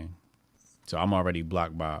I'm saying? So I'm already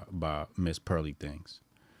blocked by Miss Pearly things.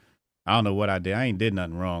 I don't know what I did. I ain't did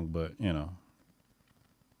nothing wrong, but, you know.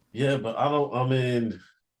 Yeah, but I mean,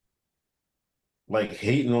 like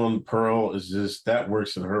hating on Pearl is just, that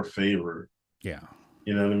works in her favor. Yeah.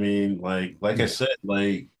 You know what I mean? Like I said,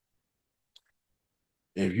 like,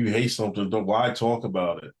 if you hate something, why talk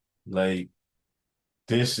about it? Like,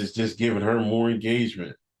 this is just giving her more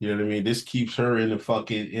engagement. You know what I mean? This keeps her in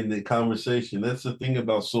the conversation. That's the thing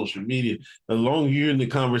about social media. As long as you're in the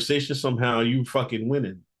conversation, somehow you fucking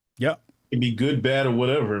winning. Yep. It be good, bad, or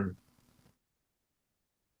whatever.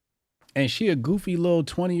 And she a goofy little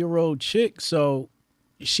 20-year-old chick, so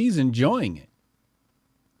she's enjoying it.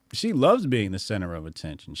 She loves being the center of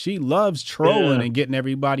attention. She loves trolling and getting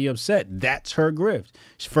everybody upset. That's her grift.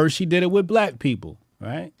 First, she did it with black people,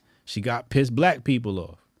 right? She got pissed black people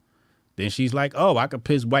off. Then she's like, oh, I could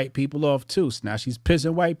piss white people off too. So now she's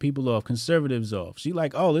pissing white people off, conservatives off. She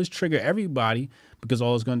like, oh, let's trigger everybody because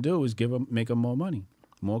all it's going to do is make them more money,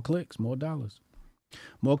 more clicks, more dollars.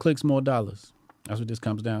 More clicks, more dollars. That's what this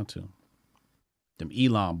comes down to. Them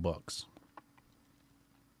Elon bucks.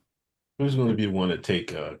 Who's going to be the one to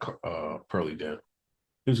take Pearly down?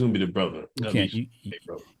 Who's going to be the brother?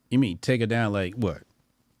 You mean take her down like what?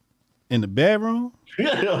 In the bedroom?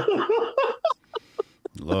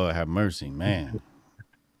 Lord have mercy, man.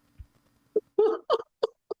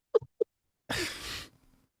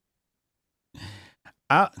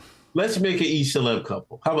 Let's make an E-celeb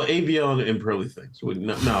couple. How about Avion and Pearly things?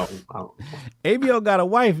 No. Avion got a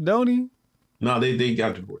wife, don't he? No, they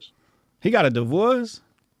got divorced. He got a divorce?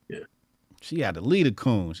 Yeah. She had to lead a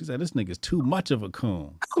coon. She said, this nigga's too much of a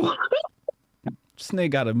coon. This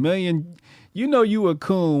nigga got 1 million. You know you a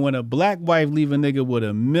coon when a black wife leave a nigga with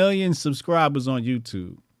 1 million subscribers on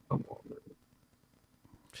YouTube. Come on, man.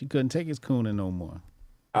 She couldn't take his cooning no more.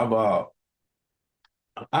 How about,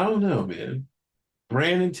 I don't know, man.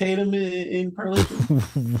 Brandon Tatum in Pearly?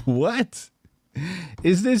 What?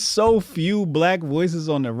 Is this so few black voices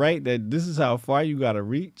on the right that this is how far you gotta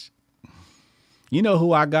reach? You know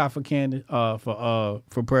who I got for Candy? For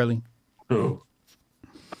Pearly? Who?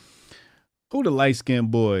 Who the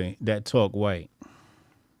light-skinned boy that talk white?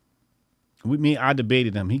 I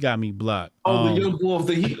debated him. He got me blocked. Oh, the young boy.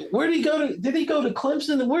 Where did he go to? Did he go to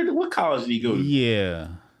Clemson? What college did he go to? Yeah.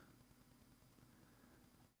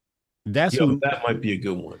 That's that might be a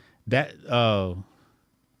good one.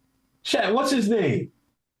 Chat, what's his name?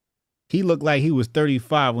 He looked like he was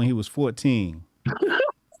 35 when he was 14.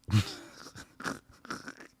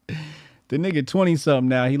 The nigga 20-something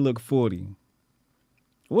now, he looked 40.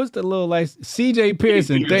 What's the little like CJ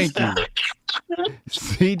Pearson? Thank you.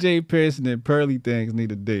 CJ Pearson and Pearly Things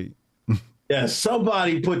need a date. Yeah,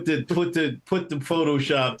 somebody put the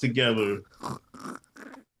Photoshop together.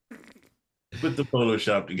 Put the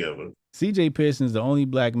Photoshop together. CJ Pearson is the only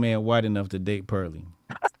black man white enough to date Pearly.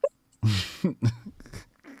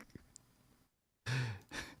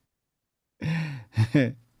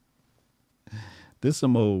 This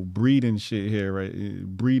some old breeding shit here, right?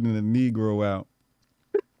 Breeding a Negro out.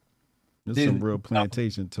 This some real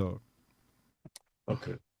plantation talk.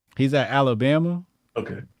 Okay. He's at Alabama.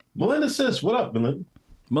 Okay. Melinda says, what up, Melinda?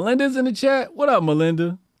 Melinda's in the chat. What up,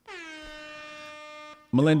 Melinda?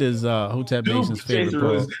 Melinda's Hotep Nation's favorite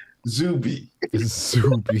poet. Zuby.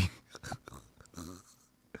 Zuby.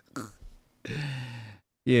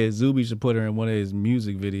 Yeah, Zuby should put her in one of his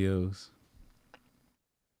music videos.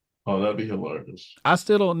 Oh, that'd be hilarious. I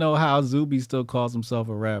still don't know how Zuby still calls himself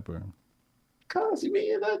a rapper. Cause you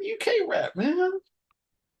mean that UK rap, man.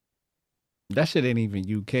 That shit ain't even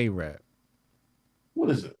UK rap. What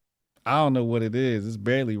is it? I don't know what it is. It's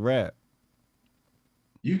barely rap.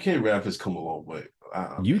 UK rap has come a long way.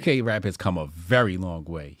 UK rap has come a very long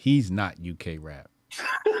way. He's not UK rap.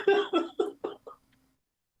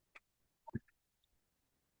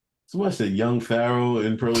 Somebody said Young Pharaoh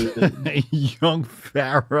and Pearly Things. Young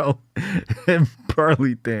Pharaoh and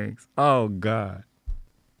Pearly Things. Oh, God.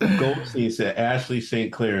 Goldstein said Ashley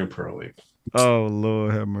St. Clair and Pearly. Oh,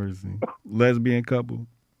 Lord have mercy. Lesbian couple.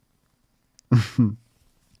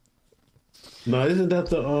 No, isn't that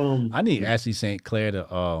the I need Ashley St. Clair to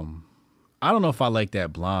I don't know if I like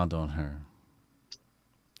that blonde on her.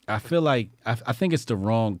 I feel like I think it's the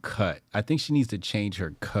wrong cut. I think she needs to change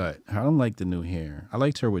her cut. I don't like the new hair. I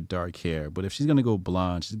liked her with dark hair, but if she's gonna go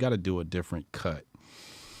blonde, she's got to do a different cut.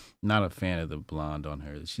 Not a fan of the blonde on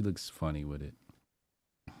her. She looks funny with it.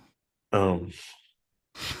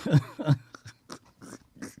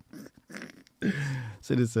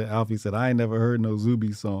 So this said, Alfie said, I ain't never heard no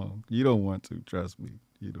Zuby song. You don't want to, trust me.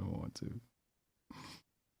 You don't want to.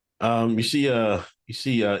 You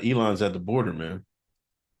see Elon's at the border, man.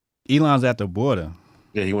 Elon's at the border.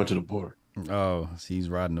 Yeah, he went to the border. Oh, so he's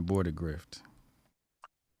riding the border grift.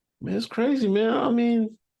 Man, it's crazy, man. I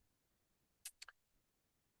mean,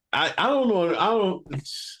 I don't know.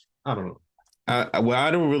 I don't know. What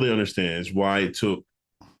I don't really understand is why it took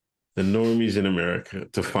the normies in America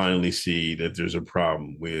to finally see that there's a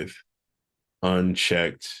problem with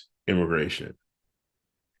unchecked immigration.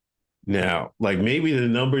 Now, like maybe the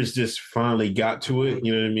numbers just finally got to it,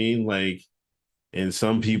 you know what I mean? Like, and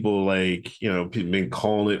some people like, you know, been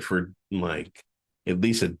calling it for like at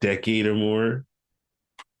least a decade or more.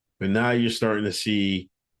 But now you're starting to see,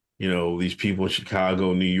 you know, these people in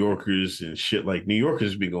Chicago, New Yorkers and shit, like New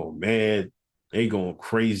Yorkers be going mad. They going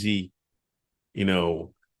crazy, you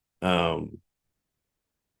know. I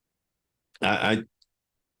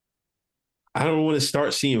don't want to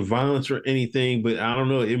start seeing violence or anything, but I don't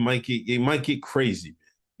know. It might get crazy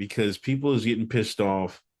because people is getting pissed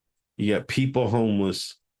off. You got people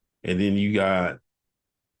homeless, and then you got,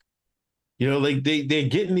 you know, like they're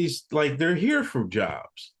getting these, like they're here for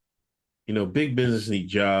jobs. You know, big business need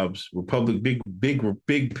jobs. Big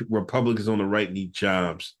Republicans on the right need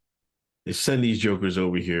jobs. They send these jokers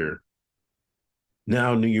over here.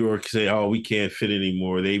 Now New York say, oh, we can't fit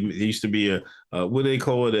anymore. They used to be a what do they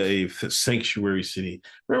call it? A sanctuary city.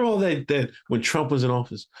 Remember all that when Trump was in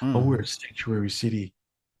office? Mm-hmm. Oh, we're a sanctuary city.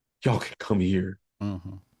 Y'all can come here.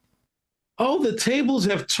 Mm-hmm. Oh, the tables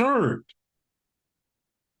have turned.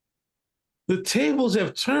 The tables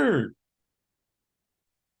have turned.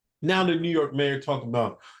 Now the New York mayor talking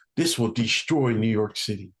about this will destroy New York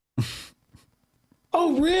City.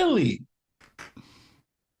 Oh, really?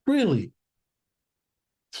 Really?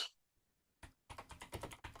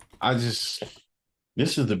 This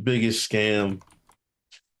is the biggest scam,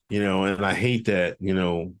 you know, and I hate that, you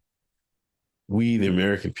know, we, the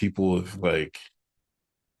American people, have like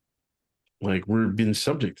we're being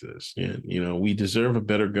subject to this. And, you know, we deserve a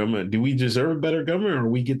better government. Do we deserve a better government, or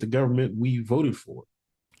we get the government we voted for?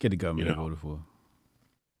 Get the government you voted for.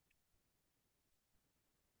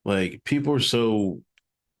 Like, people are so,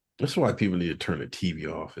 that's why people need to turn the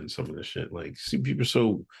TV off and some of this shit. Like, see, people are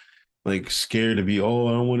so like scared to be, oh,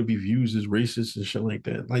 I don't want to be viewed as racist and shit like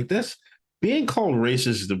that. Like, that's being called racist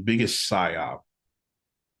is the biggest psyop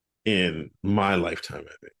in my lifetime,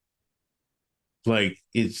 I think. Like,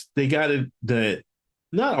 they got it that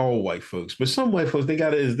not all white folks, but some white folks, they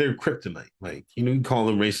got it as their kryptonite. Like, you know, you call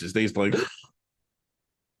them racist. They's like,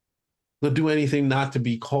 they'll do anything not to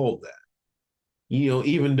be called that. You know,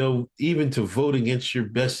 even to vote against your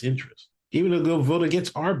best interest, even to go vote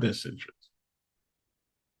against our best interest.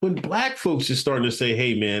 when black folks is starting to say,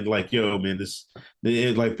 hey man, like, yo, man,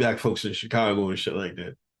 like black folks in Chicago and shit like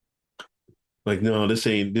that. Like, no, this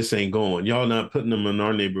ain't going. Y'all not putting them in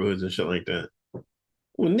our neighborhoods and shit like that.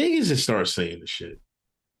 When niggas just start saying the shit,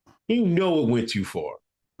 you know it went too far.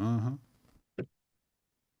 Uh-huh.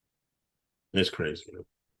 It's crazy.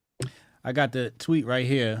 I got the tweet right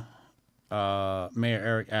here. Mayor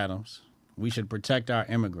Eric Adams. We should protect our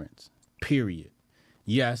immigrants. Period.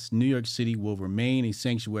 Yes, New York City will remain a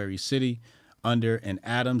sanctuary city under an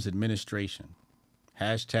Adams administration.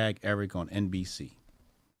 Hashtag Eric on NBC.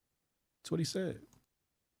 That's what he said.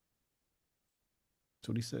 That's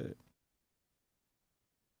what he said.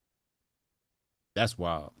 That's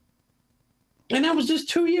wild. And that was just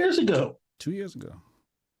 2 years ago. 2 years ago.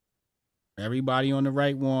 Everybody on the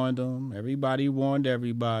right warned them. Everybody warned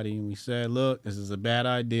everybody. And we said, look, this is a bad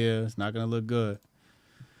idea. It's not going to look good.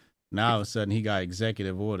 Now, all of a sudden, he got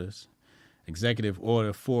executive orders. Executive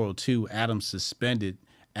Order 402, Adams suspended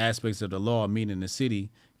aspects of the law, meaning the city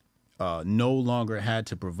no longer had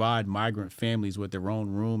to provide migrant families with their own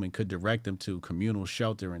room and could direct them to communal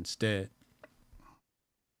shelter instead.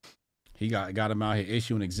 He got him out here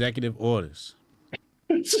issuing executive orders.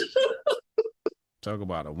 Talk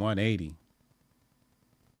about a 180.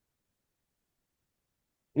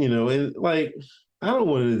 You know, and like, I don't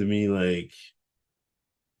want it to be like,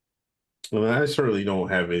 well, I certainly don't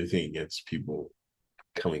have anything against people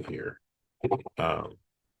coming here.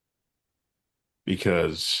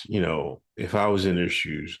 Because, you know, if I was in their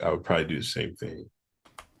shoes, I would probably do the same thing,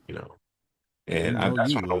 you know. And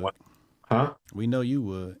that's what I want. Huh? We know you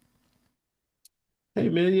would. Hey,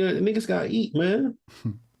 man, yeah, niggas gotta eat, man.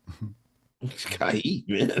 Niggas gotta eat,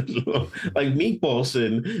 man. Like Meatball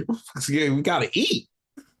said, we gotta eat.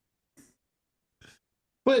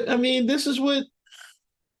 But, I mean, this is what,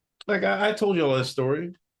 like I told y'all that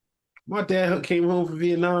story. My dad came home from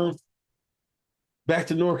Vietnam, back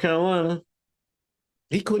to North Carolina.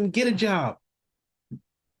 He couldn't get a job.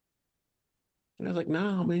 And I was like,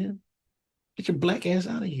 nah, man, get your black ass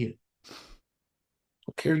out of here.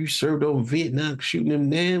 Don't care you served over Vietnam shooting them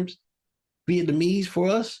names, Vietnamese for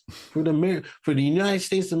us, for the United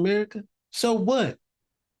States of America. So what?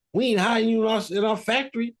 We ain't hiring you in our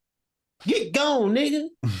factory. Get gone, nigga.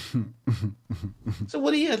 So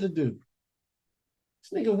what he had to do?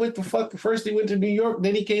 This nigga went to first he went to New York,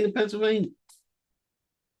 then he came to Pennsylvania.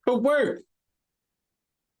 For work.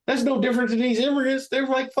 That's no different than these immigrants. They're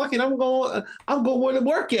like, fuck it, I'm going where to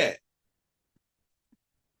work at.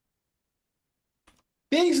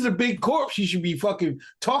 These are the big corps you should be fucking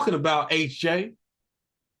talking about, HJ.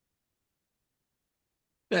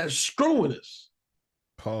 That's screwing us.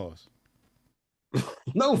 Pause.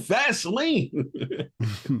 No Vaseline.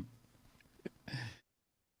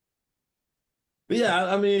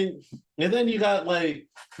 Yeah, I mean, and then you got the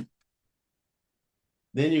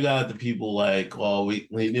people like, well, we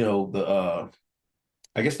you know,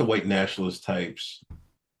 I guess the white nationalist types.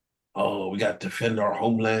 Oh, we got to defend our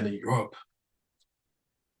homeland in Europe.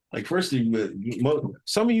 Like, firstly,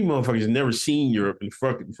 some of you motherfuckers have never seen Europe in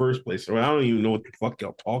the first place, so I don't even know what the fuck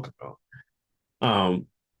y'all talk about.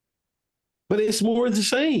 But it's more the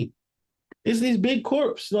same. It's these big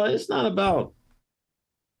corps. So it's not about,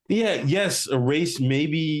 yes, a race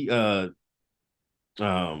maybe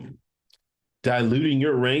diluting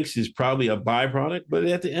your ranks is probably a byproduct, but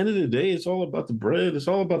at the end of the day, it's all about the bread. It's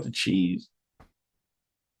all about the cheese.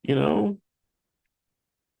 You know?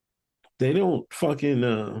 They don't fucking,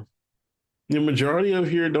 the majority of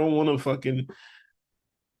here don't want to fucking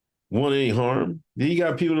want any harm. Then you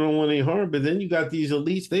got people that don't want any harm, but then you got these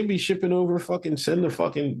elites, they be shipping over send the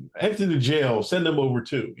fucking, after the jail, send them over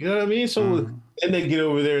too. You know what I mean? So then they get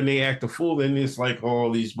over there and they act a fool, then it's like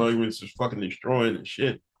all these migrants are fucking destroying and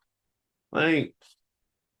shit. Like,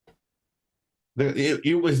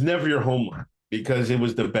 it was never your homeland because it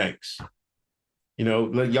was the banks. You know,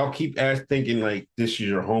 like y'all keep thinking like this is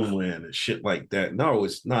your homeland and shit like that. No,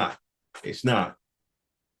 it's not. It's not.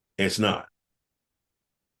 It's not.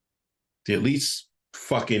 The elites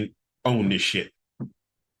fucking own this shit.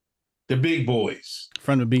 The big boys.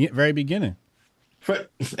 From the very beginning.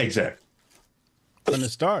 Exactly. From the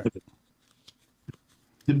start.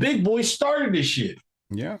 The big boys started this shit.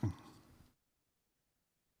 Yeah.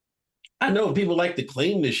 I know people like to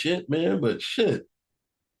claim this shit, man, but shit.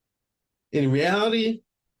 In reality,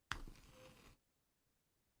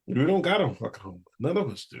 we don't got a fucking home. None of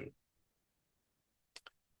us do.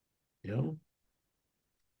 You know?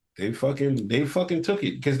 They fucking took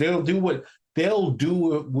it because they'll do it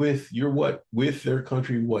with with their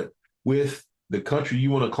country, with the country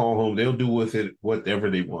you want to call home. They'll do with it whatever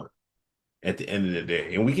they want at the end of the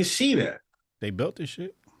day. And we can see that. They built this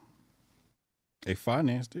shit. They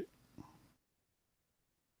financed it.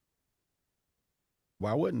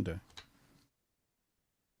 Why wouldn't they?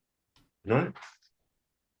 Right?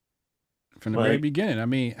 From the very Like, beginning. I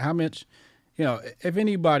mean, how much, if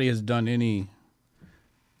anybody has done any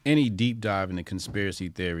deep dive into conspiracy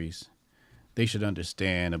theories, they should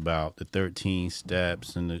understand about the 13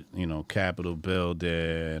 steps and the, Capitol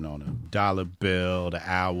building, on the dollar bill, the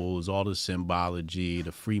owls, all the symbology,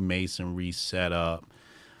 the Freemasonry setup,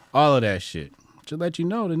 all of that shit. To let you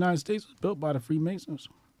know, the United States was built by the Freemasons.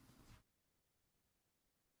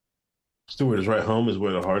 Stewart is right home is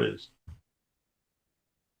where the heart is.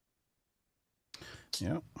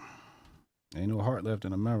 Yep. Ain't no heart left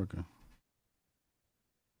in America.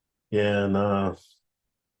 Yeah, and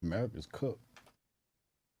America's cooked.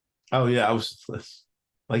 oh yeah, I was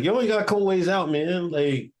like, you only got a couple ways out, man.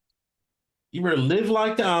 Like, you better live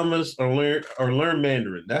like the Amish or learn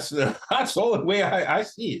Mandarin. That's the only way I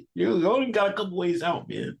see it. You only got a couple ways out,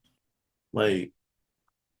 man. Like,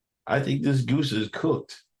 I think this goose is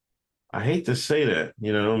cooked. I hate to say that,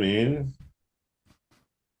 you know what I mean?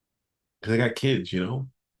 Because I got kids, you know.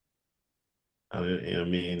 I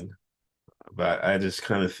mean, but I just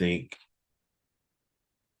kind of think,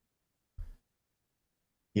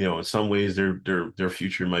 in some ways their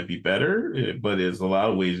future might be better, but in a lot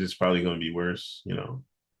of ways it's probably going to be worse.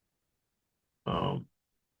 Um,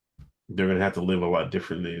 they're going to have to live a lot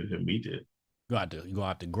differently than we did. You go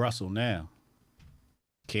out to Grussel now.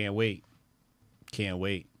 Can't wait.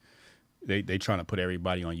 They trying to put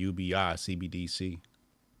everybody on UBI, CBDC.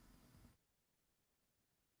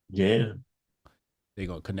 Yeah. They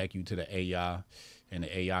gonna connect you to the AI, and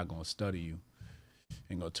the AI gonna study you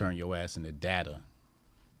and gonna turn your ass into data.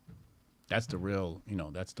 That's the real,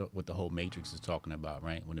 that's what the whole Matrix is talking about,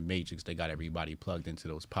 right? When the Matrix, they got everybody plugged into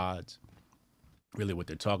those pods. Really what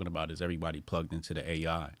they're talking about is everybody plugged into the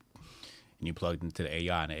AI. And you plugged into the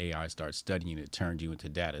AI, and the AI starts studying it, turns you into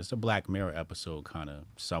data. It's a Black Mirror episode, kind of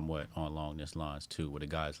somewhat along this lines too, where the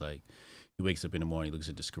guy's like, he wakes up in the morning, looks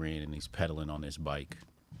at the screen, and he's pedaling on this bike.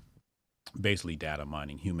 Basically data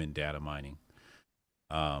mining, human data mining.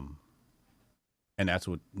 And that's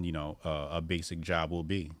what, a basic job will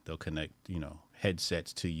be. They'll connect,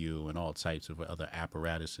 headsets to you and all types of other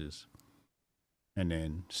apparatuses, and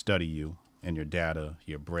then study you and your data,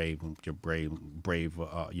 your brain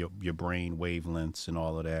wavelengths and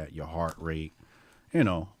all of that, your heart rate,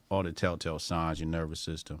 all the telltale signs, your nervous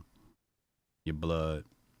system, your blood.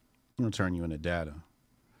 It'll turn you into data.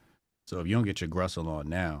 So if you don't get your Grussel on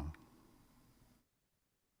now,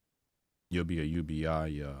 you'll be a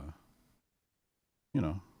UBI,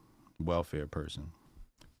 welfare person.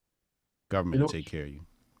 Government will take care of you.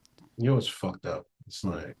 You know what's fucked up? It's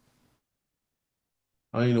like,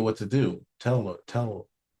 I don't even know what to do. Tell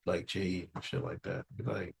like Jay and shit like that. Be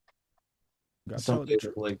like, something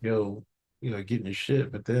like, yo, getting your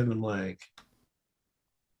shit. But then I'm like,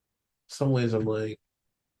 some ways I'm like,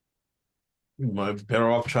 you might be better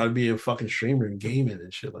off trying to be a fucking streamer and gaming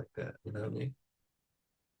and shit like that. You know what I mean?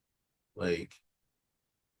 Like,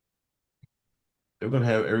 they're gonna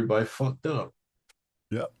have everybody fucked up.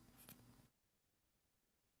 Yep.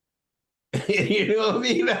 You know what I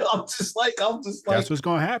mean? I'm just like. That's what's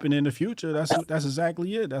gonna happen in the future. That's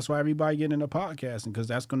exactly it. That's why everybody getting into podcasting, because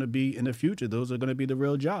that's gonna be in the future. Those are gonna be the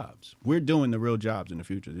real jobs. We're doing the real jobs in the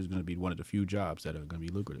future. This is gonna be one of the few jobs that are gonna be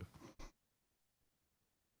lucrative.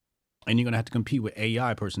 And you're gonna have to compete with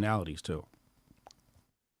AI personalities too.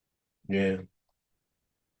 Yeah.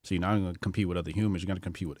 So you're not gonna compete with other humans. You're gonna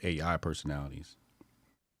compete with AI personalities.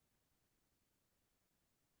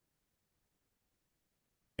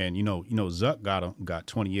 And Zuck got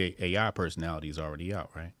 28 AI personalities already out,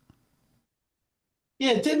 right?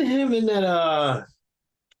 Yeah, didn't him and that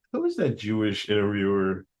who was that Jewish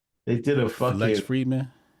interviewer? They did a fucking Lex Friedman.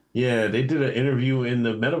 Yeah, they did an interview in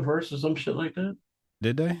the metaverse or some shit like that.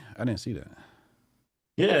 Did they? I didn't see that.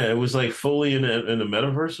 Yeah, it was like fully in the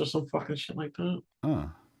metaverse or some fucking shit like that.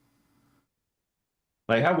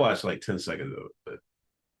 Like, I watched like 10 seconds of it, but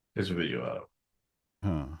there's a video out.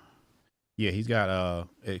 Yeah, he's got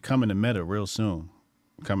it coming to Meta real soon.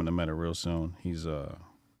 He's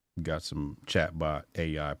got some chatbot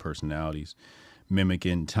AI personalities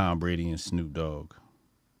mimicking Tom Brady and Snoop Dogg.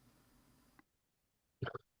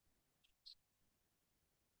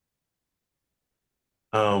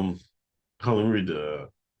 Let me read the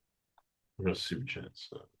super chats.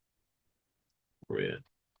 Red.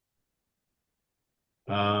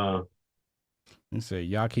 They say,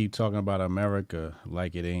 y'all keep talking about America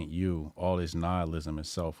like it ain't you. All this nihilism is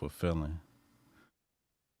self-fulfilling.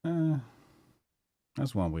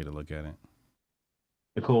 That's one way to look at it.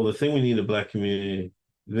 Nicole, the thing we need in the Black community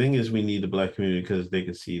The thing is, we need the black community because they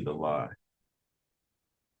can see the lie.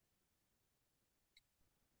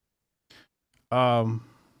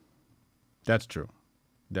 That's true.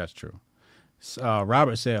 That's true.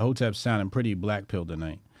 Robert said Hotep sounding pretty black pill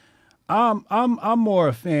tonight. I'm more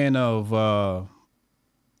a fan of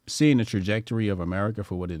seeing the trajectory of America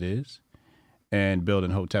for what it is and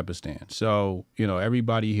building Hotepistan. So,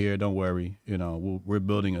 everybody here, don't worry. We're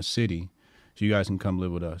building a city so you guys can come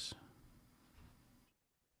live with us.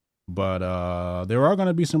 But there are going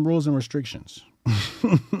to be some rules and restrictions.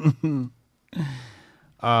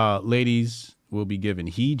 Ladies will be given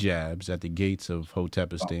hijabs at the gates of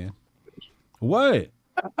Hotepistan. What?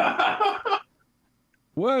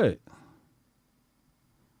 What?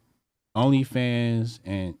 OnlyFans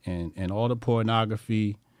and all the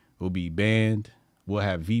pornography will be banned. We'll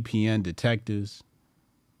have VPN detectors.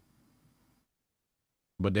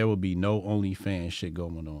 But there will be no OnlyFans shit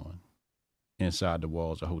going on inside the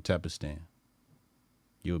walls of Hotepistan.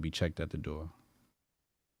 You'll be checked at the door.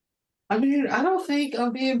 I mean, I don't think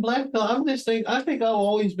I'm being black pill. I think I've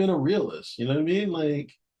always been a realist. You know what I mean?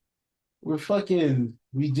 Like, we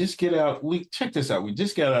just get out. Check this out. We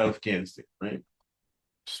just got out of Afghanistan, right?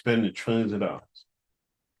 Spending trillions of dollars.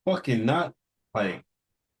 Fucking not like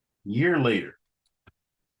year later.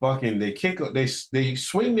 Fucking they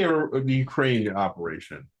swing the Ukraine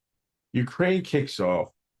operation. Ukraine kicks off.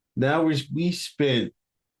 Now we spent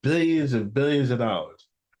billions and billions of dollars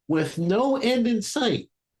with no end in sight.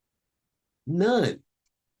 None.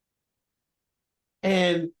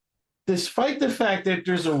 And despite the fact that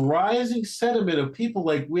there's a rising sentiment of people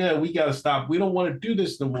like, yeah, we got to stop. We don't want to do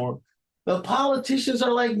this no more. The politicians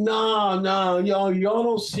are like, no, y'all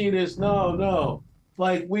don't see this. No.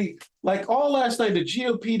 Like all last night, the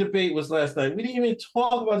GOP debate was last night. We didn't even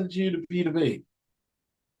talk about the GOP debate.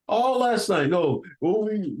 All last night. No,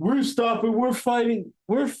 we're stopping. We're fighting.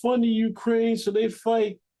 We're funding Ukraine so they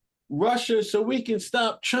fight Russia so we can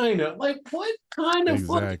stop China. Like, what kind of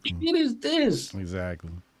fucking shit is this?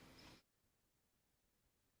 Exactly.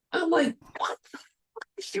 I'm like, what the fuck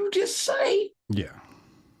did you just say? Yeah.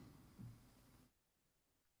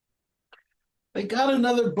 They got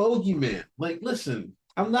another bogeyman. Like, listen,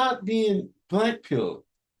 I'm not being black pilled.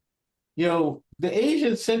 The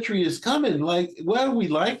Asian century is coming, like, whether we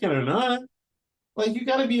like it or not. Like, you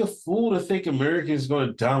got to be a fool to think America is going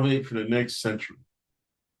to dominate for the next century.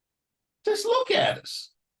 Just look at us.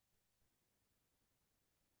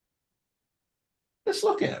 Just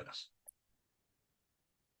look at us.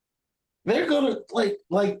 They're going to,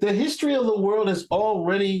 like the history of the world has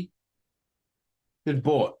already been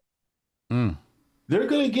bought. They're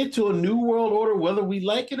going to get to a new world order whether we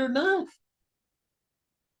like it or not.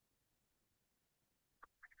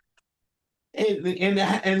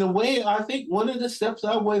 And the way I think one of the steps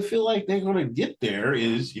I would feel like they're going to get there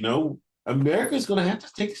is, America's going to have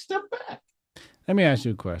to take a step back. Let me ask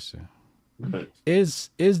you a question. Right.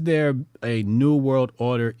 Is there a new world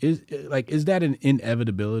order? Is that an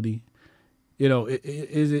inevitability?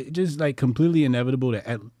 Is it just like completely inevitable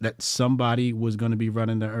that somebody was going to be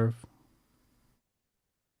running the earth?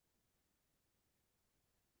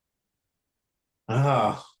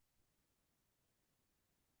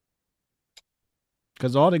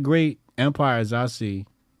 Because all the great empires I see,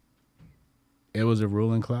 it was a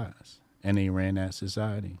ruling class, and they ran that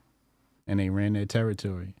society, and they ran their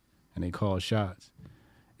territory, and they called shots.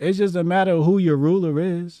 It's just a matter of who your ruler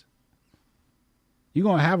is. You're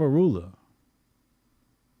going to have a ruler.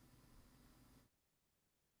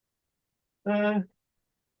 You're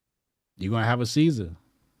going to have a Caesar.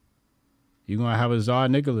 You're going to have a Tsar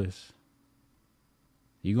Nicholas.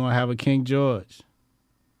 You're going to have a King George.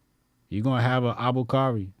 You're going to have a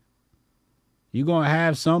Abukari. You're going to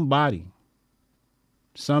have somebody,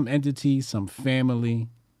 some entity, some family.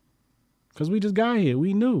 Because we just got here.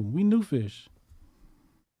 We knew fish.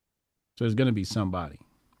 So it's going to be somebody.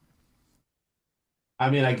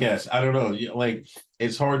 I mean, I guess. I don't know. Like,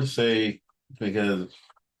 it's hard to say because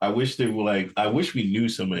I wish we knew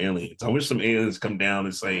some aliens. I wish some aliens come down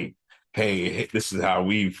and say, hey, this is how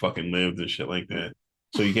we fucking lived and shit like that.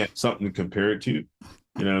 So you get something to compare it to.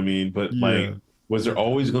 You know what I mean? But is there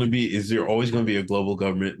always going to be a global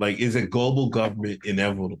government? Like, is a global government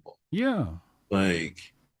inevitable? Yeah.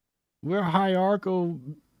 Like, we're hierarchical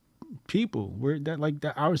people. We're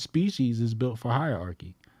that our species is built for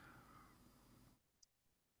hierarchy.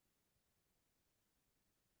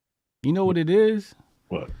 You know what it is?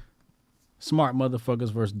 What? Smart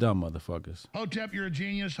motherfuckers versus dumb motherfuckers. Hotep, you're a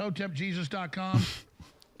genius. HotepJesus.com.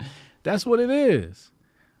 That's what it is.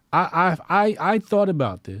 I thought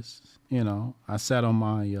about this. I sat on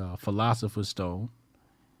my philosopher's stone,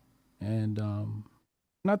 and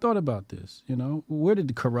And I thought about this, where did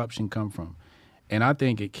the corruption come from? And I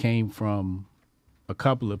think it came from a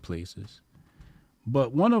couple of places.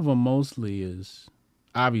 But one of them mostly is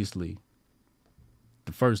obviously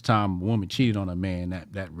the first time a woman cheated on a man,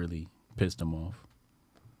 that really pissed him off.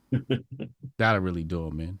 That'll really do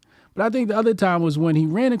him in. But I think the other time was when he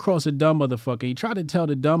ran across a dumb motherfucker. He tried to tell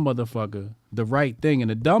the dumb motherfucker the right thing,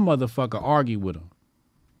 and the dumb motherfucker argued with him.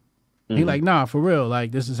 Mm-hmm. He like, nah, for real.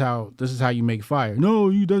 Like, this is how you make fire.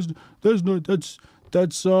 No,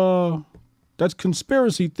 that's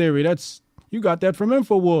conspiracy theory. You got that from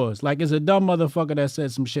InfoWars. Like, it's a dumb motherfucker that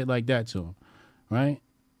said some shit like that to him, right?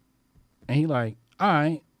 And he like, all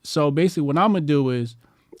right. So basically, what I'm gonna do is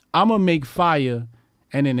I'm gonna make fire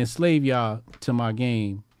and then enslave y'all to my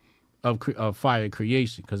game of fire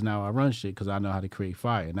creation, because now I run shit because I know how to create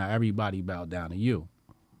fire. Now everybody bow down to you.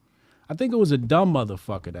 I think it was a dumb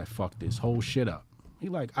motherfucker that fucked this whole shit up. He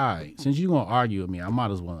like, all right, since you gonna argue with me, I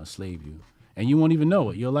might as well enslave you. And you won't even know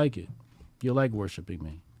it. You'll like it. You'll like worshiping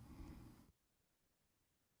me.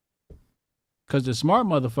 Because the smart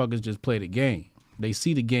motherfuckers just play the game. They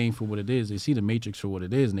see the game for what it is. They see the matrix for what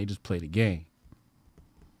it is, and they just play the game.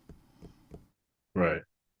 Right.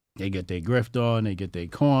 They get their grift on, they get their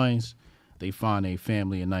coins, they find their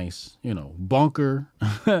family a nice, bunker,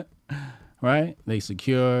 right? They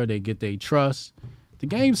secure, they get their trust. The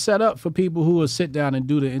game's set up for people who will sit down and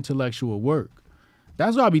do the intellectual work.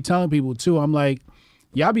 That's what I be telling people too. I'm like,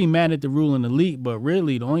 y'all be mad at the ruling elite, but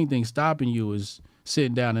really the only thing stopping you is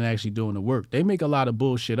sitting down and actually doing the work. They make a lot of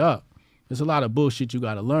bullshit up. There's a lot of bullshit you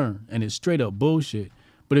got to learn, and it's straight up bullshit.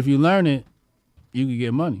 But if you learn it, you can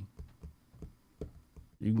get money.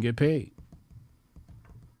 You can get paid.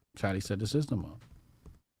 That's how they set the system up.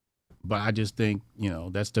 But I just think,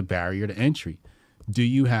 that's the barrier to entry. Do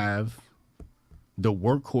you have the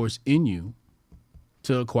workhorse in you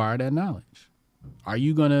to acquire that knowledge? Are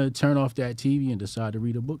you going to turn off that TV and decide to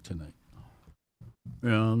read a book tonight? You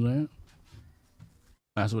know what I'm saying?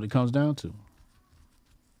 That's what it comes down to.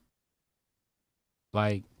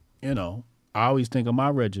 Like, I always think of my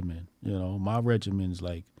regimen. My regimen's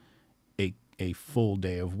like a full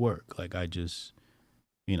day of work. Like I just,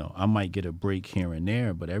 I might get a break here and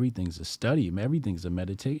there, but everything's a study. Everything's a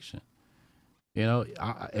meditation.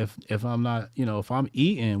 If I'm not, if I'm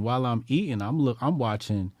eating, while I'm eating, I'm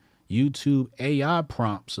watching YouTube AI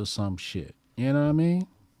prompts or some shit. You know what I mean?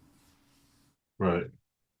 Right.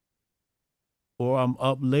 Or I'm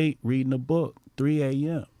up late reading a book, 3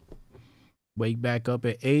 a.m. Wake back up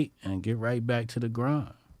at 8 and get right back to the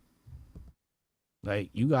grind.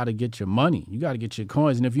 Like, you got to get your money. You got to get your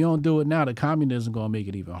coins. And if you don't do it now, the communism going to make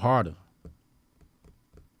it even harder.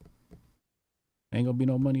 Ain't going to be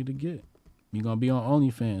no money to get. You're going to be on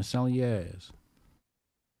OnlyFans selling your ass.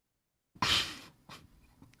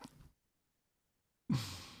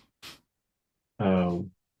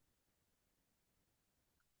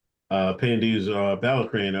 Pandy's Battle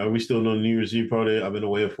Crane. Are we still on New Year's Eve party? I've been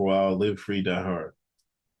away for a while. Live free, die hard.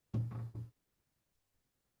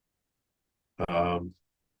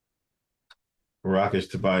 Barack is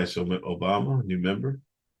Tobias Obama, new member.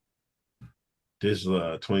 This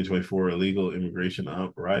 2024 illegal immigration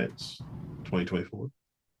riots, 2024.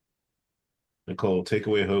 Nicole, take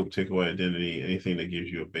away hope, take away identity, anything that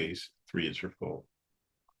gives you a base. 3 is your fault.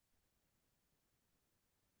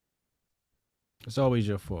 It's always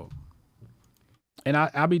your fault. And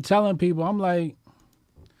I be telling people, I'm like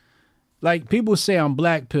people say I'm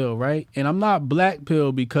black pill, right? And I'm not black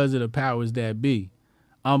pill because of the powers that be.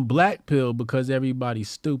 I'm black pill because everybody's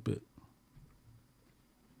stupid.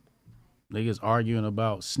 Niggas arguing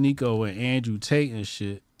about Sneeko and Andrew Tate and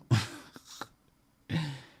shit. And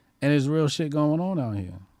there's real shit going on out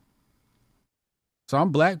here. So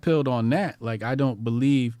I'm black pilled on that. Like, I don't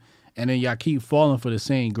believe, and then y'all keep falling for the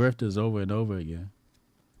same grifters over and over again.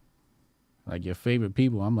 Like, your favorite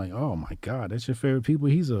people, I'm like, oh my God, that's your favorite people?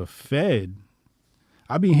 He's a Fed.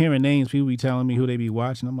 I be hearing names, people be telling me who they be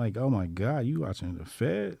watching. I'm like, oh my God, you watching the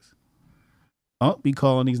Feds? Unc be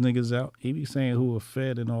calling these niggas out. He be saying who a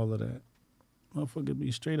Fed and all of that. Motherfucker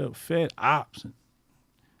be straight up Fed ops. It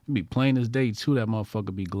be plain as day too, that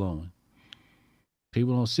motherfucker be glowing.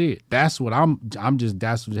 People don't see it. That's what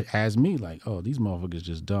that's what it has me like, oh, these motherfuckers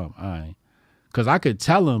just dumb. All right. Because I could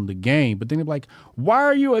tell them the game, but then they're like, why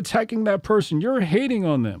are you attacking that person? You're hating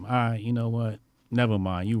on them. All right, you know what? Never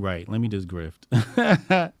mind. You right. Let me just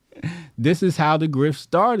grift. This is how the grift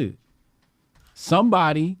started.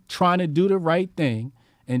 Somebody trying to do the right thing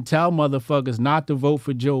and tell motherfuckers not to vote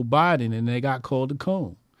for Joe Biden, and they got called a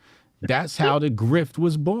coon. That's how the grift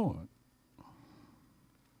was born.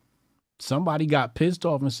 Somebody got pissed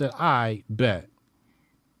off and said, I bet.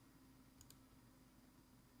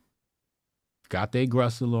 got their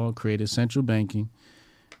Grusel on, created central banking,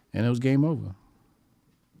 and it was game over.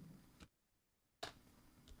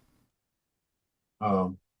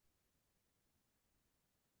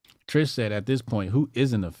 Trish said at this point, who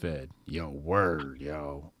isn't a Fed? Yo, word,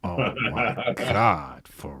 yo. Oh my God.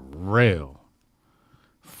 For real.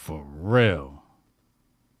 For real.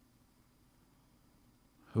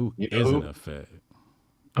 Who isn't a Fed?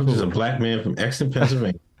 I'm just a black man from Exton,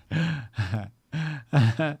 Pennsylvania.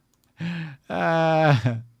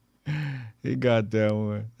 He got that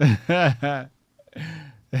one.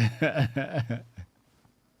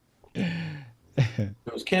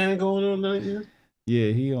 Was Cannon going on that yet?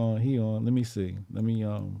 Yeah, he on. Let me see. Let me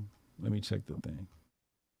check the thing.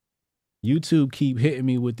 YouTube keep hitting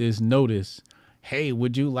me with this notice. Hey,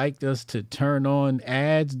 would you like us to turn on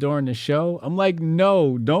ads during the show? I'm like,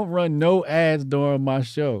 no, don't run no ads during my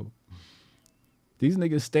show. These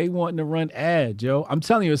niggas stay wanting to run ads, yo. I'm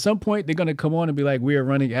telling you, at some point they're gonna come on and be like, we are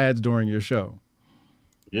running ads during your show.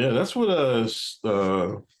 Yeah, that's what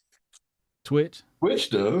Twitch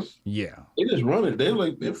does. Yeah. They just run it. They're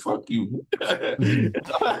like, man, fuck you.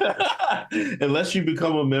 Unless you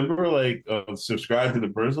become a member, like subscribe to the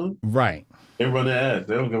person. Right. They run the ads.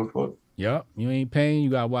 They don't give a fuck. Yep. You ain't paying, you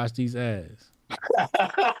gotta watch these ads.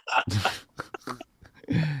 I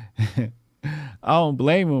don't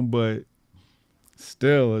blame them, but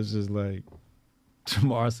still, it's just like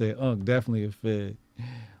Jamar said, definitely a Fed.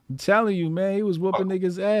 I'm telling you, man, he was whooping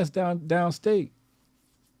niggas' ass downstate.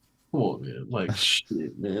 Come on, man. Like,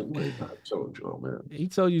 shit, man. Like, I told y'all, man. He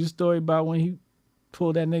told you the story about when he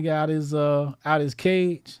pulled that nigga out his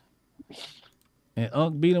cage and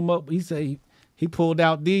Unc beat him up. He said he pulled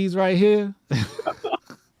out these right here.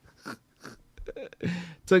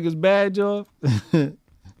 Took his badge off.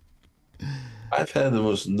 I've had the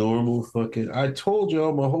most normal fucking. I told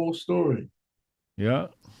y'all my whole story. Yeah,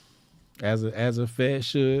 as a Fed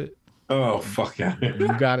should. Oh fuck yeah! You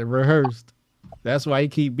got it rehearsed. That's why he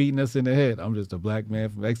keep beating us in the head. I'm just a black man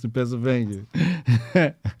from Exton, Pennsylvania.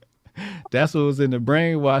 That's what was in the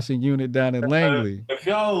brainwashing unit down in Langley. If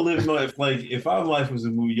y'all live life if our life was a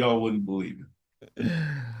movie, y'all wouldn't believe it.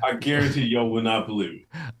 I guarantee y'all would not believe it.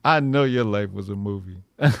 I know your life was a movie.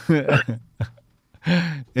 That's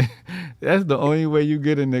the only way you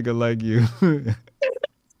get a nigga like you.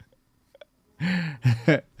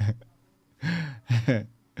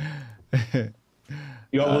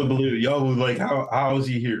 Y'all would believe it. Y'all would like, how is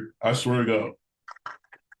he here? I swear to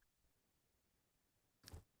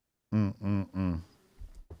God.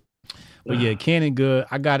 But yeah, Cannon good.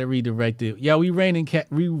 I got it redirected. Yeah, we raiding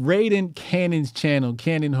Cannon's channel,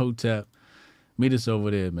 Cannon Hotep. Meet us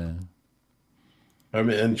over there, man. I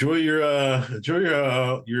mean, enjoy your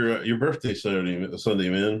birthday Sunday,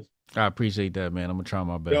 man. I appreciate that, man. I'm gonna try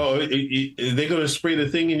my best. Yo, are they gonna spray the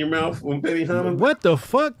thing in your mouth when Benny Hanna? What the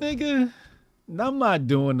fuck, nigga? I'm not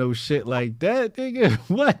doing no shit like that, nigga.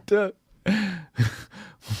 What the?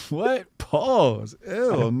 What? Pause.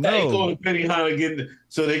 Ew, no. They going to Benny Hanna again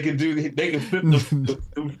so they can flip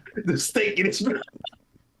the steak in his mouth.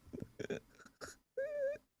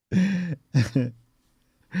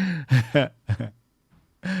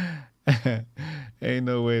 Ain't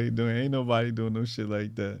no way ain't nobody doing no shit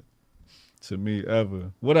like that to me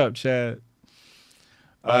ever. What up, Chad?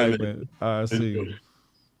 All right, man. I see you.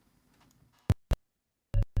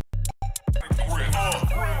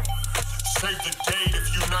 Save the date if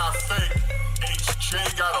you not fake. HJ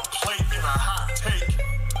got a plate and a hot take.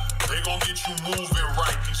 They gon' get you moving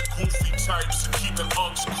right. These goofy types and keeping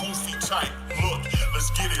unks goofy tight. Look, let's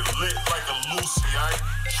get it lit like a Lucy, aight?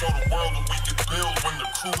 Show the world what we can build when the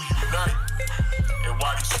crew unite. And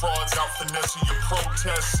while these frauds out finessing your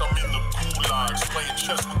protests, I'm in the gulags playing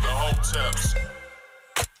chess with the Hoteps.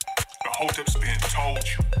 The Hoteps been told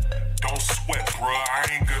you. Don't sweat, bruh, I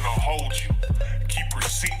ain't gonna hold you. Keep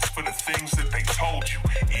receipts for the things that they told you.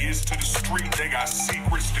 Ears to the street, they got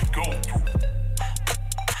secrets to go through.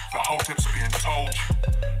 The Hotep's been told you.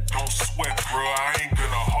 Don't sweat, bruh, I ain't gonna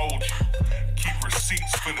hold you. Keep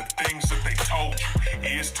receipts for the things that they told you.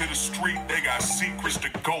 Ears to the street, they got secrets to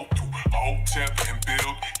go through. Hotep and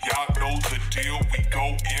build, y'all know the deal. We go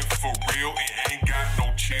in for real, it ain't got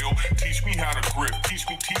no chill. Teach me how to grip, teach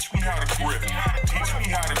me how to grip. Teach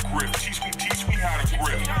me how to grip, teach me how to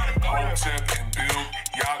grip. Hotep and build,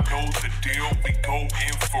 y'all know the deal. We go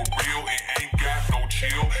in for real, it ain't got no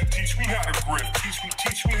chill. Teach me how to grip, teach me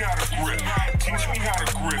how to grip. Teach me how to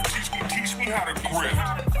grip, teach me how to grip.